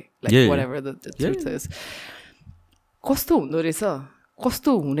 Sabay, like whatever the truth is. Kosto hundo रहेछ,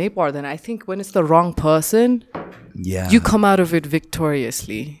 kosto हुनै पर्दैन. I think when it's the wrong person, you come out of it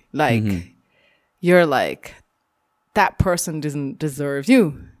victoriously. Like you're like, that person doesn't deserve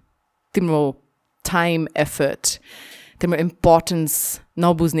you. Timro time effort तिम्रो importance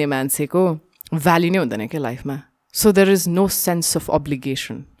नबुझ्ने मान्छेको value नै हुँदैन क्या लाइफमा so there is no sense of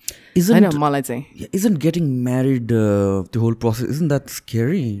obligation होइन मलाई चाहिँ isn't getting married the whole process isn't that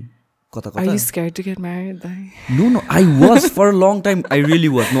scary Are you scared to get married? No, I was for a long time. I really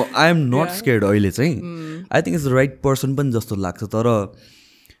was. No, I am not scared. अहिले चाहिँ I think it's the right person पनि जस्तो लाग्छ तर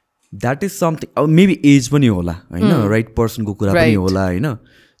that is something maybe age पनि होला हैन right person को कुरा पनि होला हैन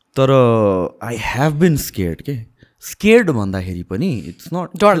तर I have been scared के scared भन्दाखेरि पनि it's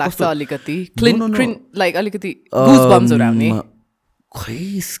not डर लाग्छ अलिकति like अलिकति goosebumps आउने खै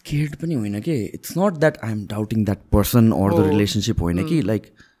scared पनि होइन के it's not that I am doubting that person or the relationship होइन कि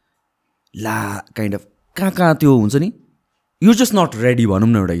like ला काइन्ड अफ कहाँ त्यो हुन्छ नि यु जस्ट नट रेडी भनौँ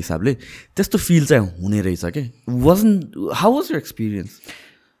न एउटा हिसाबले त्यस्तो फिल चाहिँ हुने रहेछ के wasn't how was your experience?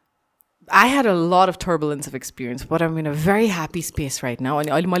 I had a lot of turbulence of experience but I'm in a very happy space right now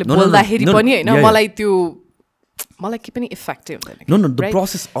अनि अहिले मैले बोल्दाखेरि पनि हैन मलाई त्यो मलाई के पनि इफेक्ट हुँदैन No, the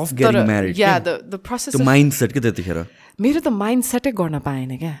process of getting married. Yeah, the process the mindset के त्यतिखेर मेरो त माइन्डसेटै गर्न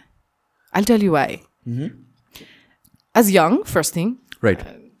पाएन क्या I'll tell you why. As young first thing right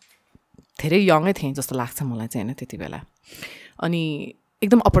धेरै यङै थिएँ जस्तो लाग्छ मलाई चाहिँ होइन त्यति बेला अनि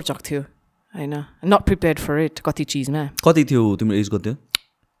एकदम अपरचक थियो होइन नट प्रिपेयर्ड फर इट कति चिजमा कति थियो तिम्रो एज कति थियो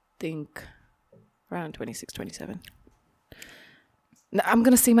think around 26-27 I'm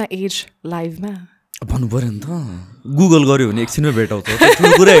gonna say my age liveमा भन्नु पर्यो नि त गुगल गर्यो भने एकछिनमै भेटाउँछ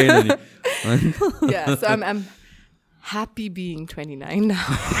ठुलो कुरै होइन नि Yeah, so I'm happy being 29 now.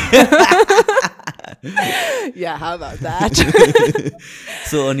 Yeah, how about that?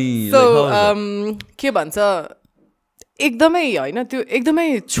 So अनि के भन्छ एकदमै होइन त्यो एकदमै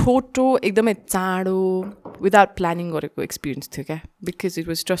छोटो एकदमै चाँडो विदाउट प्लानिङ गरेको एक्सपिरियन्स थियो क्या बिकज इट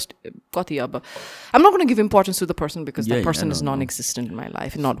वाज जस्ट कति अब I'm not gonna give importance to the person because the person is non existent in my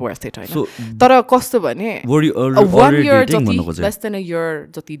life not worth it होइन तर कस्तो भने 1 year जति लेस देन अ इयर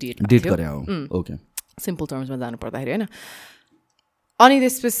जति डेट ओके सिम्पल टर्म्समा जानु पर्दाखेरि होइन अनि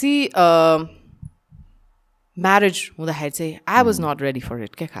त्यसपछि म्यारेज हुँदाखेरि चाहिँ I was not ready for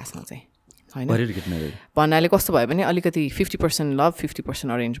it क्या खासमा चाहिँ होइन भन्नाले कस्तो भयो भने अलिकति 50% लभ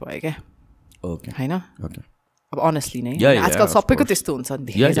 50% अरेन्ज भयो क्या होइन अब अनेस्टली नै आजकल सबैको त्यस्तो हुन्छ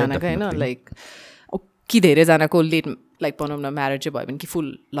धेरैजनाको होइन लाइक कि धेरैजनाको लेट लाइक भनौँ न म्यारेज चाहिँ भयो भने कि फुल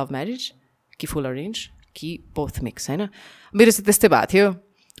लभ म्यारेज कि फुल अरेन्ज कि बोथ मिक्स होइन मेरो चाहिँ त्यस्तै भएको थियो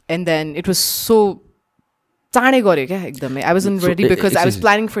and then it was so चाँडै गऱ्यो क्या एकदमै I was in ready because I was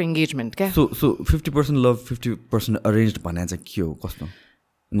planning for engagement क्या सो 50% लभ 50% अरेन्ज भने चाहिँ के हो कस्तो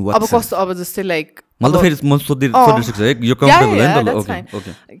अब कस्तो अब जस्तै लाइक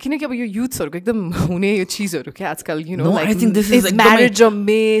किनकि अब यो युथ्सहरूको एकदम हुने यो चिजहरू क्या आजकल you know like marriage a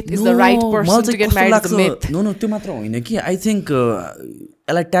myth is the right person to get married a myth no त्यो मात्र होइन कि आई थिङ्क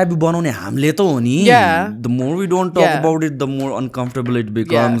यसलाई ट्याबु बनाउने हामीले त हो नि the more we don't talk about it the more uncomfortable it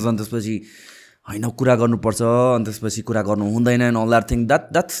becomes अनि त्यसपछि होइन कुरा गर्नुपर्छ अनि त्यसपछि कुरा गर्नु हुँदैन and all that thing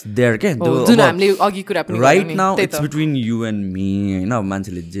that's there के जुन हामीले अघि कुरा पनि right now it's between you and me होइन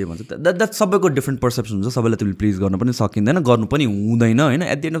मान्छेले जे भन्छ द्याट सबैको डिफ्रेन्ट पर्सेप्सन हुन्छ सबैलाई तिमीले प्लिज गर्न पनि सकिँदैन गर्नु पनि हुँदैन होइन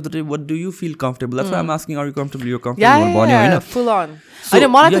at the and of the day what do you feel comfortable that's why I am asking are you comfortable you comfortable भन्यो होइन फुल अन होइन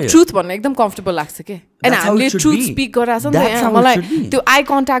मलाई त ट्रुथ भन्न एकदम कम्फर्टेबल लाग्छ के एन्ड हामीले ट्रुथ स्पिक गरिरहेको छ नि त मलाई त्यो आई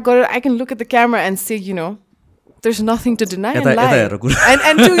कन्ट्याक्ट गरेर I can look at the camera and say you know there's nothing to deny in life.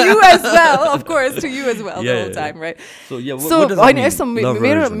 And to you as well, of course, to you as well the whole time, right? So what does that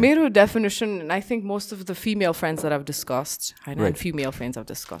mean? Mero definition, and I think most of the female friends that I've discussed, and female friends I've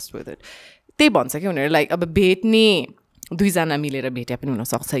discussed with it, they भन्छ के उनीहरू like अब भेट्ने दुईजना मिलेर भेट्या पनि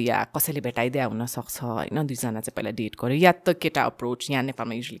हुनसक्छ या कसैले भेटाइदिया हुनसक्छ होइन दुईजना चाहिँ पहिला डेट गर्यो या त केटा अप्रोच यहाँ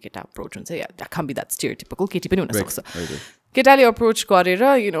नेपालमा युजली केटा अप्रोच हुन्छ या द्याट बी द्याट स्टेरियोटिपिकल केटी पनि हुनसक्छ केटाले अप्रोच गरेर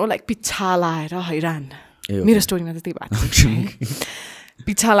यु नो लाइक पिच्छा लाएर हैरान मेरो स्टोरीमा चाहिँ त्यही भएको छ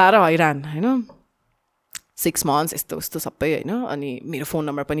पिच्छा लाएर हैरान होइन 6 months यस्तो उस्तो सबै होइन अनि मेरो फोन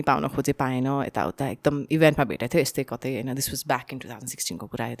नम्बर पनि पाउन खोजे पाएन यताउता एकदम इभेन्टमा भेटेको थियो यस्तै कतै होइन दिस वाज ब्याक इन 2016 को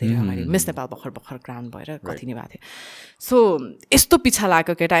कुरा धेरै अगाडि मिस नेपाल भर्खर ग्राउन्ड भएर कति नै भएको थियो सो यस्तो पिछा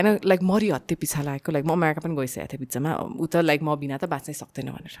लागेको केटा होइन लाइक मरिहत्ते पिछा लागेको लाइक म अमेरिका पनि गइसकेको थिएँ बिचमा ऊ त लाइक म बिना त बाँच्नै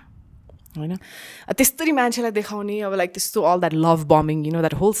सक्दैन भनेर होइन त्यस्तरी मान्छेलाई देखाउने अब लाइक त्यस्तो all that love bombing you know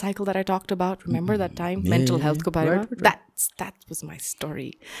that whole cycle that I talked about remember that time mental हेल्थको बारेमा that was my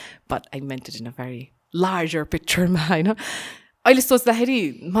story but I meant it in a very larger पिक्चरमा होइन अहिले सोच्दाखेरि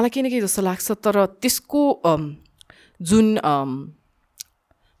मलाई केही न केही जस्तो लाग्छ तर त्यसको जुन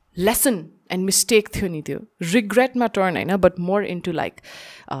लेसन एन्ड मिस्टेक थियो नि त्यो रिग्रेटमा टर्न होइन बट मोर इन्टु लाइक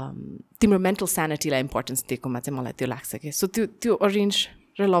तिम्रो मेन्टल स्यानिटीलाई इम्पोर्टेन्स दिएकोमा चाहिँ मलाई त्यो लाग्छ क्या सो त्यो अरेन्ज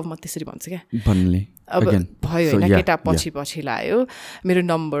र लभमा त्यसरी भन्छ क्या भन्ने अब भयो होइन केटा पछि लायो मेरो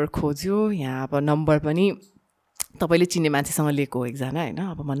नम्बर खोज्यो यहाँ अब नम्बर पनि तपाईँले चिन्ने मान्छेसँग लिएको हो एकजना होइन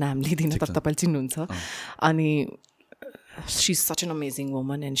अब म नाम लिँदिनँ तर तपाईँले चिन्नुहुन्छ अनि she's such an amazing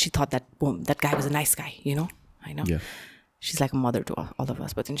woman and she thought that guy was a nice guy, you know, I know. She's like a mother to all of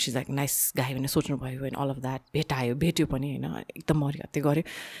us, but then she's like nice guy when सोच्नु भयो and all of that भेट्यो पनि हैन एकदम मरिहत्ते गर्यो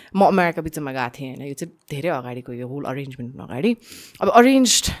म America बिचमा गएको थिएँ हैन यो चाहिँ धेरै अगाडिको यो होल अरेन्जमेन्ट अगाडि अब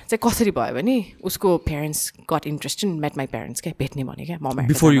अरेन्ज्ड चाहिँ कसरी भयो भने उसको parents got interested met my parents के भेट्ने भने क्या म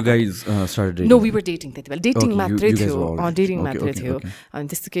before you guys started dating no we were dating त्यतिबेला डेटिङ मात्रै थियो डेटिङ मात्रै थियो अनि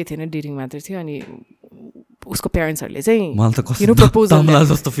त्यस्तो केही थिएन डेटिङ मात्रै थियो अनि उसको पेरेन्ट्सहरूले चाहिँ मलाई त कस्तो तमला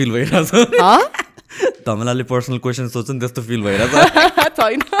जस्तो फिल भइरहेछ तमलाले पर्सनल क्वेसन सोध्छ नि त्यस्तो फिल भइरहेछ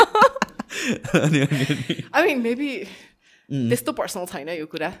छैन आई मिन मेबी त्यस्तो पर्सनल छैन यो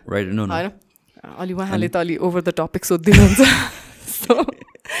कुरा राइट नो नो हैन अलि उहाँले त अलि over the topic सोधिदिनुहुन्छ so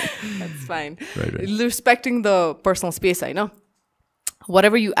that's fine respecting the personal space हैन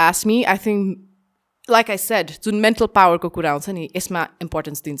whatever you ask me I think like I said जुन mental power को कुरा आउँछ नि यसमा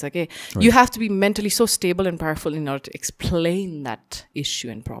इम्पोर्टेन्स दिन्छ के you have to be mentally so stable and powerful in order to explain that issue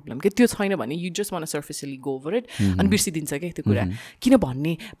and problem के त्यो छैन भने you just want to surfacely go over it अनि बिर्सिदिन्छ के त्यो कुरा किन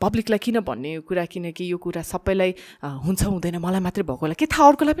भन्ने पब्लिकलाई किन भन्ने यो कुरा किनकि यो कुरा सबैलाई हुन्छ हुँदैन मलाई मात्रै भएको होला के थाहा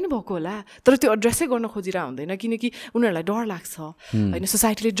अरूकोलाई पनि भएको होला तर त्यो एड्रेसै गर्न खोजिरा हुँदैन किनकि उनीहरूलाई डर लाग्छ हैन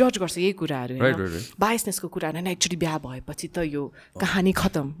सोसाइटीले जज गर्छ यही कुराहरू हैन बायसनेसको कुरा हैन एक्चुअली बिहा भएपछि त यो कहानी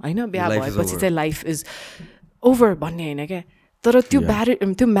खतम हैन बिहा भएपछि चाहिँ लाइफ इज ओभर भन्ने हैन क्या तर त्यो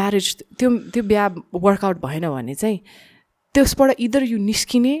म्यारेज त्यो बिहा वर्कआउट भएन भने चाहिँ त्यसबाट इदर यु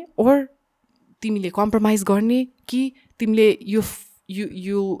निस्किने ओर तिमीले कम्प्रोमाइज गर्ने कि तिमीले यु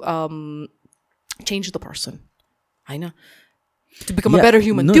चेन्ज द पर्सन हैन to become a better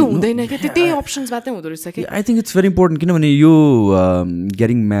human त्यो हुँदैन के त्यही अप्सन्स मात्रै हुँदो रहेछ के I think it's very important किनभने यो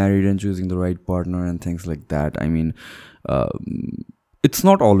getting married and choosing the right partner and things like that I mean it's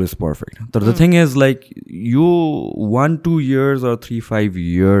not always perfect but the thing is like you 1-2 years or 3-5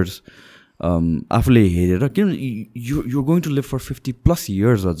 years आफूले हेरेर किन you're going to live for 50 plus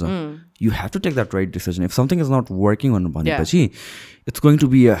years अझ you have to take that right decision if something is not working on भनेपछि it's going to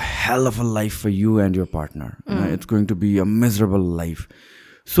be a hell of a life for you and your partner it's going to be a miserable life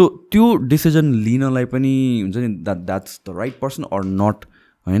so त्यो decision लिनलाई पनि हुन्छ नि that's the right person or not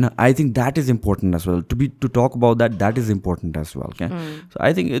हैन I think that is important as well to talk about that is important as well okay so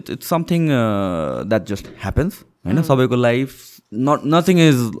I think it's something that just happens हैन सबैको life nothing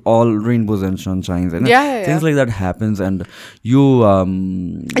is all rainbows and sunshines and things like that happens and you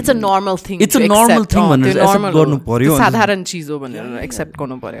it's a normal thing it's a normal thing भनेर accept गर्नु पर्यो साधारण चीज हो भनेर accept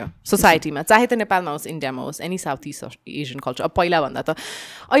गर्नु पर्यो सोसाइटीमा चाहे त नेपालमा होस् इन्डियामा होस् any south east Asian culture अब पहिला भन्दा त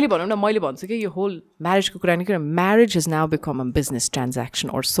अहिले भनौँ न मैले भन्छु कि यो होल म्यारेजको कुरा नि किन marriage has now become a business transaction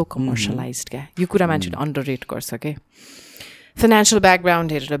और सो कमर्सियलाइज्ड क्या यो कुरा मान्छेले अन्डर रेट गर्छ के फाइनेन्सियल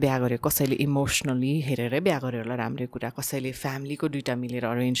ब्याकग्राउन्ड हेरेर बिहा गर्यो कसैले इमोसनली हेरेरै बिहा गर्यो होला राम्रै कुरा कसैले फ्यामिलीको दुइटा मिलेर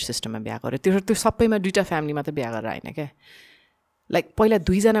अरेन्ज सिस्टममा बिहा गर्यो त्यो सबैमा दुइटा फ्यामिलीमा त बिहा गरेर होइन क्या लाइक पहिला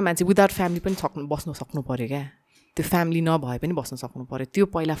 2जना मान्छे विदाउट फ्यामिली पनि बस्नु सक्नु पऱ्यो क्या त्यो फ्यामिली नभए पनि बस्न सक्नु पऱ्यो त्यो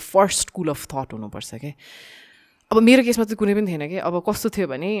पहिला फर्स्ट स्कुल अफ थट हुनुपर्छ क्या अब मेरो केसमा चाहिँ कुनै पनि थिएन कि अब कस्तो थियो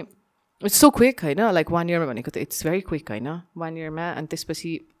भने इट्स सो क्विक होइन लाइक 1 yearमा भनेको त इट्स भेरी क्विक होइन 1 yearमा अनि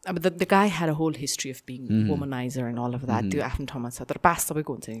त्यसपछि अब the guy had a whole history of being womaniser and all of that त्यो आफ्नो ठाउँमा छ तर पास सबैको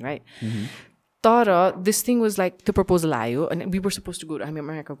हुन्छ नि राइट तर दिस थिङ वाज लाइक त्यो प्रपोजल आयो अनि we were suppose to go हामी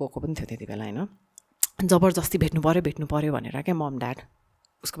अमेरिका गएको पनि थियो त्यति बेला होइन जबरजस्ती भेट्नु पऱ्यो भनेर क्या मम ड्याड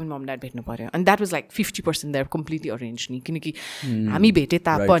उसको पनि मम ड्याड भेट्नु पऱ्यो अनि that was like 50% there completely arrange नि किनकि हामी भेटे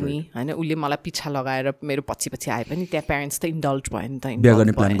तापनि होइन उसले मलाई पिछा लगाएर मेरो पछि आए पनि त्यहाँ प्यारेन्ट्स त इन्डल्ज भयो नि त बिहा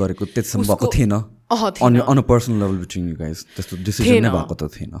गर्ने प्लान गरेको त्यसमा भएको थिएन on a personal level between you guys त्यस्तो डिसिजन नै भएको त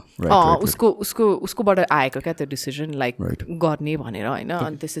थिएन उसकोबाट आएको क्या त्यो डिसिजन लाइक गर्ने भनेर होइन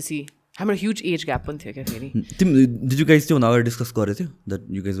अनि त्यसपछि हाम्रो ह्युज एज ग्याप पनि थियो क्या फेरि डिड यु गाइज त्यो अगाडि डिस्कस गरेको थियो that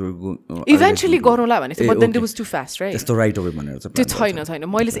you guys were eventually गरौँला भने but then it was to fast right त्यस्तो राइट अवे भनेर त्यो छैन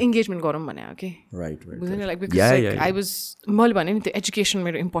मैले चाहिँ इन्गेजमेन्ट गरौँ भने हो कि राइट बुझ्नु लाइक बिकज आई वाज मैले भने नि त्यो एजुकेसन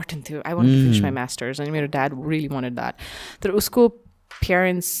मेरो इम्पोर्टेन्ट थियो I want to finish my masters अनि मेरो ड्याड रियली वान्टेड द्याट तर उसको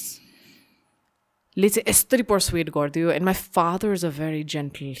प्यारेन्ट्सले चाहिँ यस्तरी पर्सुएड गरिदियो and my father is a very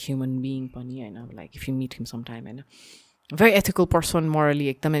gentle human being पनि होइन like if you meet him some time होइन भेरी एथिकल पर्सन मोरली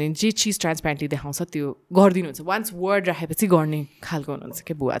एकदम अनि जे चिज ट्रान्सप्यारेन्टली देखाउँछ त्यो गरिदिनुहुन्छ वान्स वर्ड राखेपछि गर्ने खालको हुनुहुन्छ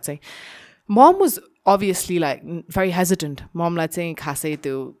क्या बुवा चाहिँ मम was obviously like very hesitant ममलाई चाहिँ खासै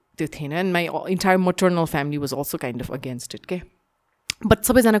त्यो थिएन and my entire maternal family was also kind of against it के बट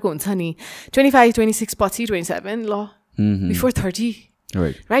सबैजनाको हुन्छ नि 25-26 पछि 27 ल before 30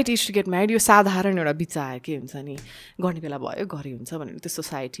 right is to get married यो साधारण एउटा विचार के हुन्छ नि गर्ने बेला भयो गरे हुन्छ भनेर त्यो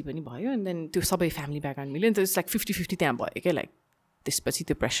सोसाइटी पनि भयो एन्ड देन त्यो सबै फ्यामिली ब्याकग्राउन्ड मिल्यो नि त इट्स लाइक 50-50 त्यहाँ भयो क्या लाइक त्यसपछि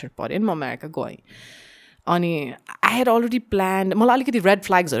त्यो प्रेसर पऱ्यो नि म अमेरिका गएँ अनि आई हेड अलरेडी प्लान मलाई अलिकति रेड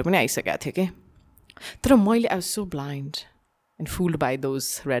फ्ल्याग्सहरू पनि आइसकेको थियो कि तर मैले I was so blind and फुल्ड by those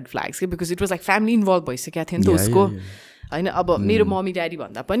red flags के because it was like family involve भइसकेको थियो नि त उसको होइन अब मेरो मम्मी ड्याडी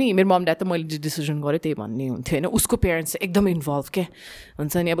भन्दा पनि मेरो मम्मी ड्याडी त मैले जे डिसिजन गरेँ त्यही भन्ने हुन्थ्यो होइन उसको पेरेन्ट्स एकदम इन्भल्भ के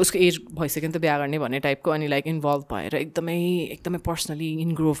हुन्छ नि अब उसको एज भइसक्यो नि त बिहा गर्ने भन्ने टाइपको अनि लाइक इन्भल्भ भएर एकदमै पर्सनली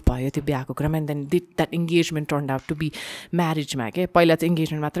इन्ग्रोभ भयो त्यो बिहाको कुरामा and then did that engagement turn out to be म्यारिजमा के पहिला चाहिँ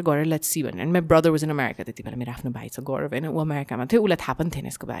इङ्गेजमेन्ट मात्र गरेर लेट्स सी भनेर अनि मेरो ब्रदर वाज इन अमेरिका त्यति बेला मेरो आफ्नो भाइ छ गौरव होइन ऊ अमेरिकामा थियो उसलाई थाहा पनि थिएन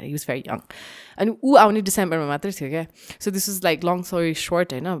यसको बारे ही वाज भेरी यङ अनि ऊ आउने डिसेम्बरमा मात्रै थियो क्या so this is like long story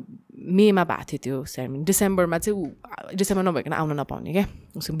short होइन मेमा भएको थियो त्यो सेरेमनी डिसेम्बरमा चाहिँ ऊ डिसेम्बर नभइकन आउन नपाउने क्या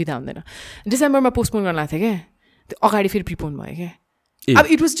उसको बिदा हुँदैन डिसेम्बरमा पोस्टपोन गर्न लाग्थ्यो क्या त्यो अगाडि फेरि प्रिपोन भयो क्या अब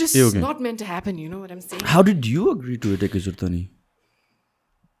it was just not meant to happen you know what I am saying how did you agree to it एकैचोटि त नि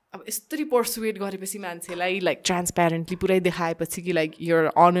अब यसरी पर्सुएट गरेपछि मान्छेलाई लाइक ट्रान्सप्यारेन्टली पुरै देखाएपछि कि like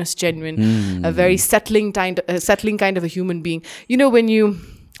your honest genuine a very settling kind of a human being you know when you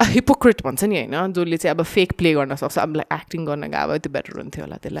hypocrite भन्छ नि होइन जसले चाहिँ अब फेक प्ले गर्न सक्छ अब लाइक एक्टिङ गर्न गयो त्यो बेटर हुन्थ्यो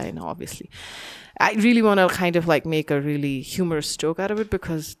होला त्यसलाई होइन obviously I really want to kind of like make a really humorous joke out of it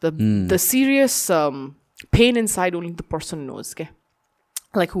because the serious pain inside only the person knows, okay?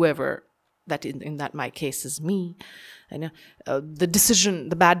 Like whoever that in that my case is me, you know,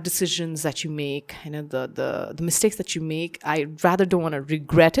 the bad decisions that you make, you know, the mistakes that you make, I rather don't want to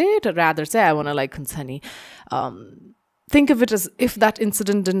regret it, or rather say I want to like consani think of it as if that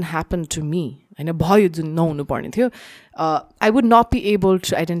incident didn't happen to me. I know bhayo jun nahunu parne थियो I would not be able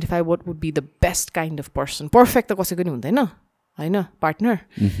to identify what would be the best kind of person. Perfect त कसैको नि हुँदैन हैन partner.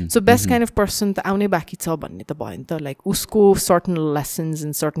 So best kind of person त आउने बाँकी छ भन्ने त भयो नि त like उसको certain lessons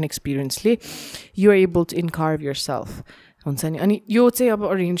and certain experience ले you are able to encarve yourself. हुन्छ नि अनि यो चाहिँ अब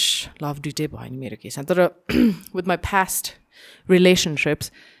arrange love दुइटै भयो नि मेरो केसमा तर with my past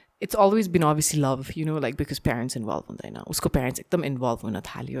relationships it's always been obviously love, you know, like because parents involved हुँदैन उसको parents एकदम इन्भल्भ हुन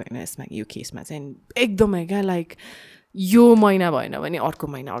थाल्यो होइन यसमा यो केसमा चाहिँ एकदमै क्या लाइक यो महिना भएन भने अर्को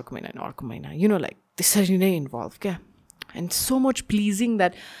महिना you know like त्यसरी नै इन्भल्भ क्या and so much pleasing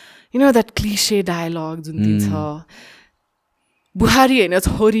that you know that cliche dialogue जुन दिन्छ बुहारी होइन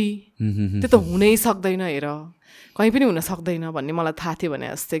छोरी त्यो त हुनै सक्दैन हेर कहीँ पनि हुन सक्दैन भन्ने मलाई थाहा थियो भने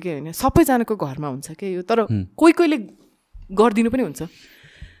जस्तै के होइन सबैजनाको घरमा हुन्छ क्या यो तर कोहीले गरिदिनु पनि हुन्छ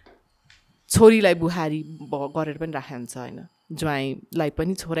छोरीलाई बुहारी गरेर पनि राखेको हुन्छ होइन ज्वाइँलाई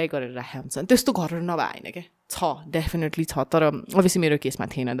पनि छोरै गरेर राखेको हुन्छ त्यस्तो घरहरू नभए होइन क्या छ डेफिनेटली छ तर अभियसली मेरो केसमा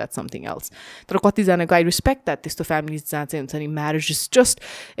थिएन द्याट समथिङ एल्स तर कतिजनाको आई रिस्पेक्ट द्याट त्यस्तो फ्यामिलिज जहाँ चाहिँ हुन्छ नि म्यारेज इज जस्ट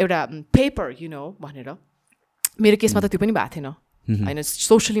एउटा पेपर यु नो भनेर मेरो केसमा त त्यो पनि भएको थिएन होइन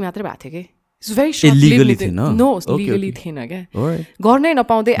सोसियली मात्रै भएको थियो कि it's very short no legally थिएन क्या गर्नै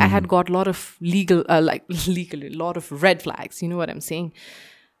नपाउँदै I had got lot of legally lot of red flags you know what I am saying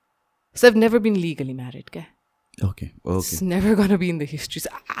So I've never been legally married, okay? Okay. It's never gonna be in the history.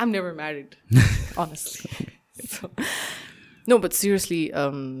 So I'm never married, honestly. So, no, but seriously,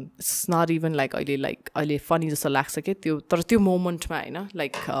 it's not even like अहिले funny जस्तो लाग्छ के त्यो तर त्यो मोमेन्टमा होइन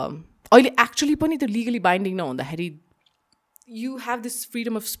like अहिले actually पनि त्यो लिगली बाइन्डिङ नहुँदाखेरि you have this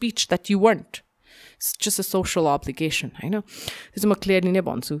freedom of speech that you want. It's just a social obligation, होइन त्यो चाहिँ म क्लियरली नै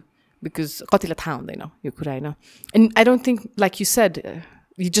भन्छु बिकज कतिलाई थाहा हुँदैन यो कुरा होइन and I don't think like you said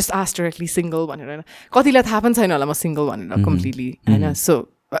you just asked directly single भनेर हैन कतिलाई थाहा पनि छैन होला म सिंगल भनेर कम्प्लिटली हैन so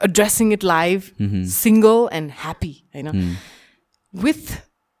addressing it live single and happy हैन with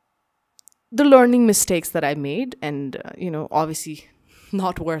the learning mistakes that I made and you know obviously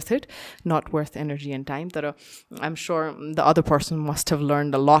not worth energy and time but I'm sure the other person must have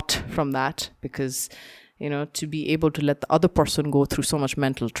learned a lot from that because you know to be able to let the other person go through so much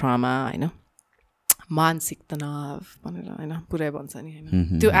mental trauma you know मानसिक तनाव भनेर होइन पुरै भन्छ नि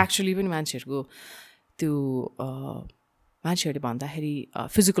होइन त्यो actually पनि मान्छेहरूको त्यो मान्छेहरूले भन्दाखेरि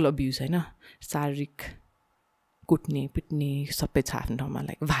फिजिकल अब्युज होइन शारीरिक कुट्ने पिट्ने सबै छ आफ्नो ठाउँमा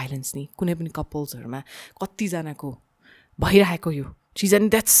लाइक भाइलेन्स नि कुनै पनि कपल्सहरूमा कतिजनाको भइरहेको यो चिज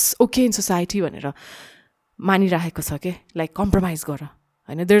and that's okay in society भनेर मानिरहेको छ के लाइक कम्प्रोमाइज गर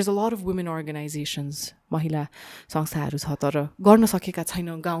होइन there is a lot of women organisations महिला संस्थाहरू छ तर गर्न सकेका छैन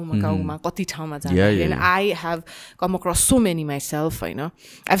गाउँमा कति ठाउँमा जाँदा and I have come across so many my self होइन I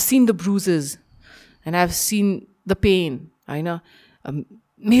have seen the ब्रुजेस and I have seen the pain होइन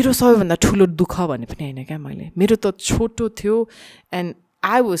मेरो सबैभन्दा ठुलो दुःख भन्ने पनि होइन क्या मैले मेरो त छोटो थियो and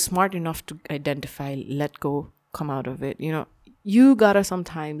I was smart enough to identify let go come out of it you know you गाट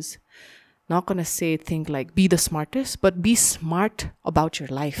sometimes not going to say think like be the smartest, but be smart about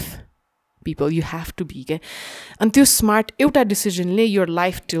your life. People, you have to be. And त्यो smart एउटा decisionले your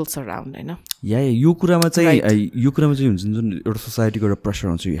life tilts around, हैन? यो कुरामा चाहिँ हुन्छ जुन एउटा सोसाइटीको एउटा प्रेसर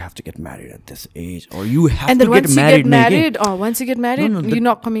हुन्छ, you have to get married at this age or you have and to get married. Once you get married, you're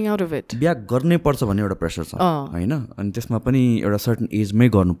not coming out of it. बिहा गर्नै पर्छ भन्ने एउटा प्रेसर छ, हैन? अनि त्यसमा पनि एउटा सर्टेन एजमै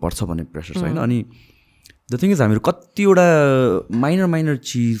गर्नुपर्छ भन्ने प्रेसर छ, हैन? अनि द थिङ इज हामीहरू कतिवटा माइनर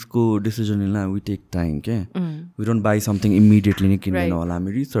चिजको डिसिजनलाई वी टेक टाइम के we don't by something immediately नै किन्दैन होला,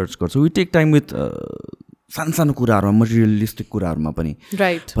 हामी रिसर्च गर्छौँ, वी टेक टाइम विथ सानो कुराहरूमा मटेरियलिस्टिक कुराहरूमा पनि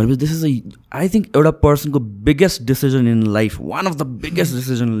भनेपछि दिस इज आई थिङ्क एउटा पर्सनको biggest decision in life, one of the biggest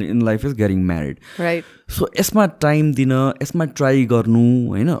decision in life is getting married. So यसमा टाइम दिन, यसमा ट्राई गर्नु,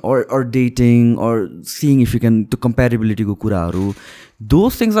 होइन? Or dating or seeing if you can, त्यो कम्पेरिबिलिटीको कुराहरू,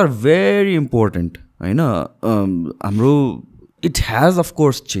 those things are very important, होइन? हाम्रो it has of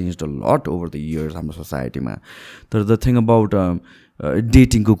course change a lot over the years हाम्रो सोसाइटीमा, तर द थिङ अबाउट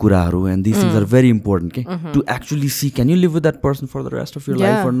डेटिङको कुराहरू and this things are very important के to actually C can you live with that person for the rest of your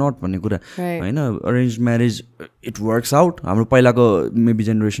life or not भन्ने कुरा, होइन? Arrange marriage it works out, हाम्रो पहिलाको maybe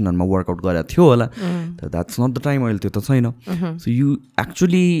जेनेरेसनहरूमा workout गरेको थियो होला, द्याट्स नट द टाइम, अहिले त्यो त छैन. So you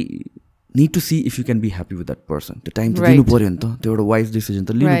actually need to see if you can be happy with that person. The time to लिनु पर्यो नि त, त्यो एउटा वाइज डिसिजन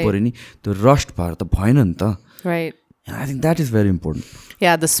त लिनु पर्यो नि, त्यो रस्ट भएर त भएन नि त. Right. I think that is very important.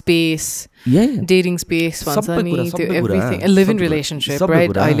 Yeah, the space. Yeah. Dating space, everything. A live-in relationship,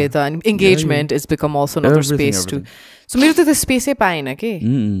 right? अहिले त engagement has become also another space too. So मेरो त त्यो space ei पाएन के.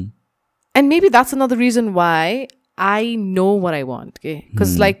 And maybe that's another reason why I know what I want, okay?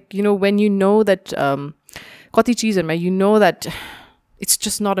 Because like, you know, when you know that कति चीजहरुमा you know that it's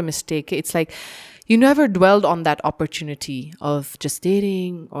just not a mistake. It's like you never dwelled on that opportunity of just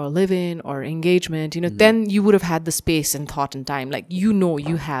dating or live-in or engagement, you know, then you would have had the space and thought and time. Like, you know,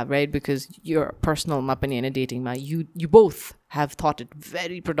 you have, right? Because your personal mapani and dating, you both have thought it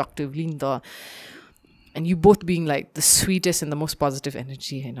very productively, and you both being like the sweetest and the most positive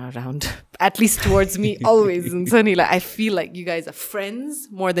energy around, at least towards me always. And suddenly, like, I feel like you guys are friends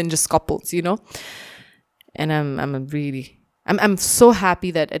more than just couples, you know? And I'm so happy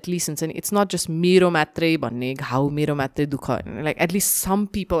that at least it's not just mero matre bhanne ghau mero matre dukha, like at least some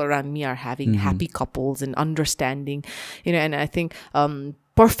people around me are having happy couples and understanding, you know. And I think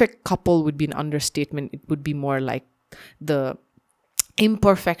perfect couple would be an understatement. It would be more like the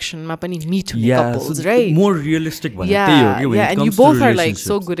imperfection ma pani meet couples, so right? More realistic bhanne. Yeah, and you both are like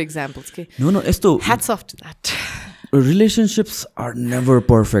so good examples. Okay, no esto hats off to that. Relationships are never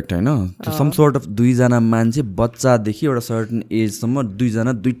perfect, होइन? Some sort of दुईजना मान्छे बच्चादेखि एउटा certain एजसम्म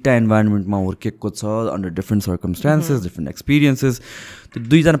दुईजना दुईवटा इन्भाइरोमेन्टमा हुर्केको छ, under different circumstances, different experiences. त्यो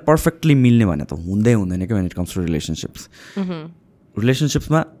दुईजना पर्फेक्टली मिल्ने भने त हुँदैन क्या. When it comes to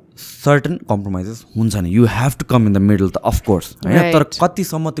रिलेसनसिप्समा certain compromises हुन्छ नि. You have to come in the middle त अफकोर्स, होइन? तर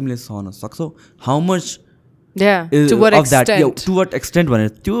कतिसम्म तिमीले सहन सक्छौ, how much of that, to what extent भनेर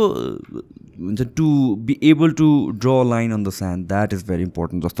त्यो to be able to draw a line on the sand, that is very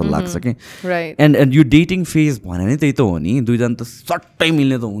important जस्तो लाग्छ कि. And your dating phase भने नि त्यही त हो नि, दुईजना त सट्टै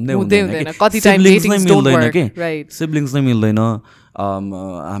मिल्ने त हुँदैन, सिब्लिङ्स नै मिल्दैन कि, सिब्लिङ्स नै मिल्दैन.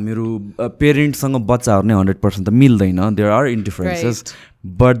 हामीहरू पेरेन्टसँग बच्चाहरू नै 100% त मिल्दैन, देयर आर इन्डिफरेन्सेस.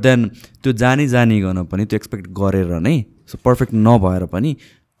 बट देन त्यो जानिकन पनि त्यो एक्सपेक्ट गरेर नै, सो पर्फेक्ट नभएर पनि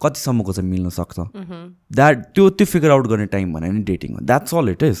कतिसम्मको चाहिँ मिल्न सक्छ, द्याट त्यो फिगर आउट गर्ने टाइम भने नि डेटिङमा, that's all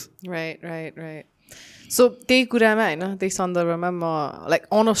it is. Right. So त्यही कुरामा, होइन, त्यही सन्दर्भमा म लाइक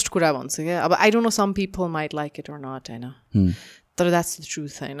अनेस्ट कुरा भन्छु क्या. अब I don't know, some people might like it or not, होइन, तर द्याट्स द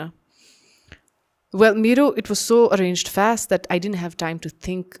ट्रुथ, होइन. वेल, मेरो it was so arranged fast that I didn't have time to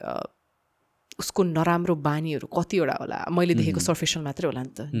think उसको नराम्रो बानीहरू कतिवटा होला. मैले देखेको सर्फेसियल मात्रै होला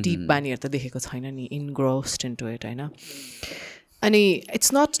नि त, डिप बानीहरू त देखेको छैन नि, इनग्रोस्ड इन्टु इट, होइन. अनि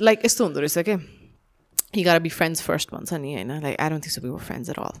इट्स नट लाइक यस्तो हुँदो रहेछ क्या, you gotta be friends first भन्छ नि, होइन. Like, I don't think so we were friends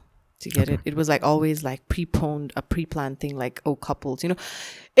at all. Do you get it? It was like always like pre-planned thing, like, oh, couples, you know.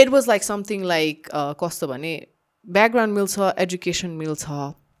 It was like something like कस्तो भने background मिल्छ, education मिल्छ,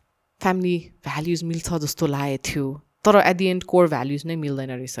 family values मिल्छ जस्तो लागेको थियो, तर at the end core values नै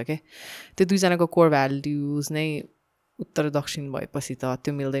मिल्दैन रहेछ क्या. त्यो दुईजनाको कोर भ्याल्युज नै उत्तर दक्षिण भएपछि त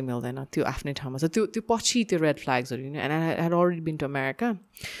त्यो मिल्दैन, त्यो आफ्नै ठाउँमा छ. त्यो पछि त्यो red फ्ल्याग्सहरू, and I had already been to America.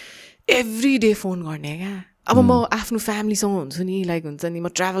 Every day phone गर्ने क्या. अब म आफ्नो फ्यामिलीसँग हुन्छु नि, लाइक हुन्छ नि, म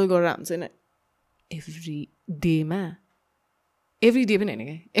ट्राभल गरेर हुन्छु होइन, एभ्री डे पनि होइन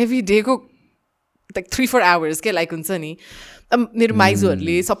क्या, एभ्री डेको लाइक 3-4 आवर्स क्या, लाइक हुन्छ नि. अब मेरो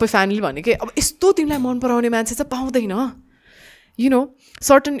माइजूहरूले सबै फ्यामिली भने कि अब यस्तो तिमीलाई मन पराउने मान्छे चाहिँ पाउँदैन, you know,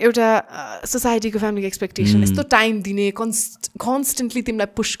 certain एउटा सोसाइटीको फ्यामिलीको एक्सपेक्टेसन यस्तो टाइम दिने कन्स्टेन्टली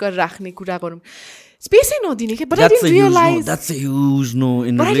तिमीलाई पुश गरेर राख्ने कुरा गरौँ स्पेसै नदिने के but I didn't realise that's a huge no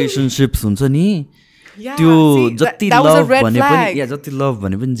in रिलेसनशिप्स हुन्छ नि त्यो जति लभ भने पनि या जति लभ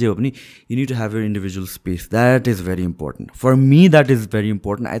भने पनि जे हो पनि you need to have your individual space that is very important for me that is very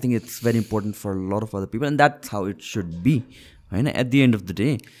important I think it's very important for lot of other people and that's how it should be होइन at the end of the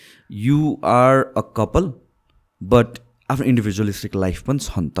day you are a couple but आफ्नो individualistic life पनि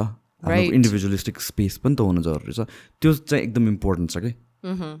छ नि त आफ्नो individualistic space पनि त हुनु जरुरी छ त्यो चाहिँ एकदम इम्पोर्टेन्ट छ कि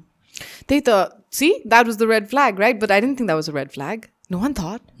त्यही त see that was the red flag right but I didn't think that was a red flag No one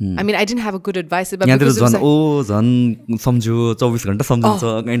thought. I mean, I didn't have a good advice about it. Because झन् सम्झ्यो 24 घण्टा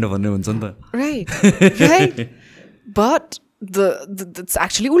सम्झन्छ kind of भन्ने हुन्छ नि त right but it's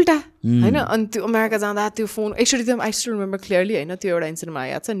actually ulta हैन अनि त्यो America जाँदा त्यो phone actually I still remember clearly हैन त्यो एउटा इन्सिडेन्ट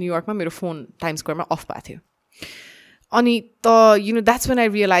आयो छ न्युयोर्कमा मेरो फोन टाइम्स स्क्वायरमा अफ भएको थियो अनि त you know that's when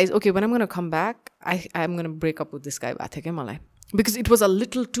I realized okay when I'm going to come back I'm going to break up with this guy भएको थियो के मलाई because it was a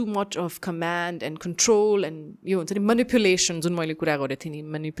little too much of command and control and यो हुन्छ नि manipulation जुन मैले कुरा गरेको थिएँ नि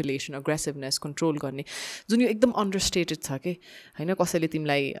manipulation aggressiveness control गर्ने जुन यो एकदम understated छ के हैन कसैले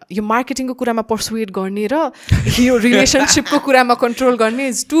तिमीलाई यो मार्केटिङको कुरामा पर्सुएड गर्ने र यो रिलेसनशिपको कुरामा कन्ट्रोल गर्ने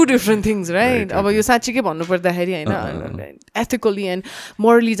is to different things right अब यो साँच्चै भन्नु पर्दाखेरि हैन एथिकली एन्ड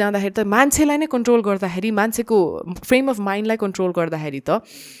मोरली जाँदाखेरि त मान्छेलाई नै कन्ट्रोल गर्दाखेरि मान्छेको फ्रेम अफ माइन्डलाई कन्ट्रोल गर्दाखेरि त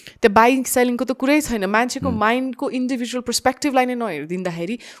त्यो बाइङ सेलिङको त कुरै छैन मान्छेको माइन्डको इन्डिभिजुअल पर्सपेक्टिभलाई नै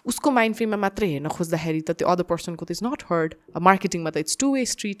नहेरिदिँदाखेरि उसको माइन्ड फ्रेममा मात्रै हेर्न खोज्दाखेरि त त्यो अदर पर्सनको त इज नट हर्ड मार्केटिङमा त इट्स 2-way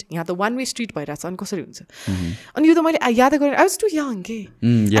स्ट्रिट यहाँ त 1-way स्ट्रिट भइरहेछ अनि कसरी हुन्छ अनि यो त मैले याद गरेँ आई वाज टु यङ के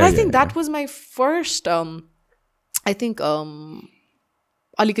I think that was my first I think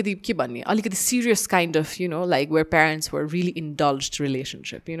अलिकति के भन्ने अलिकति serious kind of you know like where parents were really इन्डल्ज्ड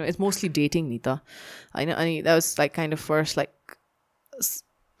relationship you know it's mostly dating नि त होइन अनि that was like kind of first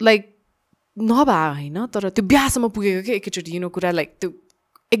like नभए होइन तर त्यो बिहासम्म पुगेको क्या एकैचोटि यु नो कुरा लाइक त्यो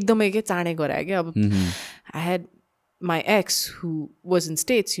एकदमै के चाँडै गरायो क्या अब I had my x who was in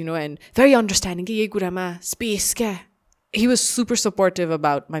states you know and very understanding कि यही कुरामा स्पेस क्या he was super supportive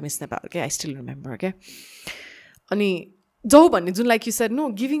about my miss Nepal क्या आई स्टिल रिमेम्बर क्या अनि जाऊ भन्ने जुन like you said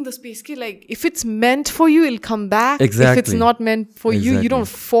no giving the space कि like if it's meant for you will come back if it's not meant for you you don't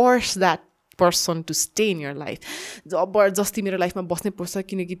force that person to stay in your life जबरजस्ती मेरो लाइफमा बस्नै पर्छ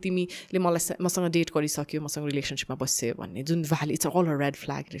किनकि तिमीले मलाई मसँग डेट गरिसक्यो मसँग रिलेसनसिपमा बस्यो भन्ने जुन valley it's all a red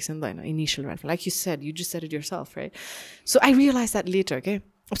flag रहेछ नि त होइन initial red flag like you said you just shed it yourself right so I realise that letter के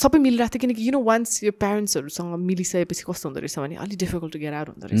सबै मिलिरहेको थियो किनकि यु नो वान्स यो प्यारेन्ट्सहरूसँग मिलिसकेपछि कस्तो हुँदो रहेछ भने अलिक डिफिकल्ट टु गेट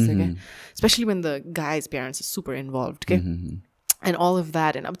आउट हुँदो रहेछ क्या specially when the guys parents super इन्भल्भड के and all of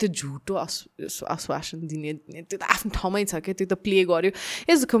that and अब त्यो झुटो आश्वासन दिने त्यो त आफ्नो ठाउँमै छ क्या त्यो त प्ले गर्यो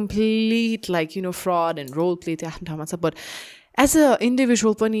it's complete like you know fraud and role play त्यो आफ्नो ठाउँमा छ बट एज अ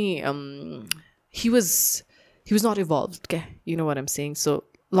इन्डिभिजुअल पनि he was not evolved, okay? You know what I'm saying? So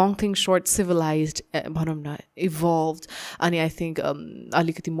long thing short, civilized, evolved, and I think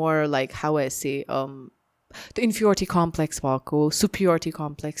alikati more like how I say the inferiority complex, superiority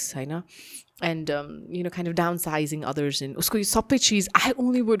complex, and you know, kind of downsizing others. And usko sabai cheese, I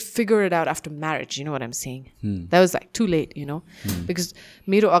only would figure it out after marriage. You know what I'm saying? That was like too late, you know, because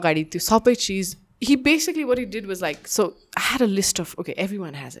mero agadi tu sabai cheese. He basically, what he did was like, so I had a list of, okay,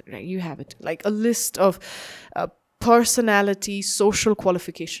 everyone has it, right? You have it, like a list of personality, social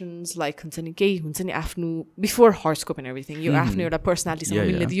qualifications, like before horoscope and everything, you have your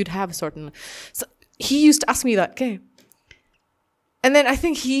personality, you'd have a certain, so he used to ask me that, okay? And then I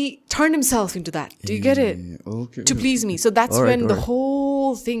think he turned himself into that. Do you get it? Okay. To please me. So that's when the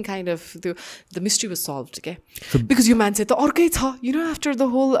whole thing kind of, the mystery was solved, okay? So because your man said, you know, after the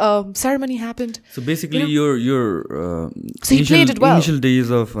whole ceremony happened. So basically your so he played it well. Initial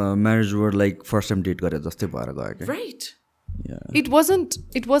days of marriage were like first time date. Right. Yeah. It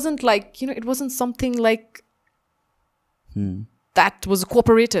wasn't like, you know, it wasn't something like that was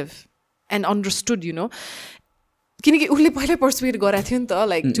cooperative and understood, you know. किनकि उसले पहिल्यै persuade गराएको थियो नि त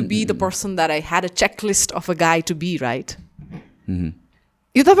like to be the person that I had a checklist of a गाई to be right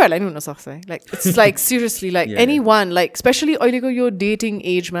यो तपाईँहरूलाई नि हुनसक्छ है like it's like seriously like any one like specially अहिलेको यो डेटिङ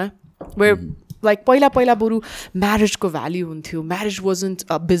एजमा वेयर लाइक पहिला बरु म्यारेजको भ्याल्यु हुन्थ्यो marriage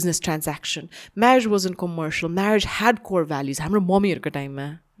wasn't a business transaction marriage wasn't commercial marriage had core values हाम्रो मम्मीहरूको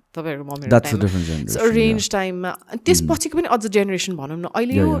टाइममा तपाईँहरूको मम्मीहरूको अरेन्ज टाइममा त्यसपछिको पनि अझ जेनेरेसन भनौँ न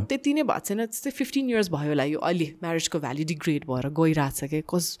अहिले यो त्यति नै भएको छैन त्यस्तै 15 years भयो होला यो अहिले म्यारेजको भ्याल्यु डिग्रेड भएर गइरहेछ क्या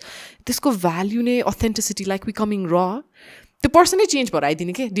कज त्यसको भ्याल्यु नै अथेन्टिसिटी लाइक बिकमिङ र त्यो पर्सनै चेन्ज भएर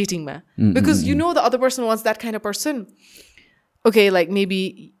आइदिने क्या डेटिङमा because you know the other person wants that kind of person okay, like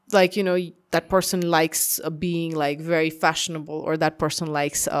maybe like, you know, that person likes being like very fashionable, or that person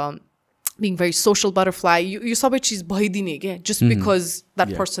likes being very social butterfly. You saw it, she's bhaidine ke, just because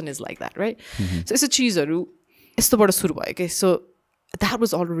that person is like that, right? So it's a cheeseharu yesto bata suru bhayo ke. So that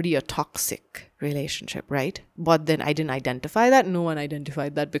was already a toxic relationship, right? But then I didn't identify that. No one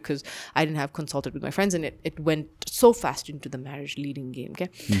identified that because I didn't have consulted with my friends, and it went so fast into the marriage leading game ke.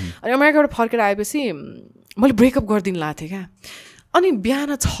 अनि अमेरिकाबाट फर्केर आएपछि मैले breakup गरिदिनु लाएको थिएँ क्या. अनि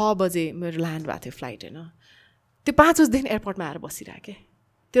बिहान 6 बजे मेरो ल्यान्ड भएको थियो फ्लाइट होइन. त्यो 5 बजेदेखि एयरपोर्टमा आएर बसिरहेको के.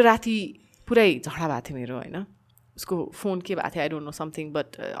 त्यो राति पुरै झगडा भएको थियो मेरो होइन. उसको फोन के भएको थियो, I don't know something,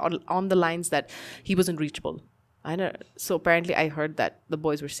 but on the lines that Hee wasn't reachable होइन. So apparently I heard that the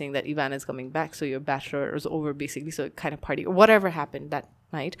boys were saying that इभाना is coming back, so your bachelor is over basically, so kind of party what ever happen that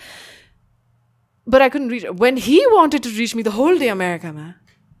night. But I couldn't rich when he wanted to reach me the whole day अमेरिकामा.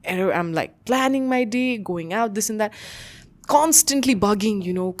 And I'm like planning my day, going out, this and that, constantly bugging,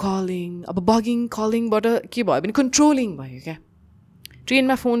 you know, calling. अब bugging, calling बाट के भयो भने controlling भयो क्या.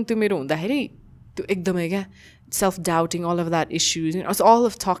 ट्रेनमा phone त्यो मेरो हुँदाखेरि त्यो एकदमै क्या self doubting, all of that issues, you know, it's all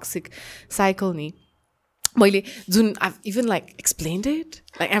of toxic cycle नि. मैले जुन I've even like explained it,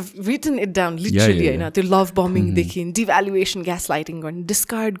 like I've written it down literally होइन. त्यो love bombing देखि devaluation, gaslighting गर्ने,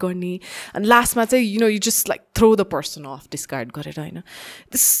 discard गर्ने, and लास्टमा चाहिँ you know you just like throw the person off, discard गरेर होइन.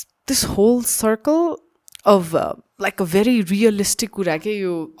 This whole circle of like a very realistic कुरा के यो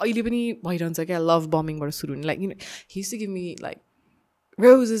अहिले पनि भइरहन्छ क्या. love bombing बाट सुरु हुने, like you know he used to give me like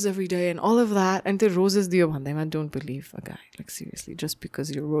roses every day and all of that, and the roses दियो भन्दैमा don't believe a guy, like seriously, just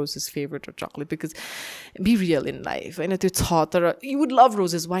because your rose is favorite or chocolate, because be real in life होइन. त्यो छ तर you would love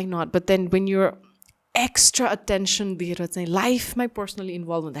roses, why not, but then when you're extra attention दिएर चाहिँ लाइफमै personally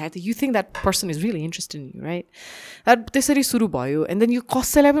involve हुँदाखेरि you think that person is really interested in you, right? that त्यसरी सुरु भयो. and then you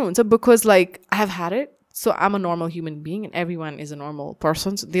कसैलाई पनि हुन्छ because like I have had it. So I'm a normal human being and everyone is a normal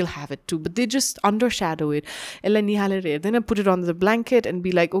person, so they'll have it too, but they just undershadow it. Then I put it on the blanket and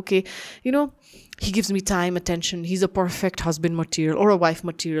be like, okay, you know, he gives me time, attention, he's a perfect husband material or a wife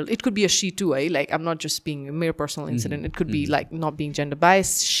material. It could be a she too, eh? Like I'm not just being a mere personal incident. It could be like not being gender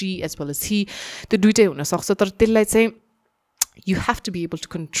biased, she as well as he. The duitै हुन सक्छ, तर त्यसलाई चाहिँ you have to be able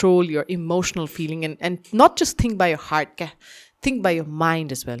to control your emotional feeling and not just think by your heart, think by your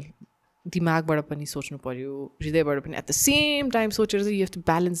mind as well. दिमागबाट पनि सोच्नु पर्यो, हृदयबाट पनि. at the same time सोचेर चाहिँ you have to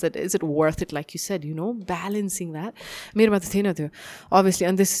balance that. is it worth it, like you said, you know, balancing that. मेरोमा त थिएन त्यो obviously.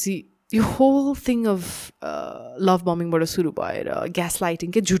 and this is यो whole thing of love bombing बाट सुरु भएर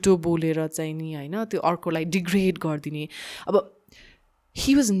gaslighting के झुटो बोलेर चाहिँ नि होइन त्यो अर्कोलाई डिग्रेड गरिदिने. अब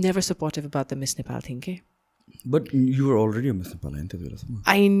he was never supportive about the Miss Nepal thing के. But you were already a Miss Nepal होइन त्यति बेलासम्म.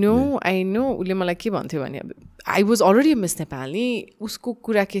 I know उसले मलाई के भन्थ्यो भने I was already a Miss Nepal नि. उसको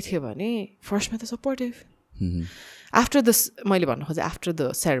कुरा के थियो भने फर्स्टमा त सपोर्टिभ, आफ्टर द मैले भन्नु खोजेँ आफ्टर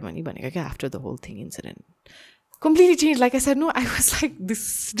द सेरेमनी भनेको क्या, after the whole thing incident completely changed. Like I said, no, I was like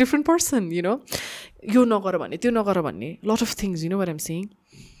this different person, you know. यो नगर भन्ने, त्यो नगर भन्ने, lot of things, you know what I'm saying.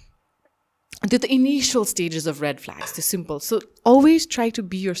 The initial stages of red flags, they're simple. So always try to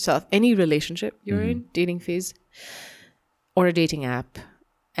be yourself. Any relationship you're in, dating phase or a dating app,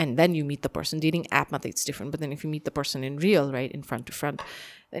 and then you meet the person. Dating app, it's different. But then if you meet the person in real, right, in front to front,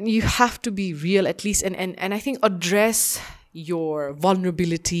 then you have to be real at least. And I think address your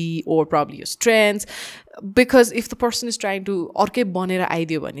vulnerability or probably your strengths, because if the person is trying to अर्कै बनेर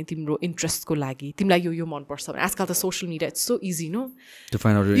आइदियो भने तिम्रो इन्ट्रेस्टको लागि तिमीलाई यो मन पर्छ भने आजकल त social media it's so easy no to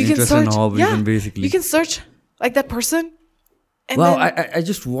find out your interest and hobbies and basically you can search like that person. And wow, then, I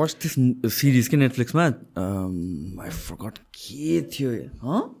just watched this series के Netflix मा I forgot के थियो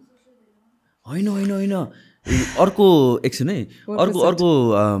होइन अर्को एकछिन है अर्को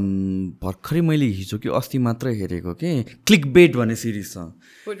भर्खरै मैले हिजो कि अस्ति मात्रै हेरेको के क्लिकबेट भन्ने सिरिज छ.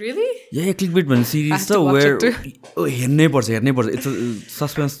 क्लिकबेट भन्ने सिरिज छ वेयर हेर्नै पर्छ इट्स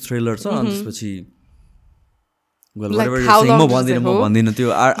सस्पेन्स थ्रिलर छ. अनि त्यसपछि म भन्दिनँ त्यो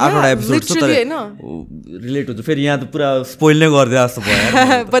 8वटा एपिसोड छ तर रिलेट हुन्छ. फेरि यहाँ त पुरा स्पोइल नै गरिदिए जस्तो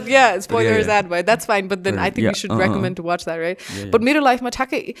भयो. But yeah, spoilers add by that's fine. But then I think we should recommend to watch that, right? But मेरो लाइफमा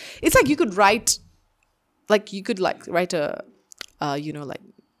ठ्याक्कै it's like you could write a you know, like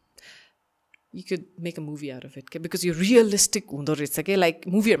you could make a movie out of it, okay? Because you're realistic hundo रहेछ के. Like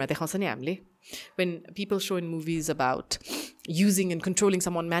movie मा देखाउँछ नि हामीले when people show in movies about using and controlling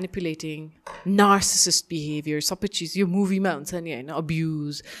someone, manipulating, narcissist behavior, सबै चिज यो मुभीमा हुन्छ नि हैन.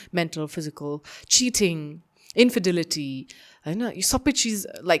 abuse, mental, physical, cheating, infidelity, हैन. यो सबै चिज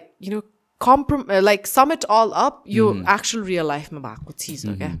like you know like sum it all up यो actual real life मा भएको चिज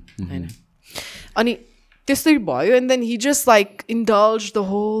हो क्या हैन. अनि त्यस्तै भयो. And then he just like indulged the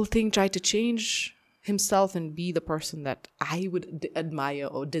whole thing, tried to change himself and be the person that I would admire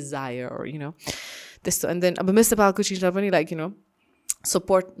or desire, or, you know, this. And then Mr. Palkuchi, like, you know,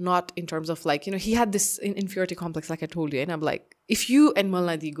 support not in terms of like, you know, he had this inferiority complex, like I told you. And I'm like, if you and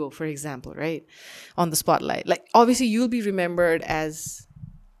Malnadi go, for example, right, on the spotlight, like obviously you'll be remembered as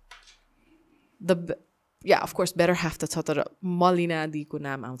of course, better half the thought Malina ko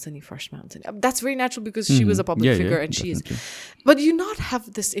naam aunछ ni first mountain. That's very natural because she was a public figure and definitely. She is. But you not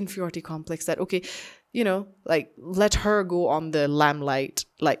have this inferiority complex that, okay, you know, like let her go on the limelight.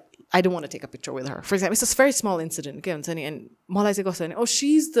 Like, I don't want to take a picture with her. For example, it's a very small incident. Okay, and Malai say kasane, oh,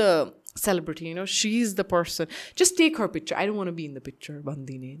 she's the celebrity, you know, she's the person. Just take her picture. I don't want to be in the picture.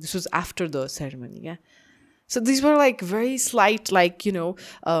 Bandine. This was after the ceremony. Yeah. So these were like very slight, like, you know,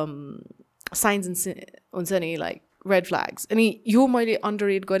 signs and like red flags. And you might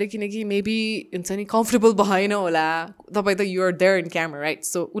underrate gore kineki maybe comfortable bhaina hola. Tapai you are there in camera, right?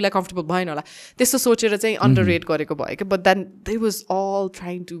 So ula comfortable bhaina hola. Testo sochera chai underrate gareko bhayeko. But then they was all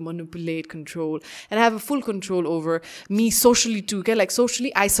trying to manipulate, control, and have a full control over me socially too. Okay? Like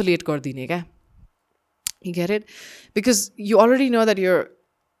socially isolate gardine. Okay? You get it? Because you already know that your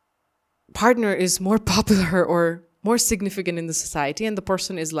partner is more popular or more significant in the society, and the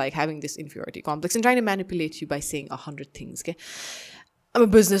person is like having this inferiority complex and trying to manipulate you by saying 100 things. Okay? I'm a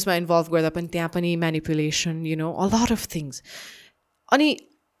businessman involved with manipulation, you know, a lot of things.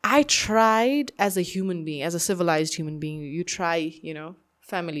 I tried as a human being, as a civilized human being, you try, you know,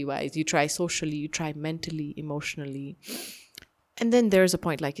 family-wise, you try socially, you try mentally, emotionally. And then there's a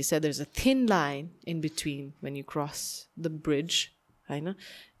point, like you said, there's a thin line in between when you cross the bridge, I know.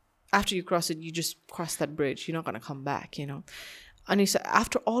 After you cross it, you just cross that bridge. You're not going to come back, you know. And he said,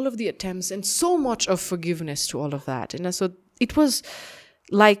 after all of the attempts and so much of forgiveness to all of that. And so it was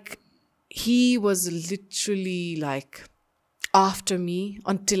like he was literally like after me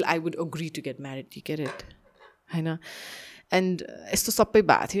until I would agree to get married. You get it? I know. And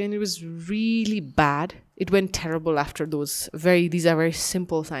it was really bad. It went terrible after these are very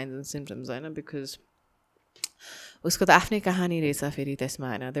simple signs and symptoms, I know, because उसको त आफ्नै कहानी रहेछ फेरि त्यसमा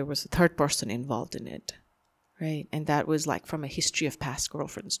हैन. There was a third person involved in it, right? And that was like from a history of past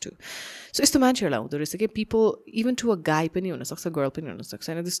girlfriends too. So यस्तो मान्छेहरुलाई हुँदो रहेछ के people, even to a guy पनि हुन सक्छ, girl पनि हुन सक्छ,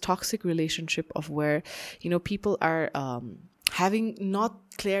 and this toxic relationship of where, you know, people are having not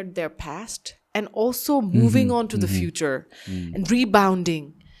cleared their past and also moving on to the future and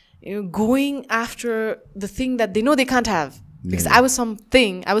rebounding, you know, going after the thing that they know they can't have. Because I was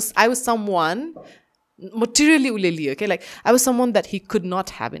someone materially uleli, okay, like I was someone that he could not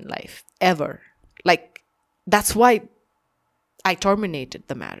have in life ever. Like that's why I terminated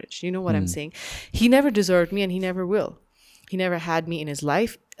the marriage. You know what I'm saying? He never deserved me and he never will. He never had me in his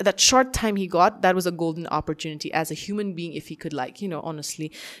life. That short time he got, that was a golden opportunity as a human being, if he could, like, you know,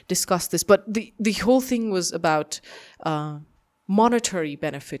 honestly discuss this. But the whole thing was about monetary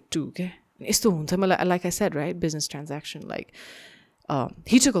benefit too, okay? Like I said, right? Business transaction. Like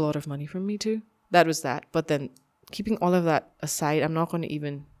he took a lot of money from me too. That was that. But then keeping all of that aside, I'm not going to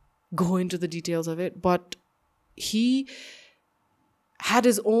even go into the details of it. But he had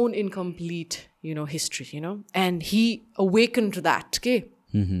his own incomplete, you know, history, you know, and he awakened that, okay,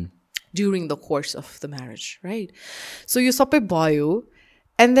 during the course of the marriage, right? So you sape bhayo,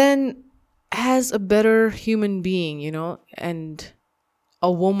 and then as a better human being, you know, and a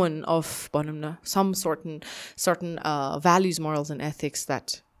woman of some certain values, morals, and ethics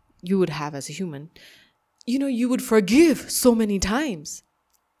that you would have as a human, you know, you would forgive so many times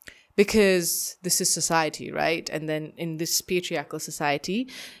because this is society, right? And then in this patriarchal society,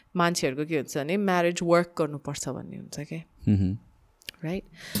 मान्छेहरुको के हुन्छ भने marriage work गर्नुपर्छ भन्ने हुन्छ के, right?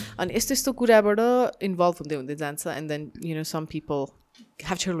 अनि यस्तो कुराबाट involve हुँदै जान्छ, and then, you know, some people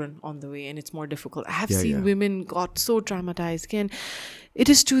have children on the way and it's more difficult. I have seen women got so traumatized, and it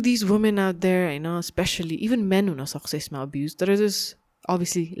is to these women out there, you know, especially even men who are successful abused. There is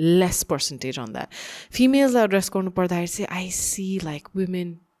obviously less percentage on that. Females are address garnu parda say, I see like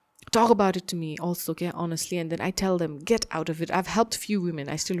women talk about it to me also, okay, honestly, and then I tell them, get out of it. I've helped few women,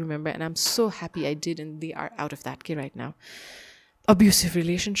 I still remember, and I'm so happy I did, and they are out of that okay, right now. Abusive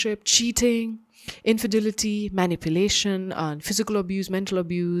relationship, cheating, infidelity, manipulation, physical abuse, mental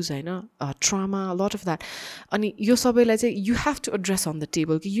abuse, I know, trauma, a lot of that. And you have to address on the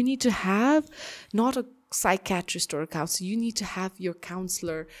table. You need to have not a psychiatrist or a counselor. You need to have your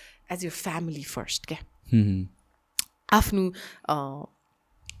counselor as your family first. Okay? Afnu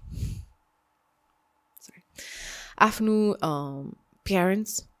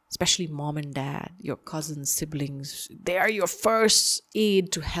parents, especially mom and dad, your cousins, siblings, they are your first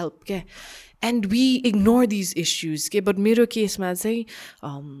aid to help. Okay? And we ignore these issues. Okay? But mero case ma chai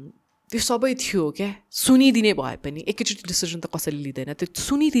त्यो सबै थियो क्या सुनिदिने भए पनि एकैचोटि decision त कसैले लिँदैन त्यो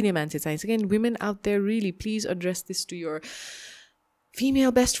सुनिदिने मान्छे चाहिन्छ क्या and women out there really please address this to your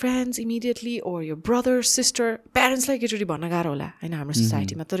female best friends immediately or your brother, sister, parents like एकचोटि भन्न गाह्रो होला हैन हाम्रो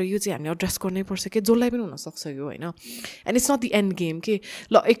सोसाइटीमा तर यो चाहिँ हामीले एड्रेस गर्नै पर्छ के जसलाई पनि हुन सक्छ यो हैन and it's not the and game के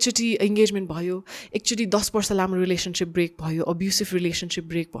ल एकचोटि इन्गेजमेन्ट भयो एकचोटि 10 वर्ष लामो रिलेसनशिप ब्रेक भयो अब्युसिभ रिलेसनशिप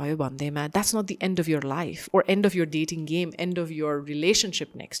ब्रेक भयो भन्दैमा that's not the and of your life or end of your dating game, end of your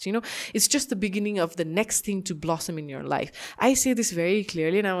relationship next, you know. It's just the beginning of the next thing to blossom in your life. I say this very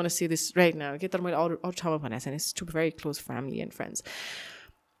clearly and I want to say this right now, okay? तर मैले अरू ठाउँमा भनेको छैन, it's to very close family and friends.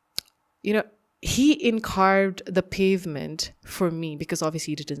 You know, he carved the pavement for me because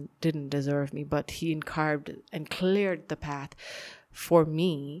obviously he didn't deserve me, but he carved and cleared the path for me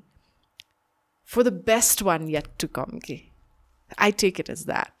for the best one yet to come. Okay? I take it as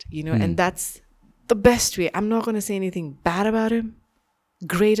that, you know, and that's the best way. I'm not going to say anything bad about him,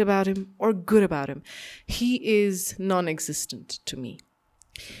 great about him, or good about him. He is non-existent to me.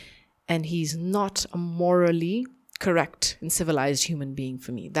 And he's not a morally correct and civilized human being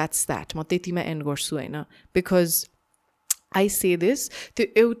for me. That's that. Ma tetima end garchu haina because I say this, the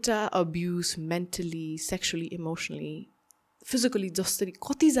euta abuse mentally, sexually, emotionally, physically jastari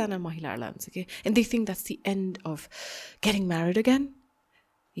kati jana mahilaharलाई हुन्छ के and they think that's the end of getting married again,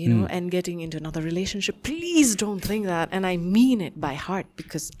 you know, and getting into another relationship. Please don't think that, and I mean it by heart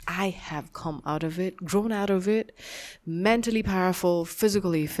because I have come out of it, grown out of it, mentally powerful,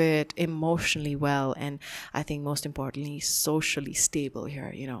 physically fit, emotionally well, and I think most importantly socially stable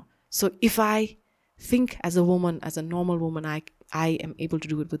here, you know. So if I think as a woman, as a normal woman, I am able to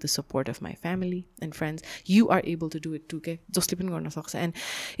do it with the support of my family and friends. You are able to do it too, okay? Josle pani garna सक्छ, and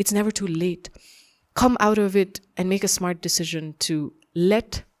it's never too late. Come out of it and make a smart decision to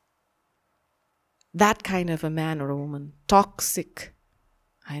let that kind of a man or a woman, toxic,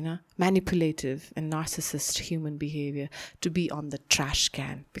 manipulative and narcissist human behavior, to be on the trash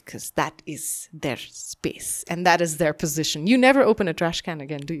can because that is their space and that is their position. You never open a trash can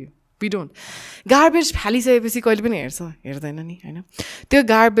again, do you? We don't. Garbage फालिसकेपछि कहिले पनि हेर्दैन नि हैन त्यो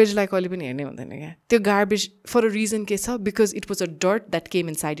गार्बेजलाई कहिले पनि हेर्ने हुँदैन क्या त्यो गार्बेज for a reason के छ because it was a dirt that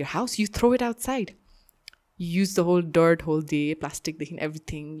came inside your house, you throw it outside. You use the whole dirt whole day, plastic,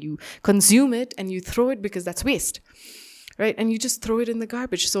 everything. You consume it and you throw it because that's waste, right? And you just throw it in the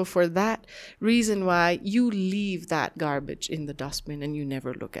garbage. So for that reason why you leave that garbage in the dustbin and you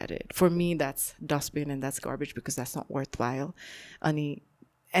never look at it. For me, that's dustbin and that's garbage because that's not worthwhile.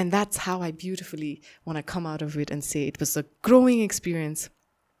 And that's how I beautifully want to come out of it and say it was a growing experience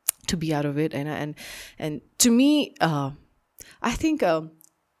to be out of it. And to me, I think...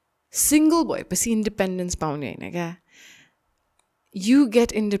 single boy पछि independence पाउने हैन क्या you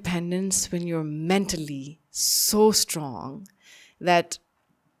get independence when you're mentally so strong that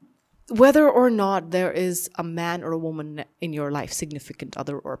whether or not there is a man or a woman in your life, significant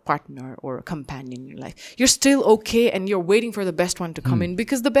other or partner or a companion in your life, you're still okay and you're waiting for the best one to come in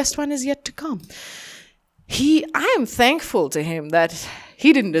because the best one is yet to come. I am thankful to him that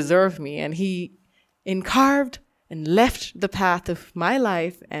he didn't deserve me and he carved and left the path of my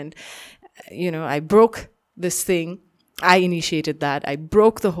life and, you know, I broke this thing. I initiated that. I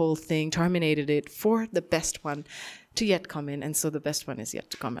broke the whole thing, terminated it for the best one to yet come in. And so the best one is yet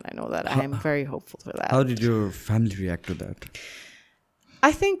to come. And I know that I am very hopeful for that. How did your family react to that?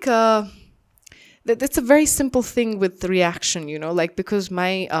 I think that it's a very simple thing with the reaction, you know, like because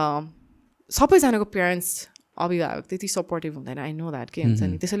my सबैजनाको parents अभिभावक त्यति supportive हुँदैन. I know that. के हुन्छ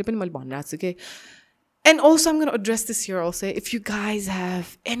नि त्यसैले पनि मैले भनिरहेको छु के And also, I'm going to address this here also. If you guys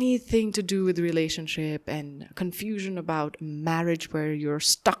have anything to do with relationship and confusion about marriage where you're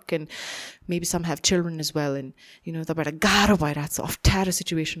stuck and maybe some have children as well and, you know, the garo bhairachha aftaro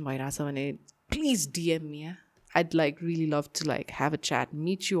situation bhairachha bhane please DM me. I'd really love to have a chat,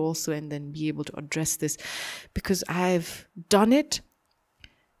 meet you also and then be able to address this because I've done it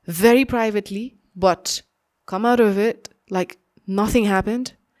very privately, but come out of it like nothing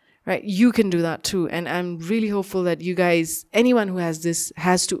happened. Right, you can do that too, and I'm really hopeful that you guys, anyone who has this,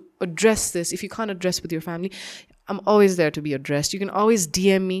 has to address this. If you can't address with your family, I'm always there to be addressed. You can always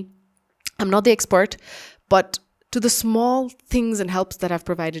DM me. I'm not the expert, but to the small things and helps that I've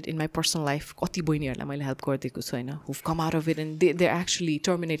provided in my personal life, kati boinihharulai मैले help गरिदिएको छु हैन, who've come out of it and they actually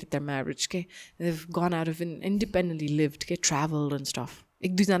terminated their marriage, okay? They've gone out of it and independently lived, okay? Traveled and stuff.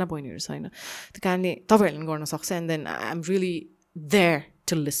 एक दुईजना बहिनीहरू छ हैन, त्यो कारणले तपाईहरुले गर्न सक्छ and then I'm really there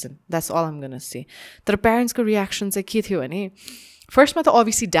to listen. That's all I'm going to say. The parents' reactions are ke thiyo bhane first ma ta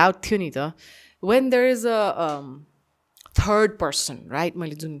obviously doubt thiyo ni ta when there is a third person, right?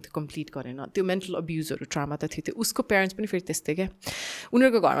 मैले जुन complete गरेन त्यो mental abuse-हरु trauma त थियो उसको parents पनि फेरि त्यस्तै के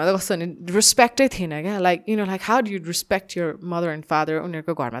उनीहरुको घरमा त कस्तो भने respect-ऐ थिएन के like you know like how do you respect your mother and father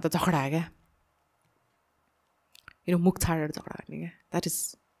उनीहरुको घरमा त झगडा के you know मुख छाडेर झगडा गर्ने के that is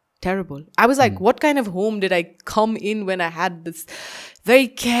terrible. I was like what kind of home did I come in when I had this very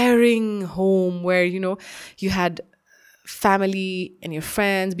caring home where you know you had family and your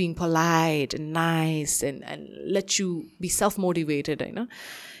friends being polite and nice and let you be self-motivated, you know.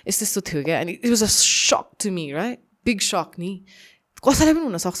 It's just so thyo, and it was a shock to me, right? Big shock ni. कसैलाई पनि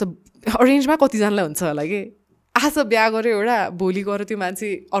हुन सक्छ अरेन्जमा कति जनालाई हुन्छ होला के आज बिहा गर्यो एउटा भोलि गएर त्यो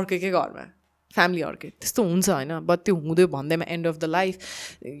मान्छे अर्कैकै घरमा family अर्कै त्यस्तो हुन्छ हैन but त्यो हुँदै भन्दैमा end of the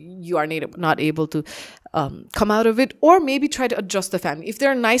life you are not able to come out of it or maybe try to adjust the family if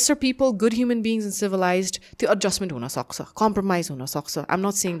there are nicer people good human beings and civilized त्यो adjustment हुन सक्छ compromise हुन सक्छ I'm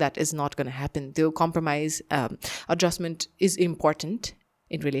not saying that is not going to happen त्यो compromise adjustment is important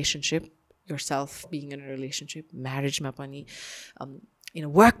in relationship yourself being in a relationship marriage मा पनि in a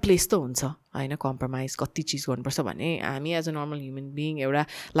workplace त हुन्छ हैन compromise कति चीज गर्नुपर्छ भने हामी as a normal human being एउटा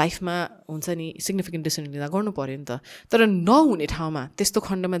लाइफमा हुन्छ नि significant decision लिँदा गर्नु पर्यो नि त तर नहुने ठाउँमा त्यस्तो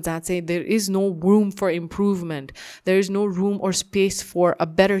खण्डमा जहाँ चाहिँ there is no room for improvement there is no room or space for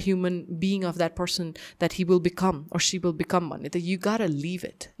a better human being of that person that he will become or she will become भन्ने त you gotta leave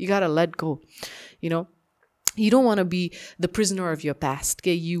it you gotta let go you know you don't want to be the prisoner of your past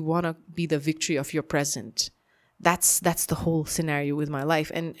okay you want to be the victory of your present that's the whole scenario with my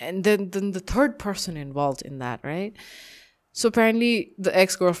life and then the third person involved in that right so apparently the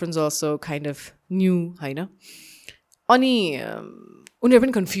ex-girlfriends also kind of knew I know ani unharu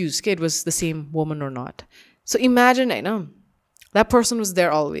been confused okay it was the same woman or not so imagine I know that person was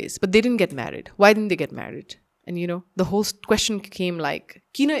there always but they didn't get married why didn't they get married and you know the whole question came like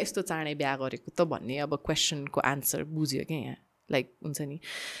kina yesto chaanai biha gareko ta bhanne aba question ko answer bujhyo ke yaha like huncha ni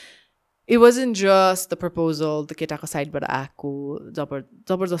it wasn't just the proposal the ketako side बाट आको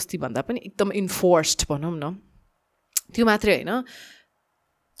जबरजस्ती भन्दा पनि एकदम enforced भनौं न त्यो मात्रै हैन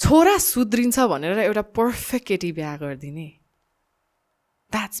छोरा सुध्रिन्छ भनेर एउटा पर्फेक्ट केटी बिहा गर्दिने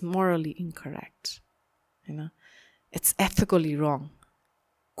that's morally incorrect हैन it's ethically wrong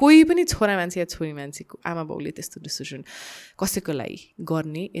कोही पनि छोरा मान्छे या छोरी मान्छेको आमा बाउले त्यस्तो डिसिजन कसैको लागि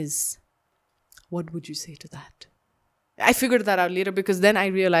गर्ने is what would you say to that I figured that out later because then I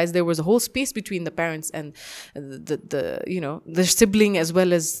realized there was a whole space between the parents and the you know the sibling as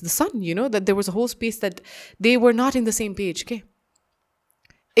well as the son you know that there was a whole space that they were not in the same page okay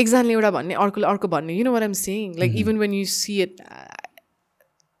example euta bhanne arko bhanne you know what I'm saying like even when you see it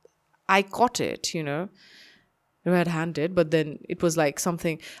I caught it you know red-handed but then it was like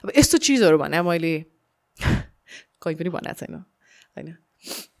something yesto cheezharu bhane मैले कहि पनि भनेको छैन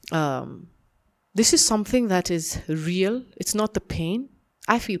हैन this is something that is real it's not the pain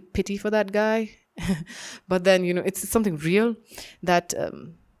I feel pity for that guy but then you know it's something real that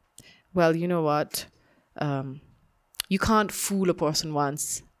well you know what you can't fool a person once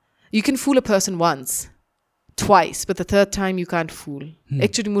you can fool a person once twice but the third time you can't fool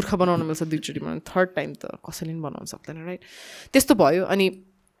actually murkha banaउन मिल्छ दुईचोटी बनाउन third time त कसैले पनि बनाउन सक्दैन right त्यस्तो भयो अनि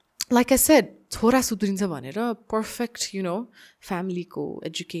like I said छोरा सुध्रिन्छ भनेर perfect you know family को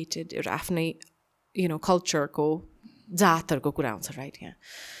educated एउटा आफ्नै you know culture ko jaatar ko kura huncha right yeah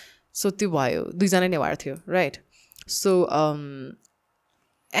so त्यो भयो दुई जना नै भएर थियो right so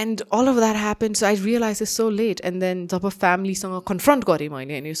and all of that happened so I realized it so late and then job family सँग confront गरे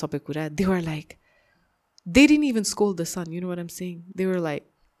मैले अनि यो सबै कुरा they were like they didn't even scold the son you know what I'm saying they were like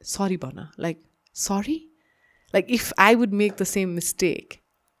sorry bana like sorry like if I would make the same mistake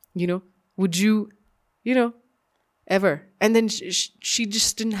you know would you know ever and then she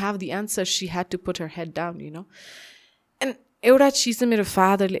just didn't have the answer she had to put her head down you know and एउटा चीज चाहिँ मेरो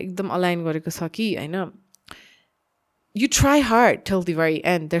फादरले एकदम align गरेको छ कि हैन you try hard till the very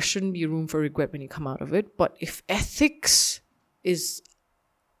end there shouldn't be room for regret when you come out of it but if ethics is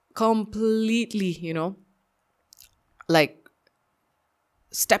completely you know like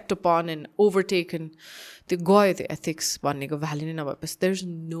stepped upon and overtaken the goy the ethics bhaneko value नै नभएपछि there's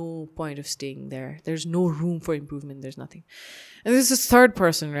no point of staying there there's no room for improvement there's nothing and this is third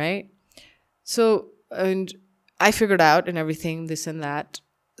person right so and I figured out and everything this and that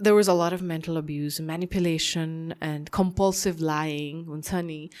there was a lot of mental abuse manipulation and compulsive lying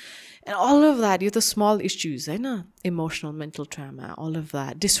and all of that you the small issues I know emotional mental trauma all of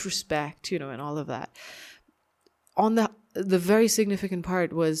that disrespect you know and all of that on the very significant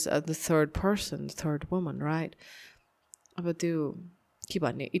part was the third person the third woman right but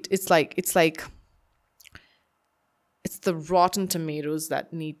it's like it's the rotten tomatoes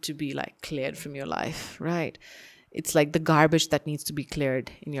that need to be like cleared from your life right it's like the garbage that needs to be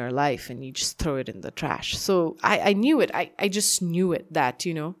cleared in your life, and you just throw it in the trash. So I knew it. I just knew it that,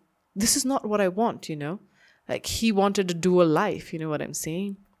 you know, this is not what I want, you know. Like, he wanted a dual life, you know what I'm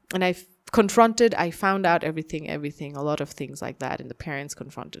saying? And I found out everything, a lot of things like that, and the parents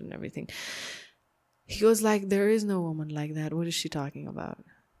confronted and everything. He goes like, there is no woman like that. What is she talking about?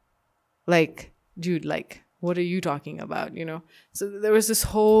 Like, dude, like, what are you talking about, you know? So there was this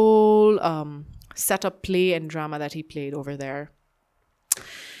whole setup, play and drama that he played over there.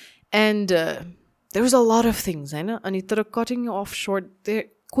 And there was a lot of things, I know. And cutting off short, there,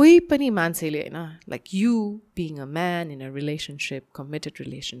 like you being a man in a relationship, committed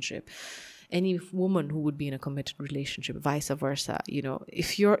relationship, any woman who would be in a committed relationship, vice versa, you know,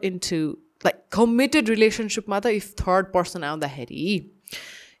 if you're into like committed relationship, if third person out the head,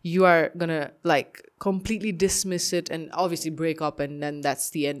 you are gonna like completely dismiss it and obviously break up, and then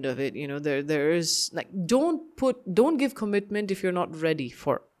that's the end of it. You know, there is like, don't give commitment if you're not ready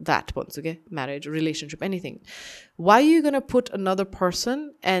for that once, okay? Marriage, relationship, anything. Why are you gonna put another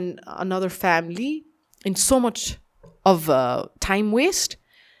person and another family in so much of time waste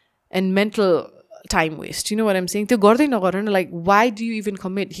and mental time waste? You know what I'm saying? Like, why do you even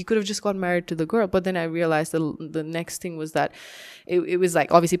commit? He could have just got married to the girl. But then I realized the next thing was that it was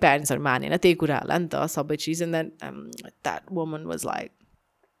like, obviously parents are man and then that woman was like,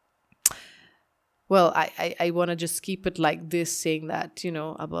 well, I want to just keep it like this, saying that, you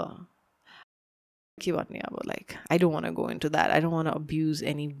know, like, I don't want to go into that. I don't want to abuse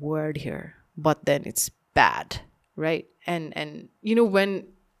any word here, but then it's bad, right? And you know, when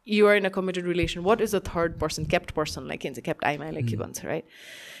you are in a committed relation, what is a third person, kept person, like kept right?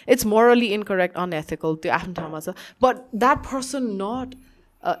 It's morally incorrect, unethical, but that person not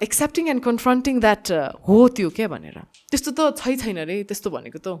accepting and confronting that that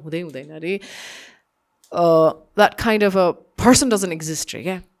kind of a person doesn't exist, right?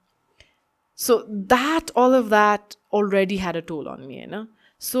 Yeah? So that, all of that already had a toll on me, you know?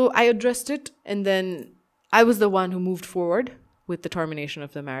 So I addressed it, and then I was the one who moved forward with the termination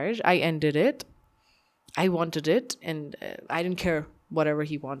of the marriage. I ended it. I wanted it, and I didn't care whatever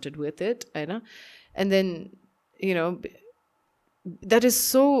he wanted with it, you know. And then, you know, that is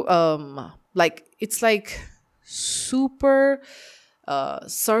so like, it's like super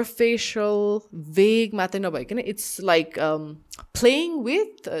surfacial, vague. It's like playing with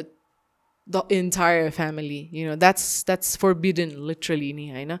the entire family. You know, that's forbidden, literally,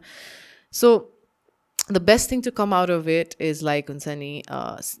 you know. So the best thing to come out of it is, like, Unsani,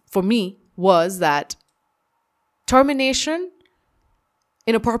 for me, was that termination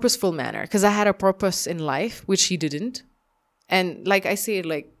in a purposeful manner, because I had a purpose in life, which he didn't. And like I say,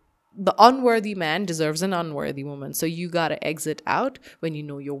 like, the unworthy man deserves an unworthy woman. So you got to exit out when you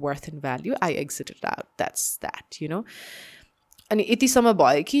know your worth and value. I exited out. That's that, you know. And iti sama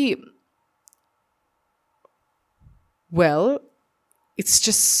bhayo ki, well, it's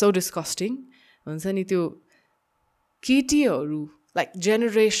just so disgusting. Like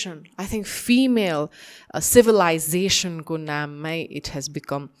generation, I think female civilization ko naam, it has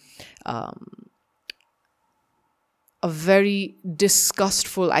become a very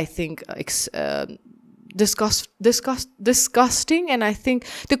disgustful, I think, disgusting, and I think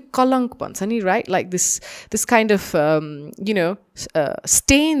the kalank bhaन्छ, right? Like this kind of you know,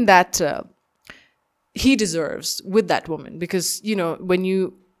 stain that he deserves with that woman, because, you know, when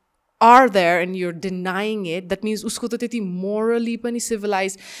you are there and you're denying it, that means usko ta त्यति morally पनि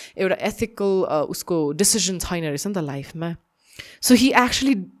civilized एउटा ethical usko decision छैन रहेछ नि त life ma. So he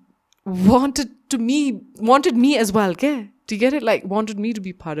actually wanted me as well, okay? Do you get it? Like, wanted me to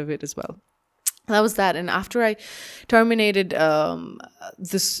be part of it as well. That was that. And after I terminated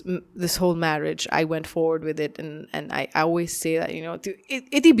this whole marriage, I went forward with it, and I always say that, you know,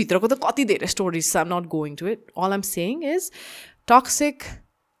 यति भित्रको त कति धेरै stories, so I'm not going to it. All I'm saying is toxic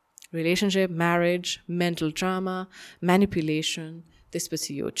relationship, marriage, mental trauma, manipulation,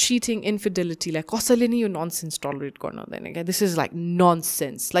 त्यसपछि यो cheating, infidelity, like कसैले नि यो nonsense tolerate गर्न हुँदैन. This is like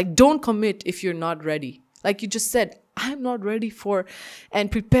nonsense. Like, don't commit if you're not ready. Like you just said, I'm not ready for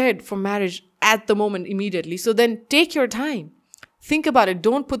and prepared for marriage at the moment, immediately. So then take your time. Think about it.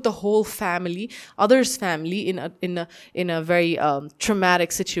 Don't put the whole family, others' family, in a very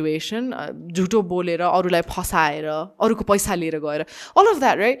traumatic situation. झुटो बोलेर, अरूलाई फसाएर, अरूको पैसा लिएर गएर, all of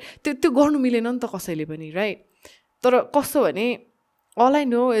that, right? त्यो गर्नु मिलेन नि त कसैले पनि, right? तर कस्तो भने, all I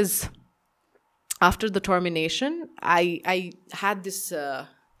know is after the termination, I had this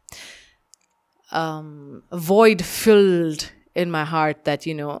void filled in my heart that,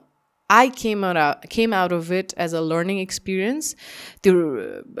 you know, I came out of it as a learning experience.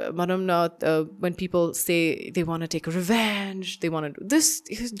 When people say they want to take revenge, they want to do this,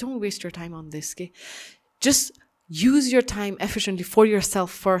 don't waste your time on this. Okay? Just use your time efficiently for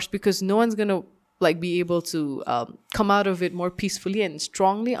yourself first, because no one's going to like be able to come out of it more peacefully and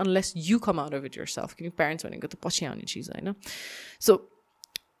strongly unless you come out of it yourself. Can you parents भनेको त पछि आउने चिज हैन? So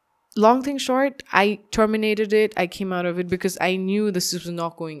long thing short, I terminated it. I came out of it because I knew this was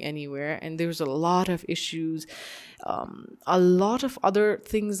not going anywhere, and there was a lot of issues, a lot of other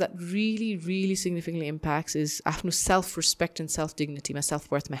things that really, really significantly impacts is आफ्नो self-respect and self-dignity, my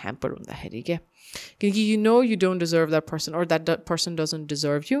self-worth, my hamper हुँदाखेरि के, किनकि you know you don't deserve that person, or that person doesn't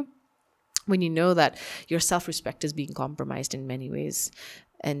deserve you. When you know that your self-respect is being compromised in many ways,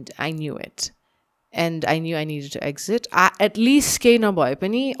 and I knew it. And I knew I needed to exit. At least,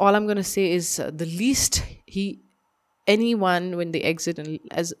 all I'm going to say is the least anyone when they exit, and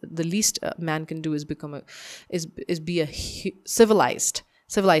as the least a man can do is be a civilized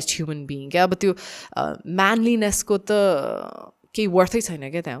human being. Yeah, but the manliness ko ta ke worth it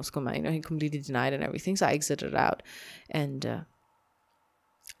chaina ke त्यहाँ उसकोमा, you know, he completely denied and everything. So I exited out, and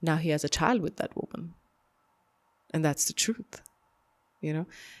now he has a child with that woman, and that's the truth. You know,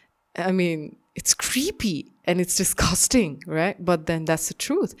 I mean, it's creepy and it's disgusting, right? But then that's the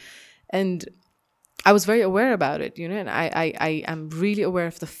truth. And I was very aware about it, you know, and I am really aware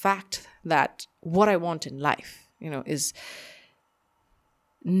of the fact that what I want in life, you know, is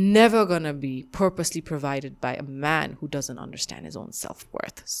never gonna be purposely provided by a man who doesn't understand his own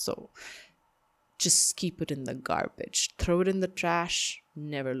self-worth. So just keep it in the garbage, throw it in the trash,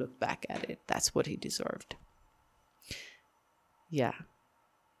 never look back at it. That's what he deserved. Yeah.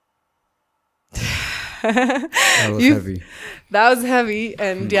 That was heavy. That was heavy,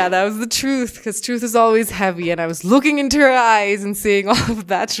 and yeah, that was the truth, because truth is always heavy, and I was looking into her eyes and saying all of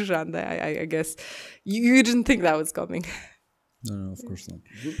that, Sushant. I guess you didn't think that was coming. No, of course not.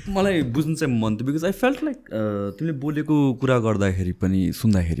 मलाई बुझ्न चाहिँ मन थियो, because I felt like तिमीले बोलेको कुरा गर्दाखेरि पनि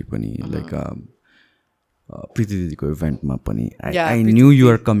सुन्दाखेरि पनि like प्रीति दिदीको इभेन्टमा पनि I knew you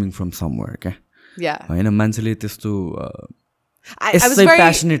are coming from somewhere, क्या? Yeah. हैन, मान्छेले त्यस्तो यसै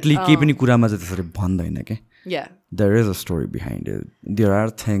passionately केही पनि कुरामा चाहिँ त्यसरी भन्दैन के. Yeah. There is a story behind it. There are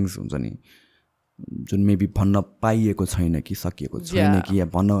things हुन्छ नि जुन maybe भन्न पाइएको छैन कि सकिएको छैन कि या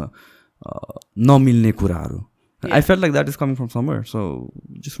भन्न नमिल्ने कुराहरू. I felt like that is coming from somewhere, so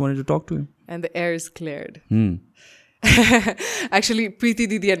just wanted to talk to him. And the air is cleared. Actually, Preeti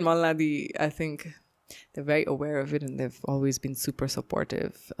Didi and Malna Di, I think they're very aware of it, and they've always been super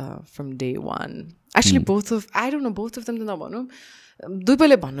supportive from day one. Actually, both of them to nabhanu.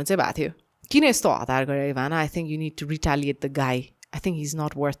 Duipaile भन्नु चाहिँ भएको थियो, किन यस्तो हतार गरे Ivana? I think you need to retaliate the guy. I think he's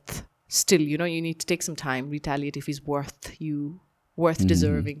not worth, still, you know, you need to take some time, retaliate if he's worth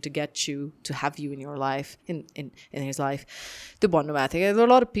deserving to get you, to have you in your life, in his life. There are a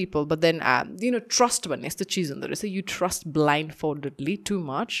lot of people, but then you know, trust भन्ने यस्तो चीज हुँदो रहेछ. You trust blindfoldedly too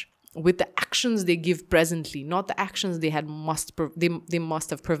much with the actions they give presently, not the actions they must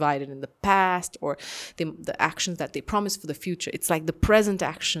have provided in the past, or the actions that they promise for the future. It's like the present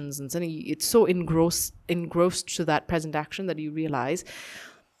actions, and suddenly it's so engrossed to that present action that you realize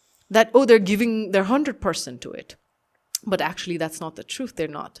that, oh, they're giving their 100% to it. But actually, that's not the truth. They're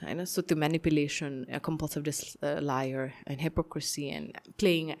not. So the manipulation, a compulsive liar, and hypocrisy, and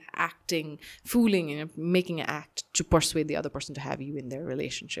acting, fooling, and making an act to persuade the other person to have you in their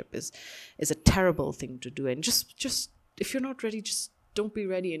relationship is a terrible thing to do. And just if you're not ready, just don't be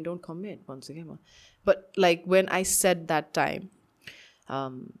ready and don't commit once again. But like when I said that time,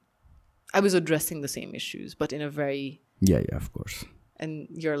 I was addressing the same issues, but in a very of course. And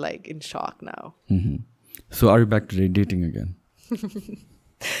you're like in shock now. Mm-hmm. So are you back to dating again?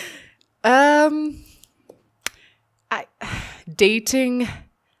 Dating,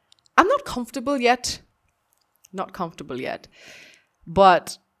 I'm not comfortable yet.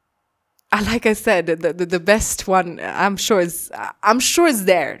 But like I said, the best one I'm sure is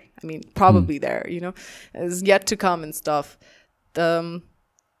there. I mean, probably there, you know, is yet to come and stuff.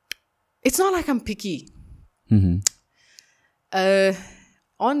 It's not like I'm picky.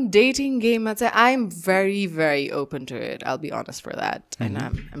 On dating game, I'd say I'm very, very open to it. I'll be honest for that. And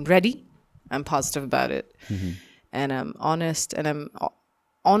I'm ready. I'm positive about it. And I'm honest. And I'm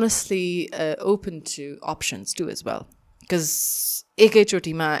honestly open to options too as well. Because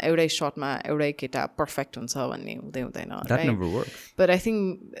ekaichotima, एउटै shotma, एउटै केटा perfect हुन्छ भन्ने हुँदैन. That never works. But I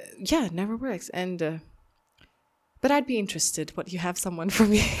think, it never works. And but I'd be interested. What, you have someone for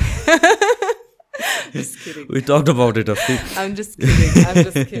me? Just kidding. We talked about it. I'm just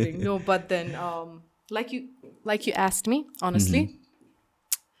kidding. No, but then, like you asked me, honestly,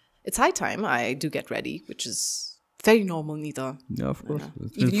 it's high time I do get ready, which is very normal, Nita. Yeah, of course.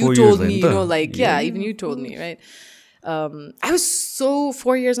 Even you told me, you know, like, even you told me, right? I was so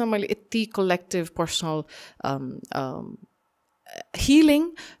 4 years on my collective personal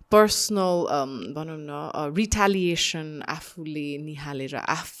healing, personal retaliation, आफूले निहालेर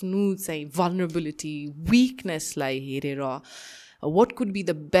आफ्नो चाहिँ vulnerability, weakness लाई हेरेर what could be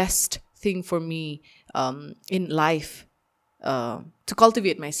the best thing for me in life to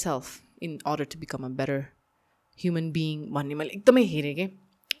cultivate myself in order to become a better human being भन्ने मैले एकदमै हेरेँ के.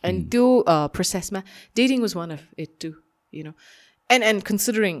 And त्यो processमा dating was one of it too, you know, and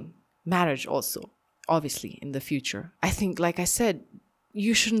considering marriage also, obviously, in the future. I think, like I said,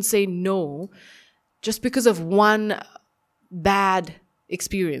 you shouldn't say no just because of one bad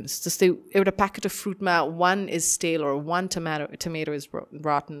experience. To say if a packet of fruit one is stale or one tomato is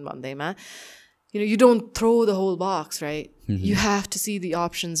rotten one day, you know, you don't throw the whole box, right? You have to see the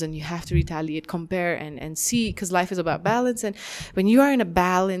options and you have to retaliate, compare and see, because life is about balance. And when you are in a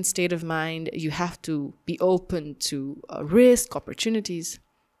balanced state of mind, you have to be open to risk, opportunities.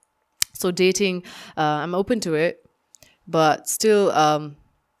 So dating, I'm open to it, but still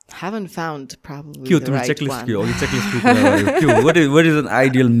haven't found probably the right one. What is an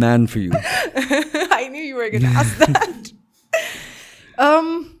ideal man for you? I knew you were going to ask that.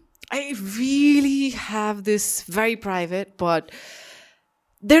 I really have this very private, but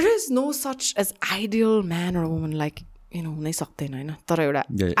there is no such as ideal man or woman, like, you know, नै सक्दैन हैन, तर एउटा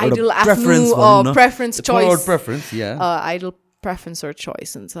ideal आफ्नो preference choice, preference, yeah, ideal preference or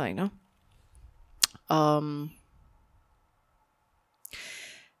choice हुन्छ हैन.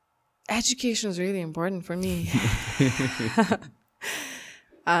 Education is really important for me.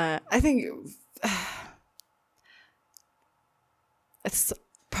 I think it's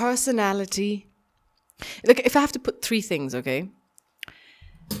personality. Look, if I have to put 3 things, okay?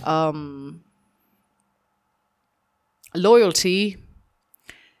 Loyalty,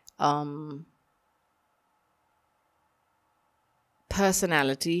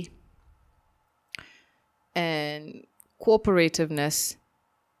 personality, and cooperativeness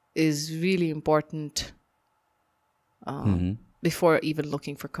is really important before even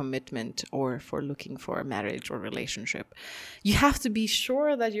looking for commitment or for looking for a marriage or relationship. You have to be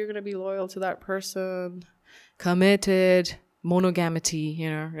sure that you're going to be loyal to that person, committed, monogamity, you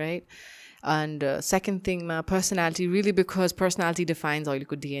know, right? And second thing, my personality, really, because personality defines all you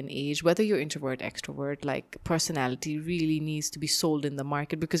could day and age, whether you're introvert, extrovert, like personality really needs to be sold in the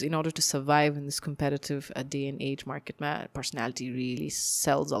market, because in order to survive in this competitive day and age market, personality really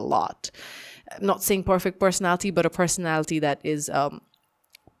sells a lot. I'm not saying perfect personality, but a personality that is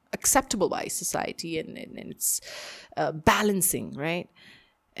acceptable by society and it's balancing, right?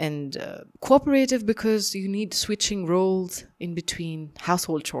 And cooperative, because you need switching roles in between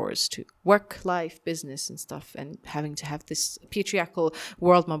household chores to work, life, business and stuff, and having to have this patriarchal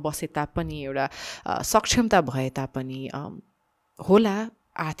world ma base tapani euta sakshamta bhae tapani होला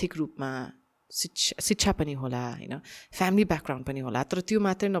आर्थिक रूपमा शिक्षा पनि होला हैन, family background पनि होला, तर त्यो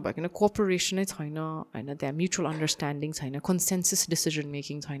मात्रै नभइकन कोअपरेसन नै छैन हैन, त्यहाँ mutual understanding छैन, consensus decision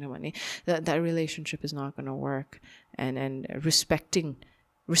making छैन भने that relationship is not going to work. And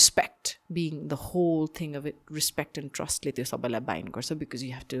respect being the whole thing of it, respect and trust le tyo sabai bind garcha, because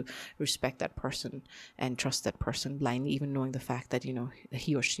you have to respect that person and trust that person blindly, even knowing the fact that, you know,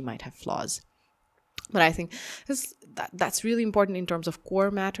 he or she might have flaws. But I think that's really important in terms of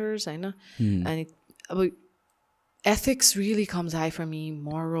core matters, I know. And ethics really comes high for me,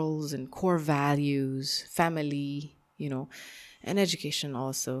 morals and core values, family, you know, and education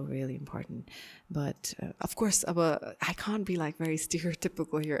also really important. But of course, I can't be like very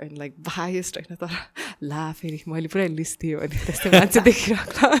stereotypical here and like biased. I thought, laughing, मैले पुरै list दियो अनि त्यस्तै मान्छे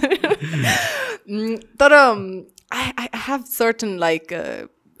देखिरहेको. But I have certain like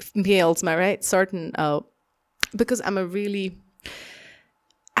males, am I right? Certain because I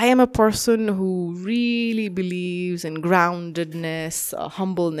am a person who really believes in groundedness,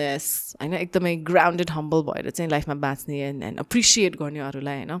 humbleness. I know एकदमै grounded, humble भएर चाहिँ लाइफमा बाँच्ने and appreciate गर्ने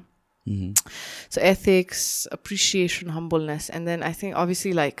अरूलाई, हैन. So ethics, appreciation, humbleness, and then I think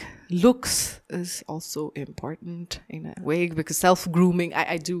obviously like looks is also important in a way, because self-grooming,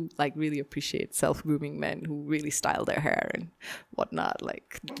 I do like really appreciate self-grooming men who really style their hair and whatnot,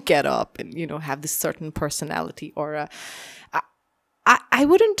 like get up and, you know, have this certain personality. Or I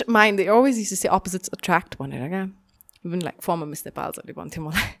wouldn't mind, they always used to say opposites attract one another. Even like former Miss Nepal,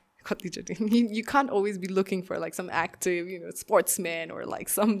 you can't always be looking for like some active, you know, sportsman or like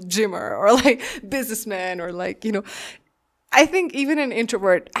some gymmer or like businessman or like, you know, I think even an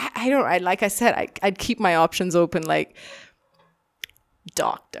introvert, like I said, I'd keep my options open. Like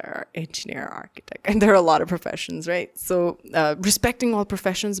doctor, engineer, architect, and there are a lot of professions, right? So respecting all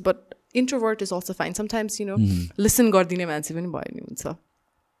professions, but introvert is also fine. Sometimes, you know, listen gardine manche pani bhayo ni huncha.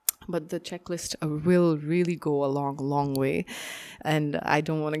 But the checklist will really go a long way. And I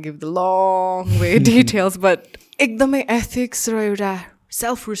don't want to give the long way details, but ekdamai ethics ra euta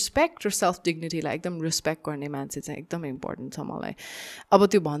self-respect or self-dignity like ekdam respect गर्ने मान्छे चाहिँ एकदमै important छ मलाई. अब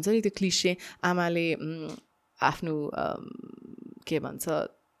त्यो भन्छ नि त्यो क्लिशे आमाले आफ्नो के भन्छ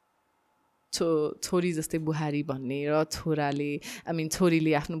छोरी जस्तै बुहारी भन्ने र छोराले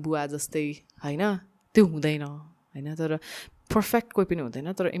छोरीले आफ्नो बुवा जस्तै हैन त्यो हुँदैन हैन. तर पर्फेक्ट कोही पनि हुँदैन,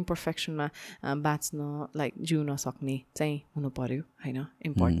 तर इम्पर्फेक्सनमा बाँच्न लाइक जिउन सक्ने चाहिँ हुनु पर्यो हैन,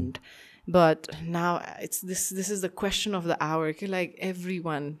 important. But now this is the question of the hour. Okay? Like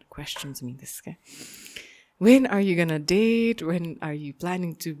everyone questions me this. Okay? When are you gonna date? When are you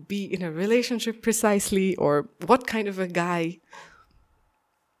planning to be in a relationship precisely? Or what kind of a guy?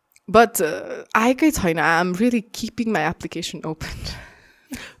 But I'm really keeping my application open.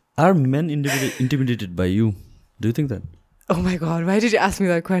 Are men intimidated by you? Do you think that? Oh my God, why did you ask me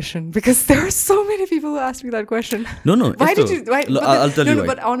that question? Because there are so many people who ask me that question. No. Why did you? Why, I'll tell you why.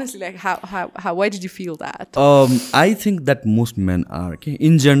 But honestly, like, how? Why did you feel that? I think that most men are. Okay,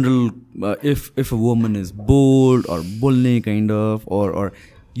 in general, if a woman is bold or bully kind of, or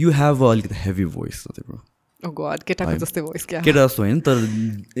you have a like, heavy voice, bro. Oh God, ketako jaste voice kya? Keta so hain, tar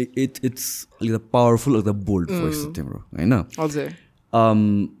it's like the powerful or the bold voice, bro. I know. Also.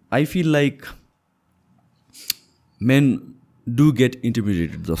 I feel like men do get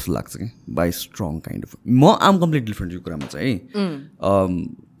intimidated just like by strong kind of. I'm completely different.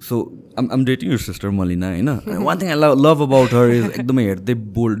 So I'm dating your sister Malina. And one thing I love about her is they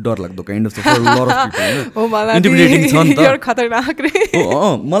bold door like the kind of stuff for a lot of people. Oh, Malati, intimidating. You're khatarnak re.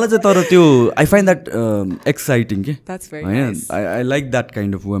 I find that exciting. That's very nice. I like that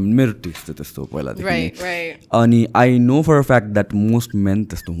kind of woman. Right. And I know for a fact that most men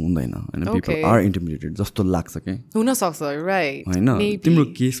and people are intimidated. Just to lack. Huna saksa, right? Maybe. Timro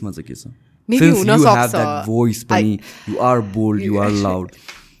case ma ke cha. Maybe since you have that voice, you are bold, you are loud.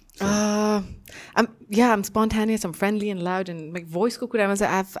 I'm spontaneous, I'm friendly and loud, and my voice ko kura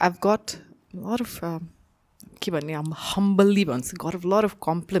I've got a lot of I'm humbly got a lot of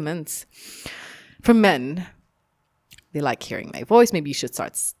compliments from men. They like hearing my voice. Maybe you should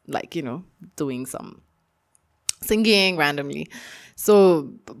start doing some singing randomly.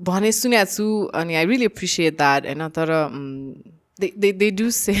 So and I really appreciate that. And they do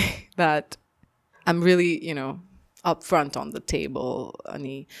say that I'm really, upfront on the table.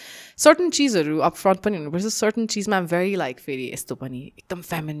 Ani certain cheeseru upfront pani versus certain cheese I'm very like feri esto pani ekdam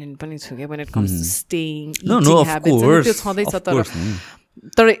feminine pani chu ke when it comes to staying, eating habits. Of course.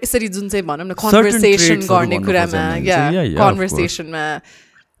 तर यसरी जुन चाहिँ भनौँ न conversation गर्ने कुरामा कन्भर्सेसनमा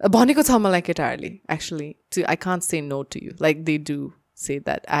भनेको छ मलाई केटाहरूले actually I can't say no to you. Like they do say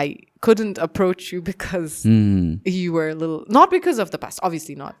that I couldn't approach you because you were a little, not because of the past,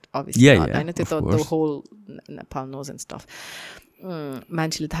 obviously not. I know the whole Nepal knows and stuff.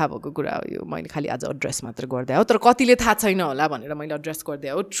 मान्छेले थाहा भएको कुरा हो यो, मैले खालि आज address मात्र गर्दै हो, तर कतिले थाहा छैन होला भनेर मैले एड्रेस गर्दै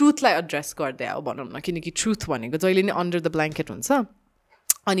हो, ट्रुथलाई एड्रेस गर्दै हो भनौँ न, किनकि ट्रुथ भनेको जहिले नै अन्डर द ब्ल्याङ्केट हुन्छ.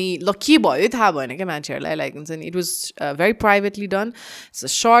 अनि ल के भयो थाहा भएन क्या मान्छेहरूलाई, लाइक हुन्छ नि it was very privately done, it's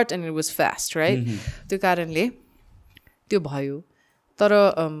short and it was fast, right? त्यो कारणले त्यो भयो. तर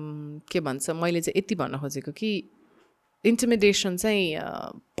के भन्छ, मैले चाहिँ यति भन्न खोजेको कि इन्टिमिडेसन चाहिँ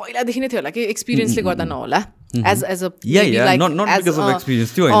पहिलादेखि नै थियो होला कि, एक्सपिरियन्सले गर्दा नहोला. As a not because of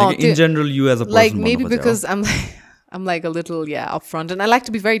experience too. In general, you as a person. Like maybe because I'm like a little upfront, and I like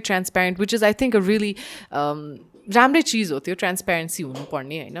to be very transparent, which is I think a really राम्रै चिज हो त्यो, transparency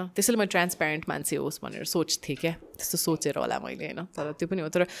हुनुपर्ने होइन. त्यसैले म transparent मान्छे होस् भनेर सोच्थेँ क्या, त्यस्तो सोचेर होला मैले होइन. तर त्यो पनि हो,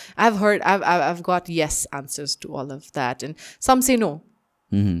 तर I've got yes answers to all of that, and some say no.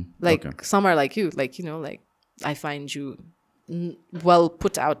 Like some are like you, like like I find you well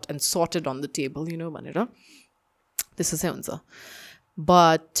put out and sorted on the table, भनेर त्यस्तो चाहिँ हुन्छ.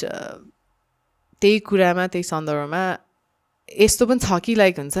 बट त्यही कुरामा त्यही सन्दर्भमा यस्तो पनि छ कि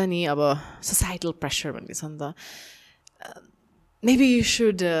लाइक हुन्छ नि, अब सोसाइटल प्रेसर भन्ने छ नि त, maybe you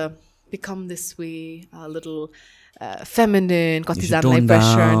should become this way a little feminine, कतिजनालाई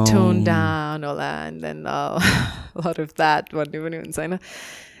प्रेसर टोन डाउन होला, and then lot of that भन्ने पनि हुन्छ होइन.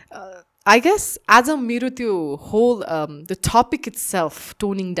 I guess आज मेरो त्यो whole the topic it's self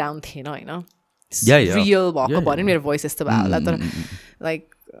toning down थिएन होइन, रियल भएको भन्यो मेरो भोइस यस्तो भयो होला, तर लाइक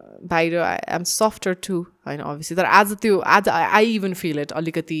बाहिर आइएम सफ्टर टु होइन अभियसली. तर आज आई इभन फिल इट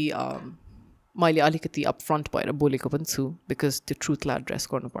अलिकति मैले अलिकति अपफ्रन्ट भएर बोलेको पनि छु, बिकज त्यो ट्रुथलाई एड्रेस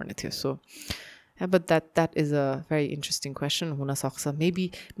गर्नुपर्ने थियो. So But that is a very interesting question. Huna sakcha.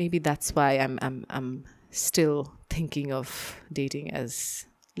 Maybe that's why I'm still thinking of dating as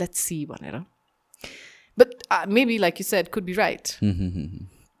let's see bhanera. But maybe, like you said, could be right.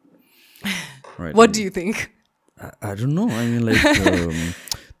 Right. What do you think? I don't know. I mean, like,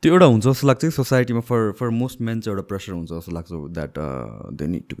 त्यो एउटा हुन्छ जस्तो लाग्छ सोसाइटीमा for most main चाहिँ एउटा pressure हुन्छ जस्तो लाग्छ that they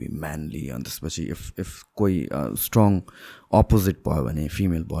need to be manly अनि त्यसपछि इफ कोही स्ट्रङ अपोजिट भयो भने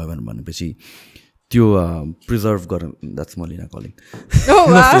फिमेल भयो भनेपछि त्यो प्रिजर्भ गर द्याट्स मलिना कलिङ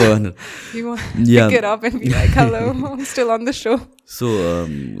सो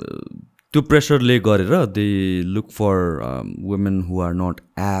त्यो प्रेसरले गरेर they look for women who are not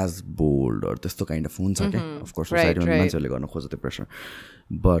as bold त्यस्तो काइन्ड अफ हुन्छ क्या अफकोर्स सोसाइटीमा मान्छेहरूले गर्न खोज्छ त्यो pressure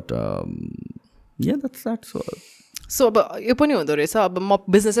but yeah that's that so अब यो पनि हुँदो रहेछ अब म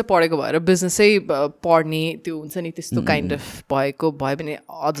बिजनेसै पढेको भएर बिजनेसै पढ्ने त्यो हुन्छ नि त्यस्तो काइन्ड अफ भयो भने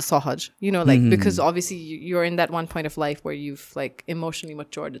अझ सहज you know like because obviously you're in that one point of life where you like emotionally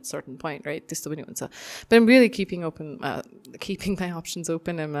matured at certain point right त्यस्तो पनि हुन्छ but I'm really keeping my options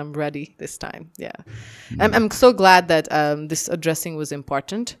open and I'm ready this time. I'm so glad that this addressing was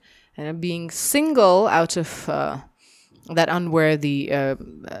important and being single out of that unworthy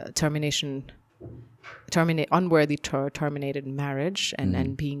terminated marriage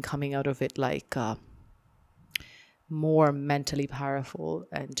and being coming out of it like more mentally powerful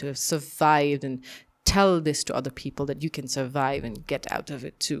and to have survived and tell this to other people that you can survive and get out of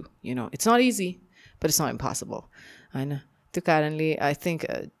it too. You know, it's not easy, but it's not impossible. I know. I think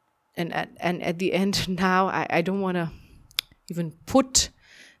and at the end now I don't want to even put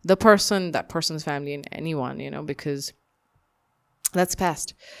that person's family in anyone, you know, because that's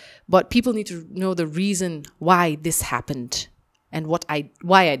past. But people need to know the reason why this happened and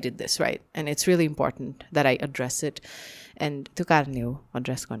why I did this, right? And it's really important that I address it. And त्यो कारणले हो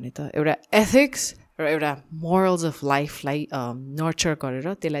address गर्ने त एउटा ethics र एउटा morals of life लाई nurture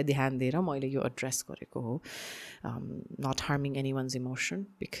गरेर त्यसलाई ध्यान दिएर मैले यो address गरेको हो. Not harming anyone's emotion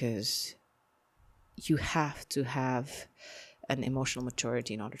because you have to have an emotional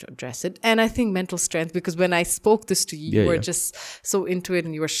maturity in order to address it. And I think mental strength, because when I spoke this to you, you were just so into it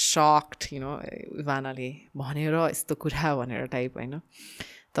and you were shocked, you know, Ivana le bhanera yesto कुरा भनेर type हैन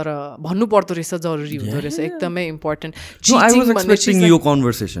तर भन्नु पर्दो रहेछ जरुरी हुँदो रहेछ एकदमै important No, I was expecting your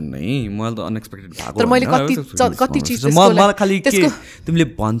conversation नै मलाई त अनएक्सपेक्टेड भएको तर मैले कति चीज मलाई खाली के तिमीले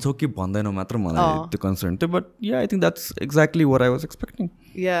भन्छौ कि भन्दैनौ मात्र मलाई त्यो कन्सर्न थियो but yeah I think that's exactly what I was expecting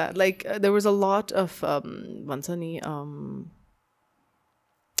Yeah, like there was a lot of भन्छ नि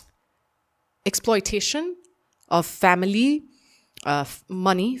exploitation of family,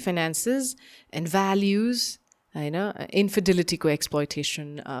 money, finances, and values. Infidelity ko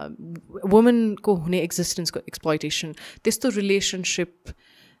exploitation, woman ko hune existence ko exploitation. This relationship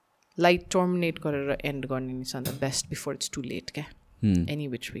like terminate garera end garne ni the best before it's too late ke any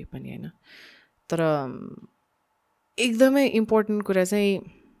which way pani haina tara ekdamai important कुरा चाहिँ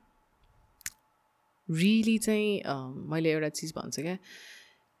really चाहिँ मैले एउटा चीज भन्छु के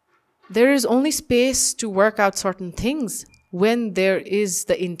there is only space to work out certain things when there is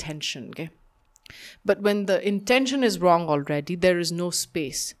the intention, okay? But when the intention is wrong already, there is no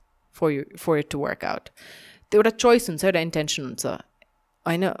space for it to work out. There is a choice inside the intention.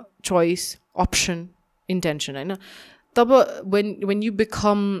 I know choice, option, intention. I know. When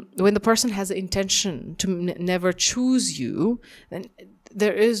the person has the intention to never choose you, then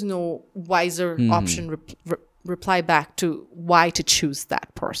there is no wiser option reply back to why to choose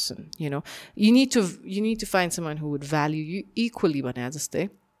that person. You know, you need to find someone who would value you equally.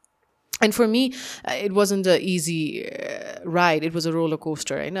 And for me, it wasn't an easy ride. It was a roller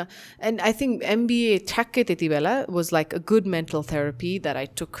coaster. And I think MBA thakke teti bela was like a good mental therapy that I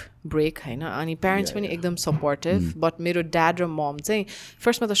took break. Ani parents pani ekdam supportive, but mero dad ra mom चाहिँ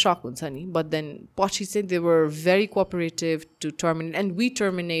first ma ta shock huncha ni, but then पछि चाहिँ they were very cooperative to terminate, and we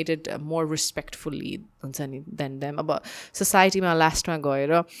terminated more respectfully huncha ni than them. Aba society ma last ma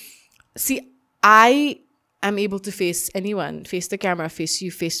gaera see I'm able to face anyone, face the camera, face you,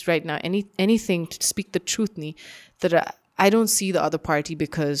 face right now, anything to speak the truth ni, that I don't see the other party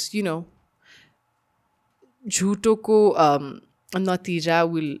because, you know, jhuto ko natija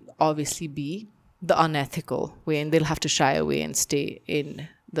will obviously be the unethical way, and they'll have to shy away and stay in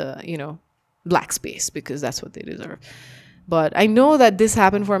the, you know, black space because that's what they deserve. But I know that this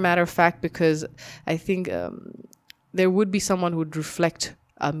happened for a matter of fact because I think there would be someone who would reflect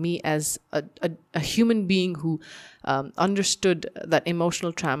me as a human being who understood that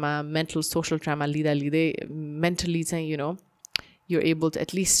emotional trauma, mental, social trauma, mentally, you know, you're able to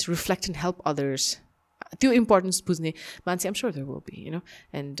at least reflect and help others त्यो importance बुझ्ने मान्छे I'm sure there will be, you know,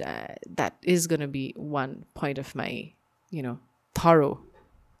 and that is going to be one point of my, you know, thorough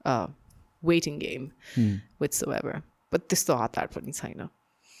waiting game whatsoever. But त्यस्तो हतार पनि छैन.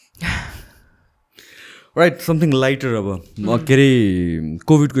 Right, something lighter अब के अरे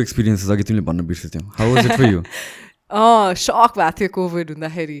कोभिडको एक्सपिरियन्सेस अघि तिमीले भन्न बिर्सेथ्यौ. How was it for you? सक भएको थियो कोभिड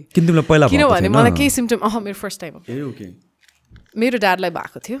हुँदाखेरि. तिमीलाई पहिला किनभने मलाई केही सिम्टम मेरो फर्स्ट टाइम हो. ए ओके. मेरो ड्याडलाई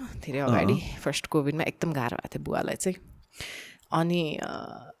भएको थियो धेरै अगाडि फर्स्ट कोभिडमा एकदम गाह्रो भएको थियो बुवालाई चाहिँ. अनि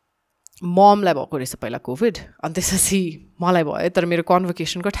ममलाई भएको रहेछ पहिला कोभिड अनि त्यसपछि मलाई भयो. तर मेरो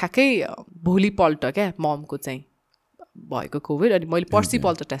कन्भोकेसनको ठ्याक्कै भोलिपल्ट क्या ममको चाहिँ भएको कोभिड. अनि मैले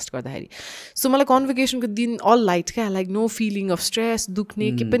पर्सिपल्ट टेस्ट गर्दाखेरि सो मलाई कन्भोकेसनको दिन अल लाइट क्या like no feeling of stress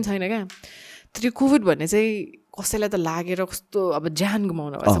दुख्ने के पनि छैन क्या. तर यो कोभिड भन्ने चाहिँ कसैलाई त लागेर कस्तो अब ज्यान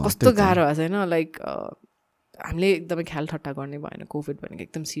गुमाउनु भएको छ कस्तो गाह्रो भएको छैन. लाइक हामीले एकदमै ख्याल ठट्टा गर्ने भएन. कोभिड भनेको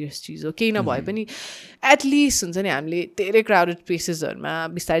एकदम सिरियस चिज हो. केही नभए पनि एटलिस्ट हुन्छ नि हामीले धेरै क्राउडेड प्लेसेसहरूमा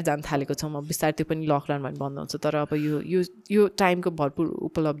बिस्तारै जान थालेको छौँ. अब बिस्तारै त्यो पनि लकडाउन भने बन्द हुन्छ. तर अब यो टाइमको भरपुर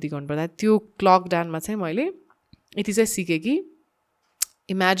उपलब्धि गर्नुपर्दा त्यो लकडाउनमा चाहिँ मैले यति चाहिँ सिकेँ कि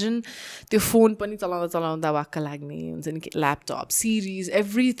इमेजिन त्यो फोन पनि चलाउँदा वाक्क लाग्ने हुन्छ नि ल्यापटप सिरिज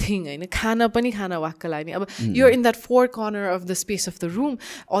एभ्रिथिङ होइन खाना पनि वाक्क लाग्ने. अब you're in that four corner of the space of the room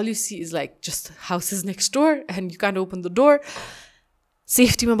all you C is like just house is next door and you can open the door.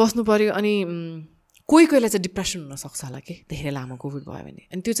 सेफ्टीमा बस्नु पऱ्यो. अनि कोहीलाई चाहिँ डिप्रेसन हुनसक्छ होला कि धेरै लामो कोभिड भयो भने.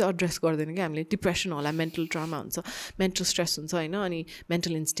 अनि त्यो चाहिँ एड्रेस गर्दैन कि हामीले. डिप्रेसन होला मेन्टल ट्रमा हुन्छ मेन्टल स्ट्रेस हुन्छ होइन. अनि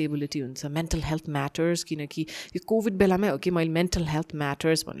मेन्टल इन्स्टेबिलिटी हुन्छ. मेन्टल हेल्थ म्याटर्स किनकि यो कोभिड बेलामै हो कि मैले मेन्टल हेल्थ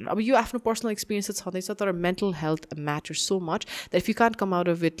म्याटर्स भनेर. अब यो आफ्नो पर्सनल एक्सपिरियन्स छँदैछ तर mental health matters so much that if you can't come out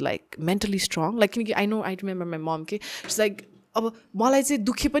of it like mentally strong like किनकि आई रिमेम्बर माई मम के इट्स लाइक अब मलाई चाहिँ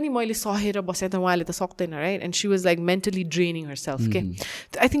दुःखे पनि मैले सहेर बसेँ त उहाँले त सक्दैन right. And she was like mentally draining her self के.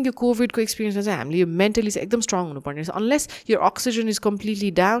 आई थिङ्क यो कोभिडको एक्सपिरियन्समा चाहिँ हामीले यो मेन्टली चाहिँ एकदम स्ट्रङ हुनुपर्ने रहेछ. Unless your oxygen is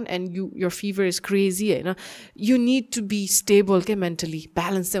completely down and your fever is crazy होइन you need to be stable के मेन्टली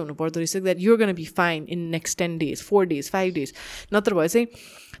ब्यालेन्स चाहिँ हुनुपर्दो रहेछ that your gonna be fine in next 10 days 4 days 5 days. नत्र भए चाहिँ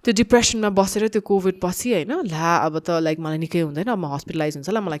त्यो डिप्रेसनमा बसेर त्यो कोभिड पछि होइन ला अब त लाइक मलाई निकै हुँदैन अब म हस्पिटलाइज हुन्छ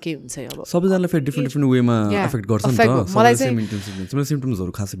होला मलाई केही हुन्छ अब सबैजनालाई फेरि डिफ्रेन्ट वेमा एफेक्ट गर्छ नि त. मलाई चाहिँ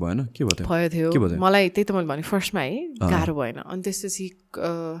सिम्पटम्सहरू खासै भएन के भयो मलाई त्यही त मैले भने फर्स्टमा है गाह्रो भएन. अनि त्यसपछि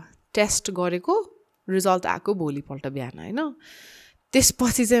टेस्ट गरेको रिजल्ट आएको भोलिपल्ट बिहान होइन.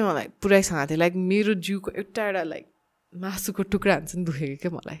 त्यसपछि चाहिँ मलाई पुरै सँगै लाइक मेरो जिउको एउटा लाइक मासुको टुक्रा हुन्छ नि दुखेको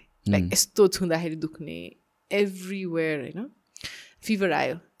क्या मलाई. लाइक यस्तो छुँदाखेरि दुख्ने एभ्रिवेयर होइन. फिभर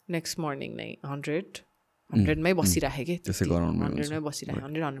आयो नेक्स्ट मर्निङ नै 100मै बसिराखेँ कि 100मै बसिराखेँ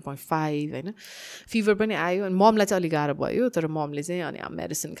 100.5 होइन. फिभर पनि आयो अनि ममलाई चाहिँ अलिक गाह्रो भयो. तर ममले चाहिँ अनि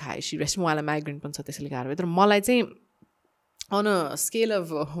मेडिसिन खायो सी रेस्ट. उहाँलाई माइग्रेन पनि छ त्यसैले गाह्रो भयो. तर मलाई चाहिँ on a scale of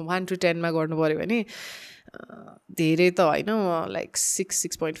 1 to 10 मा गर्नु पऱ्यो भने धेरै त होइन लाइक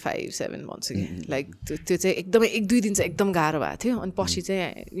 6.5-7 भन्छु कि. लाइक त्यो चाहिँ एकदमै 1-2 दिन चाहिँ एकदम गाह्रो भएको थियो. अनि पछि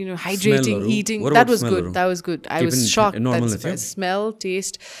चाहिँ you know hydrating eating that was good. I was sucked. Smell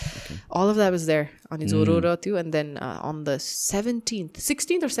taste all of that was there. अनि ज्वरो र त्यो and then on the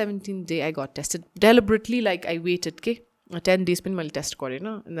 16th or 17th day I got tested deliberately like I waited के 10 days पनि मैले test गरेन.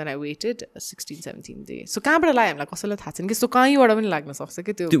 And then I waited 16-17 days. So कहाँबाट लाग्यो हामीलाई कसैलाई थाहा छैन कि सो कहीँबाट पनि लाग्न सक्छ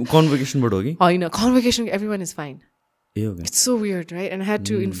कि त्यो कन्भोकेसनबाट हो कि होइन. Convocation everyone is fine. It's so weird right. And I had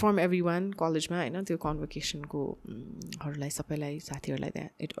to inform everyone कलेजमा होइन त्यो कन्भोकेसनको हरूलाई सबैलाई साथीहरूलाई त्यहाँ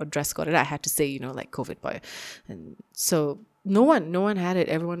इट एड्रेस गरेर I had to say you know like covid भयो. And so no one had it.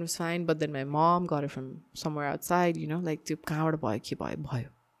 Everyone was fine. But then my mom got it from somewhere outside, you know, like त्यो कहाँबाट भयो के भयो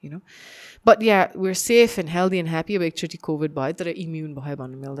you know. But yeah, we're safe and healthy and happy. अब एकचोटि covid भयो तर immune भयो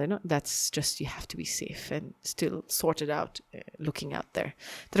भन्नु मिल्दैन. That's just you have to be safe and still sort it out, looking out there.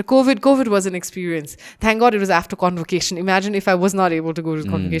 तर COVID was an experience. Thank God it was after convocation. Imagine if I was not able to go to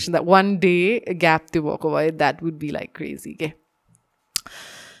convocation, that one day gap त्यो भएको भए that would be like crazy के.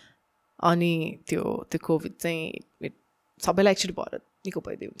 अनि त्यो covid चाहिँ सबैलाई actually भएर निको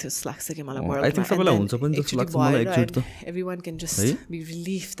भइदियो हुन्थ्यो जस्तो लाग्छ कि मलाई वर्ल्डमा. Everyone can just be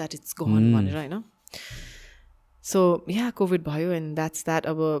relief that it's gun भनेर होइन. सो या कोभिड भयो एन्ड द्याट्स द्याट.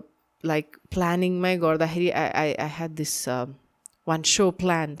 अब लाइक प्लानिङमै गर्दाखेरि I had this one so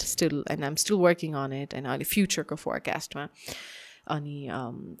planned still and I'm still working on it. And अहिले फ्युचरको फोरकास्टमा अनि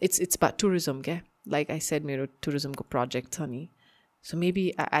इट्स अबाउट टुरिज्म क्या. Like I said मेरो टुरिज्मको प्रोजेक्ट छ नि. So maybe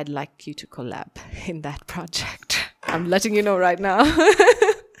I'd like you to collab in that project. I'm letting you know right now.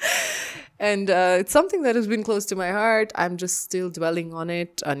 And it's something that has been close to my heart. I'm just still dwelling on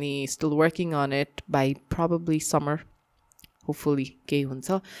it and still working on it. By probably summer hopefully kehi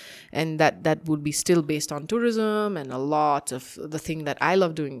huncha, and that would be still based on tourism and a lot of the thing that I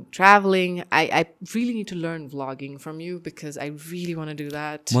love doing, traveling. I really need to learn vlogging from you because I really want to do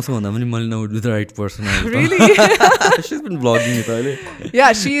that. Maso bhanda pani मैले now with the right person. Really? She's been vlogging it अहिले.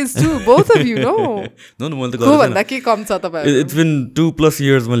 Yeah, she is too. Both of you, no? No मैले त गरेको भन्दा के कम छ तपाईहरु? It's been 2+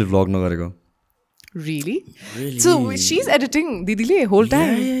 years मैले vlog नगरेको. Really? So she's editing didile whole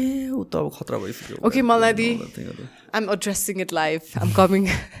time. Yeah, उ त खतरा भइसक्यो. Okay, Malnadi, I'm addressing it live. I'm coming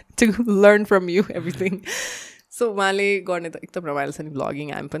to learn from you everything. So उहाँले गर्ने त एकदम रमाइलो छ नि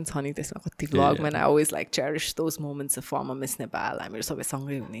vlogging. I'm पनि छ नि त्यसमा कति vlog man. I always like cherish those moments of former Miss Nepal. हामीहरु सबै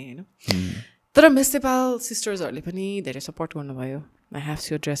सँगै हुने हैन. तर Miss Nepal sisters-हरुले पनि धेरै सपोर्ट गर्नुभयो. I have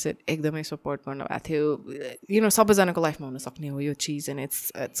to address it. एकदमै सपोर्ट गर्नुभएको थियो. You know, सबैजनाको लाइफमा हुन सक्ने हो यो चीज, and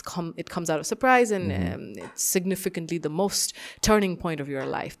it comes out of surprise, and it's significantly the most turning point of your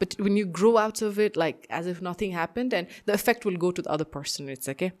life. But when you grow out of it like as if nothing happened, and the effect will go to the other person, it's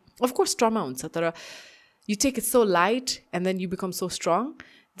okay. Of course trauma हुन्छ, तर you take it so light and then you become so strong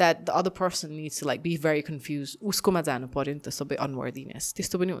that the other person needs to like be very confused. उसकोमा जानु पर्यो नि त सबै unworthiness.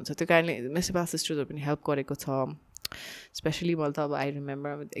 त्यस्तो पनि हुन्छ. त्यो कारणले Miss Nepal sisters-हरु पनि हेल्प गरेको छ. Especially मलाई त अब I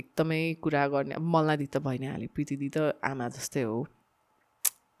remember एकदमै कुरा गर्ने, अब मल्नादी त भइ नै हाल्यो, प्रीतिदी त आमा जस्तै हो.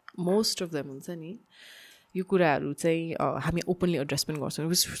 Most of them हुन्छ नि यो कुराहरू चाहिँ हामी openly address पनि गर्छौँ. It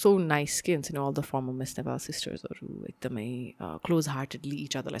was so nice के हुन्छ नि, all the former Miss Nepal sisters-हरु एकदमै close heartedly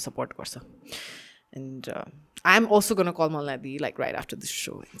each other लाई support गर्छ. And I'm also going to call Malnadi like right after this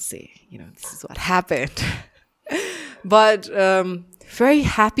show and say, you know, this is what happened. But very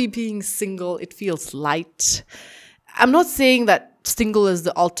happy being single. It feels light. I'm not saying that single is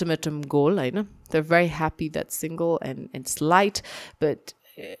the ultimate goal. I know they're very happy that single and it's light, but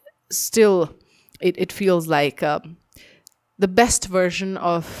still it feels like the best version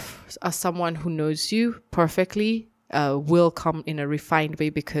of someone who knows you perfectly will come in a refined way,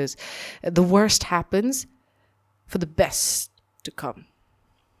 because the worst happens for the best to come,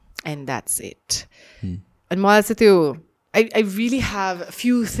 and that's it. And I really have a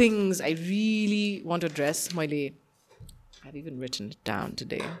few things I really want to address. I've even written it down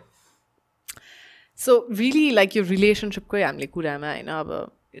today. So really, like your relationship ko हामीले कुरामा हैन,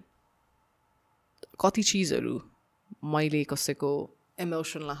 अब कति चीजहरु मैले कसैको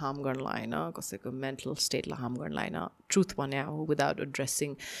emotional harm गर्नलाई हैन, कसैको mental state ला harm गर्नलाई हैन, truth भन्या हो without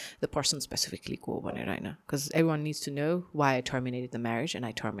addressing the person specifically को भनेर हैन, because everyone needs to know why I terminated the marriage, and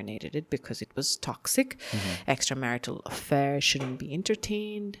I terminated it because it was toxic. Extramarital affair shouldn't be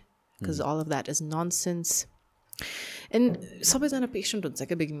entertained, because all of that is nonsense. And सबैजना patient हुन्छ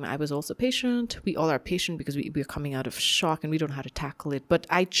के beginning. I was also patient. We all are patient because we're coming out of shock and we don't know how to tackle it. But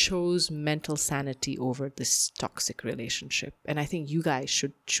I chose mental sanity over this toxic relationship. And I think you guys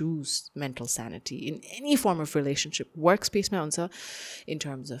should choose mental sanity in any form of relationship. Workspace ma huncha, in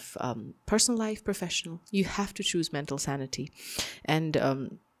terms of personal life, professional. You have to choose mental sanity. And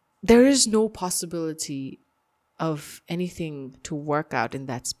there is no possibility of anything to work out in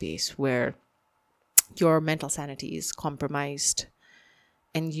that space where your mental sanity is compromised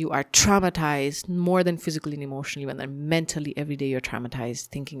and you are traumatized more than physically and emotionally, when mentally every day you're traumatized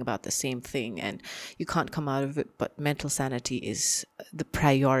thinking about the same thing and you can't come out of it. But mental sanity is the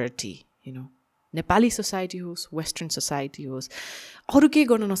priority, you know. Nepali society होस्, Western society होस्, अरू के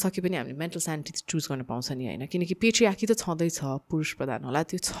गर्न नसके पनि हामीले mental sanity choose गर्न पाउँछ नि हैन, किनकि patriarchy त छँदैछ, पुरुष प्रधान होला,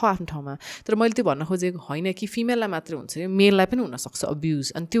 त्यो छ आफ्नो ठाउँमा. तर मैले त्यो भन्न खोजेको होइन कि female लाई मात्र हुन्छ, यो male लाई पनि हुन सक्छ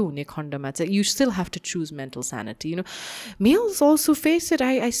abuse, अनि त्यो हुने खण्डमा चाहिँ you still have to choose mental sanity, you know. Males also face it.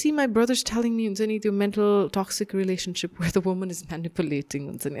 I see my brothers telling me हुन्छ नि त्यो mental toxic relationship where the woman is manipulating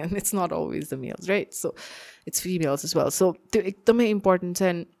हुन्छ नि, and it's not always the males, right? So it's females as well. So त्यो एकदमै important,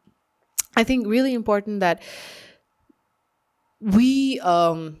 and I think really important that we,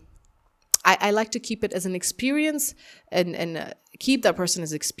 I like to keep it as an experience and keep that person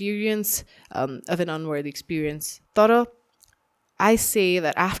as experience of an unworthy experience. Tara, I say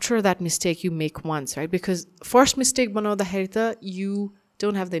that after that mistake you make once, right? Because first mistake banauda herita, you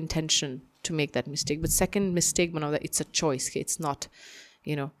don't have the intention to make that mistake. But second mistake banauda, it's a choice. It's not,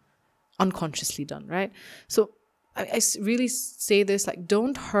 you know, unconsciously done, right? So I really say this, like,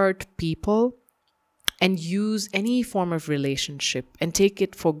 don't hurt people and use any form of relationship and take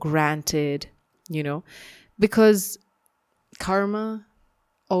it for granted, you know, because karma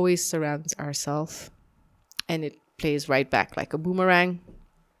always surrounds ourselves and it plays right back like a boomerang.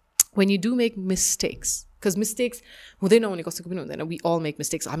 When you do make mistakes, because mistakes, we all make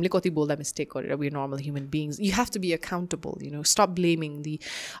mistakes. We're normal human beings. You have to be accountable, you know. Stop blaming the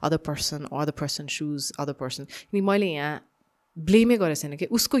other person or other person choose other person. ब्लेमै गरेको छैन कि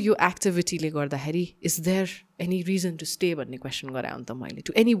उसको यो एक्टिभिटीले गर्दाखेरि is there any reason to stay भन्ने question गराएँ अन्त मैले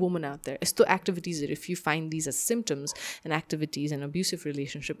to any woman out there यस्तो एक्टिभिटिजहरू if you find these as symptoms and activities and abusive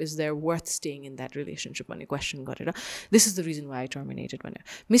relationship is there worth staying in that relationship भन्ने क्वेसन गरेर this is the reason why I terminated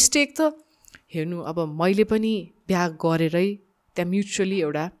भनेर mistake त हेर्नु अब मैले पनि बिहा गरेरै त्यहाँ म्युचुअली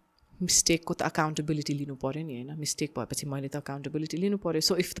एउटा मिस्टेकको त अकाउन्टेबिलिटी लिनु पऱ्यो नि होइन मिस्टेक भएपछि मैले त अकाउन्टेबिलिटी लिनु पऱ्यो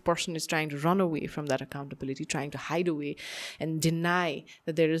so if the person is trying to run away from that accountability trying to hide away and deny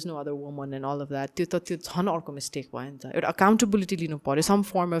that there is no other woman and all of that त्यो झन् अर्को मिस्टेक भयो नि त एउटा अकाउन्टेबिलिटी लिनु पऱ्यो some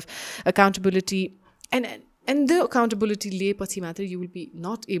form of accountability And the accountability लिएपछि मात्र you will be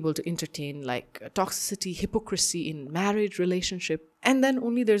not able to entertain like toxicity, hypocrisy in marriage, relationship, and then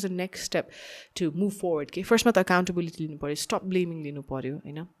only there's a next step to move forward. Okay, first मात्र accountability लिनु पर्यो, stop blaming लिनु पर्यो,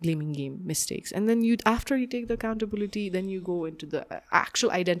 हैन, blaming game, mistakes, and then after you take the accountability, then you go into the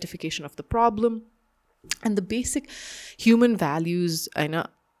actual identification of the problem and the basic human values, हैन.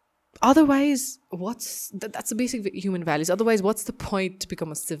 Otherwise, that's the basic human values. Otherwise, what's the point to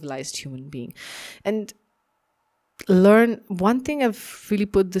become a civilized human being? And learn one thing, I've really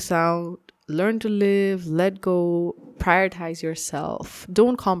put this out, learn to live, let go, prioritize yourself,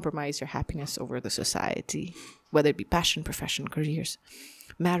 don't compromise your happiness over the society, whether it be passion, profession, careers,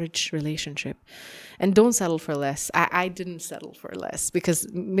 marriage, relationship, and don't settle for less. I didn't settle for less because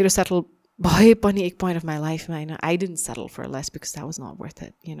mero settle bhaye pani ek point of my life ma haina I didn't settle for less because that was not worth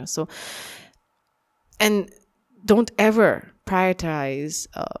it, you know. So and don't ever prioritize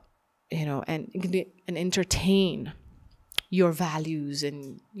you know, and entertain your values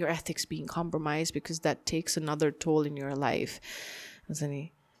and your ethics being compromised because that takes another toll in your life.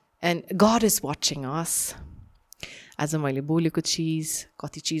 And God is watching us. As मैले बोलेको चिज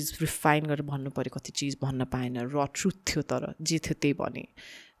कति चिज refine गरेर भन्नु पर्यो कति चिज भन्न पाएन र ट्रुथ थियो तर जे थियो त्यही भने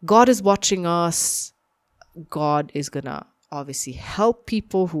God is watching us. God is gonna obviously help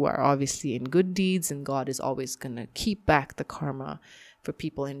people who are obviously in good deeds, and God is always gonna keep back the karma for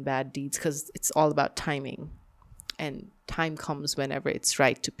people in bad deeds because it's all about timing, and time comes whenever it's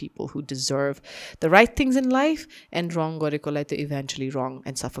right to people who deserve the right things in life, and wrong goreko lai to eventually wrong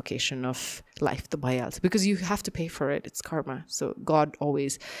and suffocation of life the bhayalcha because you have to pay for it. It's karma. So God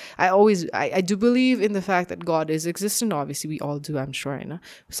always I do believe in the fact that God is existent. Obviously we all do, I'm sure, हैन.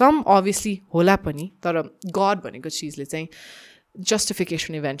 Some obviously होला pani tara God bhaneko chizle चाहिँ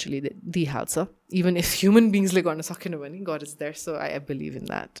justification eventually dihalcha, even if human beings le garna sakena bhane God is there. So I believe in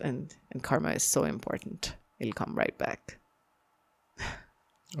that, and karma is so important. It'll come right back.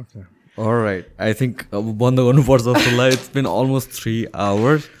 Okay, all right, I think banda garnu parcha jasto लाग्यो. It's been almost 3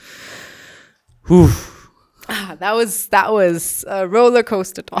 hours. Whew. That was a roller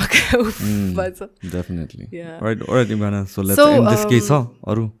coaster talk. But definitely. Yeah. All right, Evana, so let's end this case.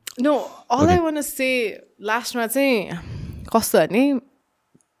 Aru no, all okay. I want to say last ma चाहिँ कस्तो भने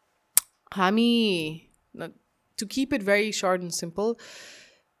हामी to keep it very short and simple,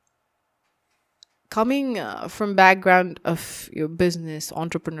 coming from background of your business,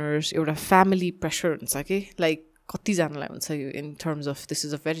 entrepreneurs, एउटा family pressure हुन्छ के, like कतिजनालाई हुन्छ यो in terms of this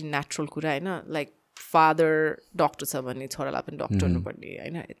is a very natural कुरा हैन, like father doctor छ भने छोरालाई पनि doctor हुनुपर्ने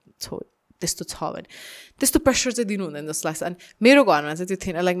हैन, त्यस्तो छ भने त्यस्तो प्रेसर चाहिँ दिनु हुँदैन जस्तो लाग्छ. अनि मेरो घरमा चाहिँ त्यो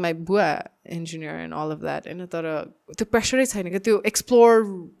थिएन, लाइक माई बुवा engineer and all of that होइन, तर त्यो प्रेसरै छैन क्या, त्यो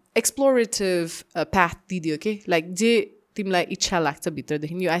एक्सप्लोरेटिभ पाथ दिदियो कि, लाइक जे तिमीलाई इच्छा लाग्छ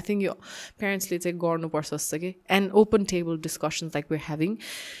भित्रदेखि यो आई थिङ्क यो प्यारेन्ट्सले चाहिँ गर्नुपर्छ जस्तो कि. And open table discussions like where having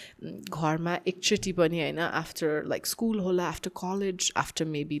घरमा एकचोटि पनि होइन, आफ्टर लाइक स्कुल होला, after college, after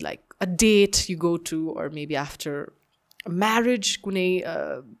maybe like a date you go to, or maybe after marriage कुनै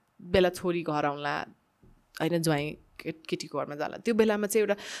बेला छोरी घर आउँला होइन, ज्वाइँ केटीको घरमा जाला, त्यो बेलामा चाहिँ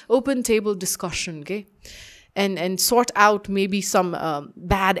एउटा ओपन टेबल डिस्कसन के, and sort out maybe some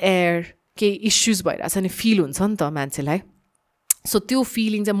bad air केही इस्युज भइरहेछ नि फिल हुन्छ नि त मान्छेलाई. सो त्यो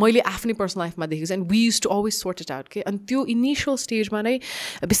फिलिङ चाहिँ मैले आफ्नै पर्सनल लाइफमा देखेको छु, and we use to always sort it out के. अनि त्यो इनिसियल स्टेजमा नै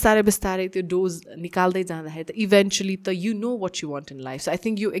बिस्तारै बिस्तारै त्यो डोज निकाल्दै जाँदाखेरि त इभेन्चुली त you know what you want in life. So I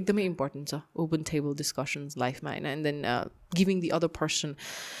think यो एकदमै इम्पोर्टेन्ट छ, ओपन टेबल डिस्कसन्स लाइफमा होइन, and then giving the other person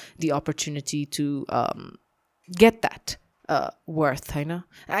the opportunity to get that worth, होइन.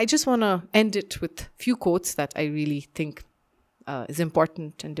 I just want to end it with few quotes that I really think is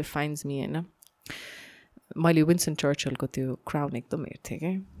important and defines me, होइन. मैले Vinson चर्चिलको त्यो crown एकदम हेर्थेँ क्या,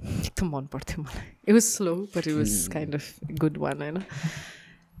 एकदम मन पर्थ्यो मलाई. It was slow but it was kind of good one होइन.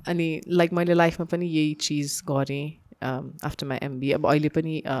 अनि लाइक मैले लाइफमा पनि यही चिज गरेँ आफ्टर माई एमबी. अब अहिले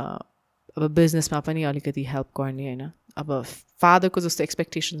पनि अब बिजनेसमा पनि अलिकति हेल्प गर्ने होइन. अब फादरको जस्तो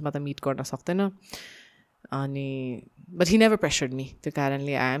एक्सपेक्टेसन्समा त मिट गर्न सक्दैन, अनि but he never pressured me. त्यो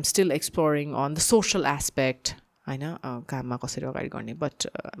कारणले I am still exploring on the social aspect होइन काममा कसरी अगाडि गर्ने बट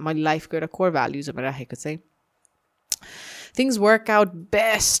मैले लाइफको एउटा कोर भ्याल्युजमा राखेको चाहिँ things work out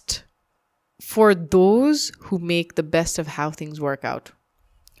best for those who make the best of how things work out.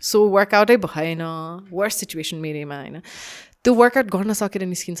 So workout bhaina, worst situation मेरेमा हैन त्यो workout गर्न सकेर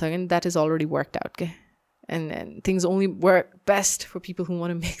निस्किन्छ भने that is already worked out के and things only work best for people who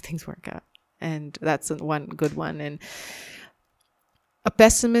want to make things work out, and that's one good one. And a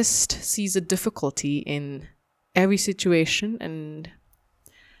pessimist sees a difficulty in every situation, and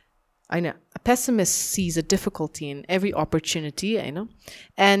I know a pessimist sees a difficulty in every opportunity, I know,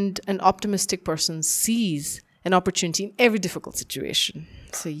 and an optimistic person sees an opportunity in every difficult situation.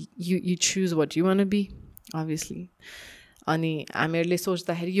 So you choose what you want to be, obviously. Ani हामीहरुले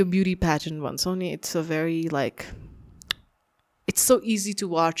सोच्दाखेरि यो beauty pageant भन्छौं नि, it's a very like, it's so easy to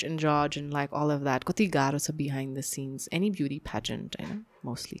watch and judge and like all of that. Kati garo cha behind the scenes, any beauty pageant, I know,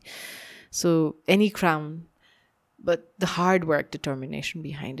 mostly. So any crown, but the hard work, determination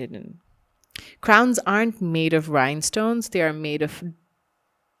behind it. And crowns aren't made of rhinestones, they are made of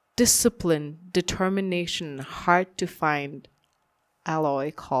discipline, determination, hard to find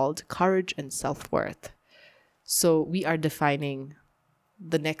alloy called courage and self-worth. So we are defining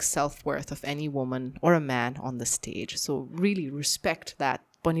the next self-worth of any woman or a man on the stage. So really respect that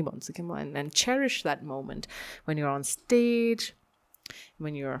and cherish that moment when you're on stage,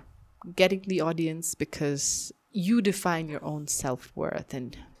 when you're getting the audience, because you define your own self-worth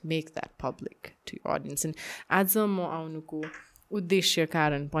and make that public to your audience. And as a mo aunuko uddeshya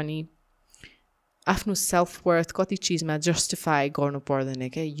karan pani आफ्नो self-worth कति चीजमा justify गर्नु पर्दैन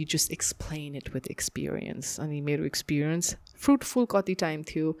के, you just explain it with experience. अनि मेरो experience fruitful कति time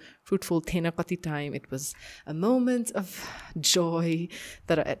थियो, fruitful थिएन कति time, it was a moment of joy,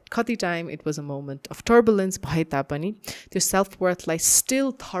 that at कति time it was a moment of turbulence भए तापनि त्यो self-worth लाई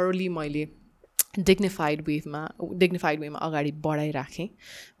still thoroughly मैले dignified way मा अगाडि बढाइराखेँ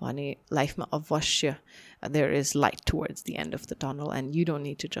भने लाइफमा अवश्य there is light towards the end of the tunnel, and you don't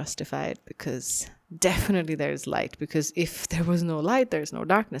need to justify it, because definitely there is light, because if there was no light, there is no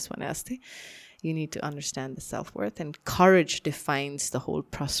darkness. You need to understand the self-worth, and courage defines the whole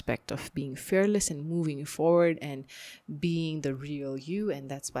prospect of being fearless and moving forward and being the real you, and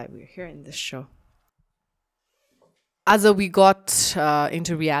that's why we're here in this show. As we got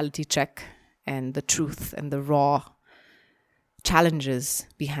into reality check and the truth and the raw challenges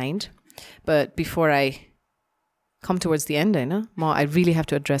behind, but before I come towards the end, I really have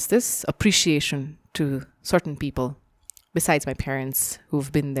to address this appreciation to certain people besides my parents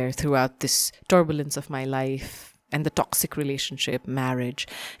who've been there throughout this turbulence of my life and the toxic relationship, marriage,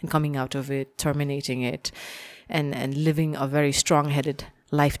 and coming out of it, terminating it, and living a very strong-headed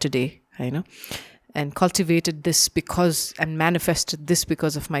life today, and cultivated this because, and manifested this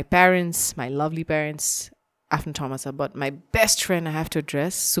because of my parents, my lovely parents, After Thomas. But my best friend I have to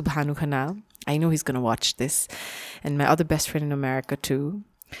address, Subhanu Khanal. I know he's going to watch this. And my other best friend in America too,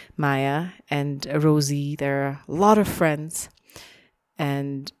 Maya and Rosie. There are a lot of friends.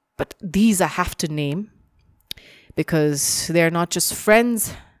 But these I have to name because they're not just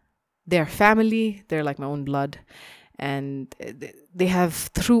friends. They're family. They're like my own blood. And they have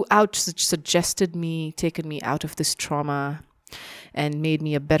throughout suggested me, taken me out of this trauma, and made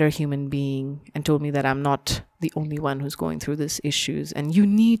me a better human being, and told me that I'm not the only one who's going through these issues. And you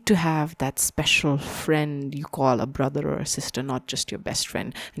need to have that special friend you call a brother or a sister, not just your best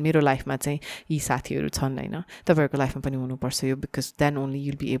friend. And मेरो लाइफमा चाहिँ यी साथीहरू छन् हैन, तपाईहरुको लाइफमा पनि हुनुपर्छ यो, because then only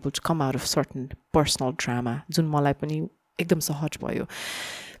you'll be able to come out of certain personal drama जुन मलाई पनि एकदम सहज भयो.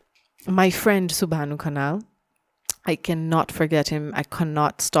 My friend Subhanu Khanal, I cannot forget him. I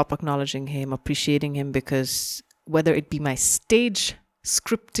cannot stop acknowledging him, appreciating him, because whether it be my stage,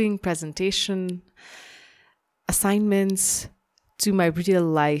 scripting, presentation, assignments, to my real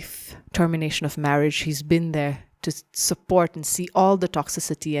life termination of marriage, he's been there to support and see all the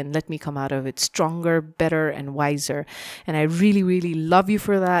toxicity and let me come out of it stronger, better, and wiser. And I really, really love you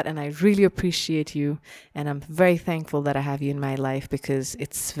for that, and I really appreciate you. And I'm very thankful that I have you in my life, because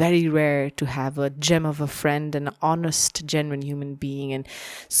it's very rare to have a gem of a friend, an honest, genuine human being, and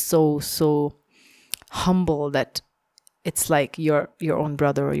so humble that it's like your own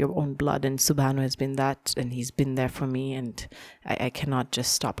brother or your own blood. And Subhanu has been that, and he's been there for me, and I cannot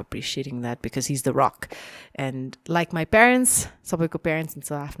just stop appreciating that, because he's the rock. And like my parents, सबैको parents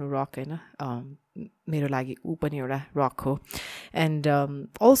हुन्छ आफ्नो rock हैन, मेरो लागि उ पनि एउटा rock हो. And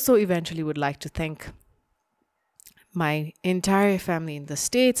also eventually would like to thank my entire family in the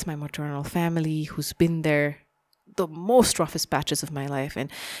States, my maternal family, who's been there the most roughest patches of my life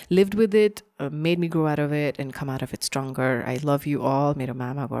and lived with it, made me grow out of it and come out of it stronger. I love you all. Mero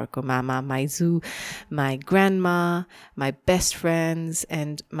mama gorko mama, Maizu, my grandma, my best friends,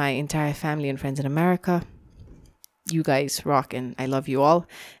 and my entire family and friends in America. You guys rock, and I love you all.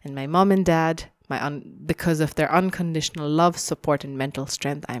 And my mom and dad, because of their unconditional love, support, and mental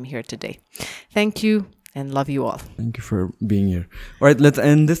strength, I am here today. Thank you. And love you all. Thank you for being here. All right, let's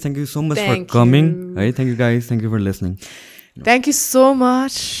end this. Thank you so much for coming. All right, thank you guys. Thank you for listening. Thank you so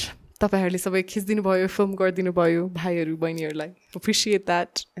much. तपाईहरुले सबै खिच्दिनु भयो, film गर्दिनु भयो, भाइहरु बहिनीहरुलाई. Appreciate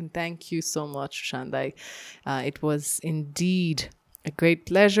that, and thank you so much, Sushant. It was indeed a great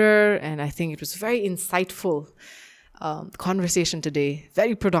pleasure, and I think it was very insightful conversation today.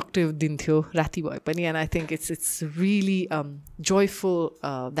 Very productive din थियो राति भए पनि, and I think it's really joyful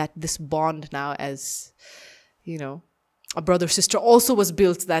that this bond now, as you know, a brother sister also was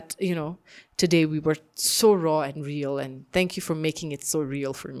built, that you know today we were so raw and real, and thank you for making it so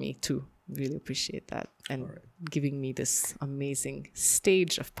real for me too. Really appreciate that, and giving me this amazing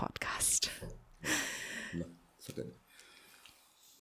stage of podcast. No, so good.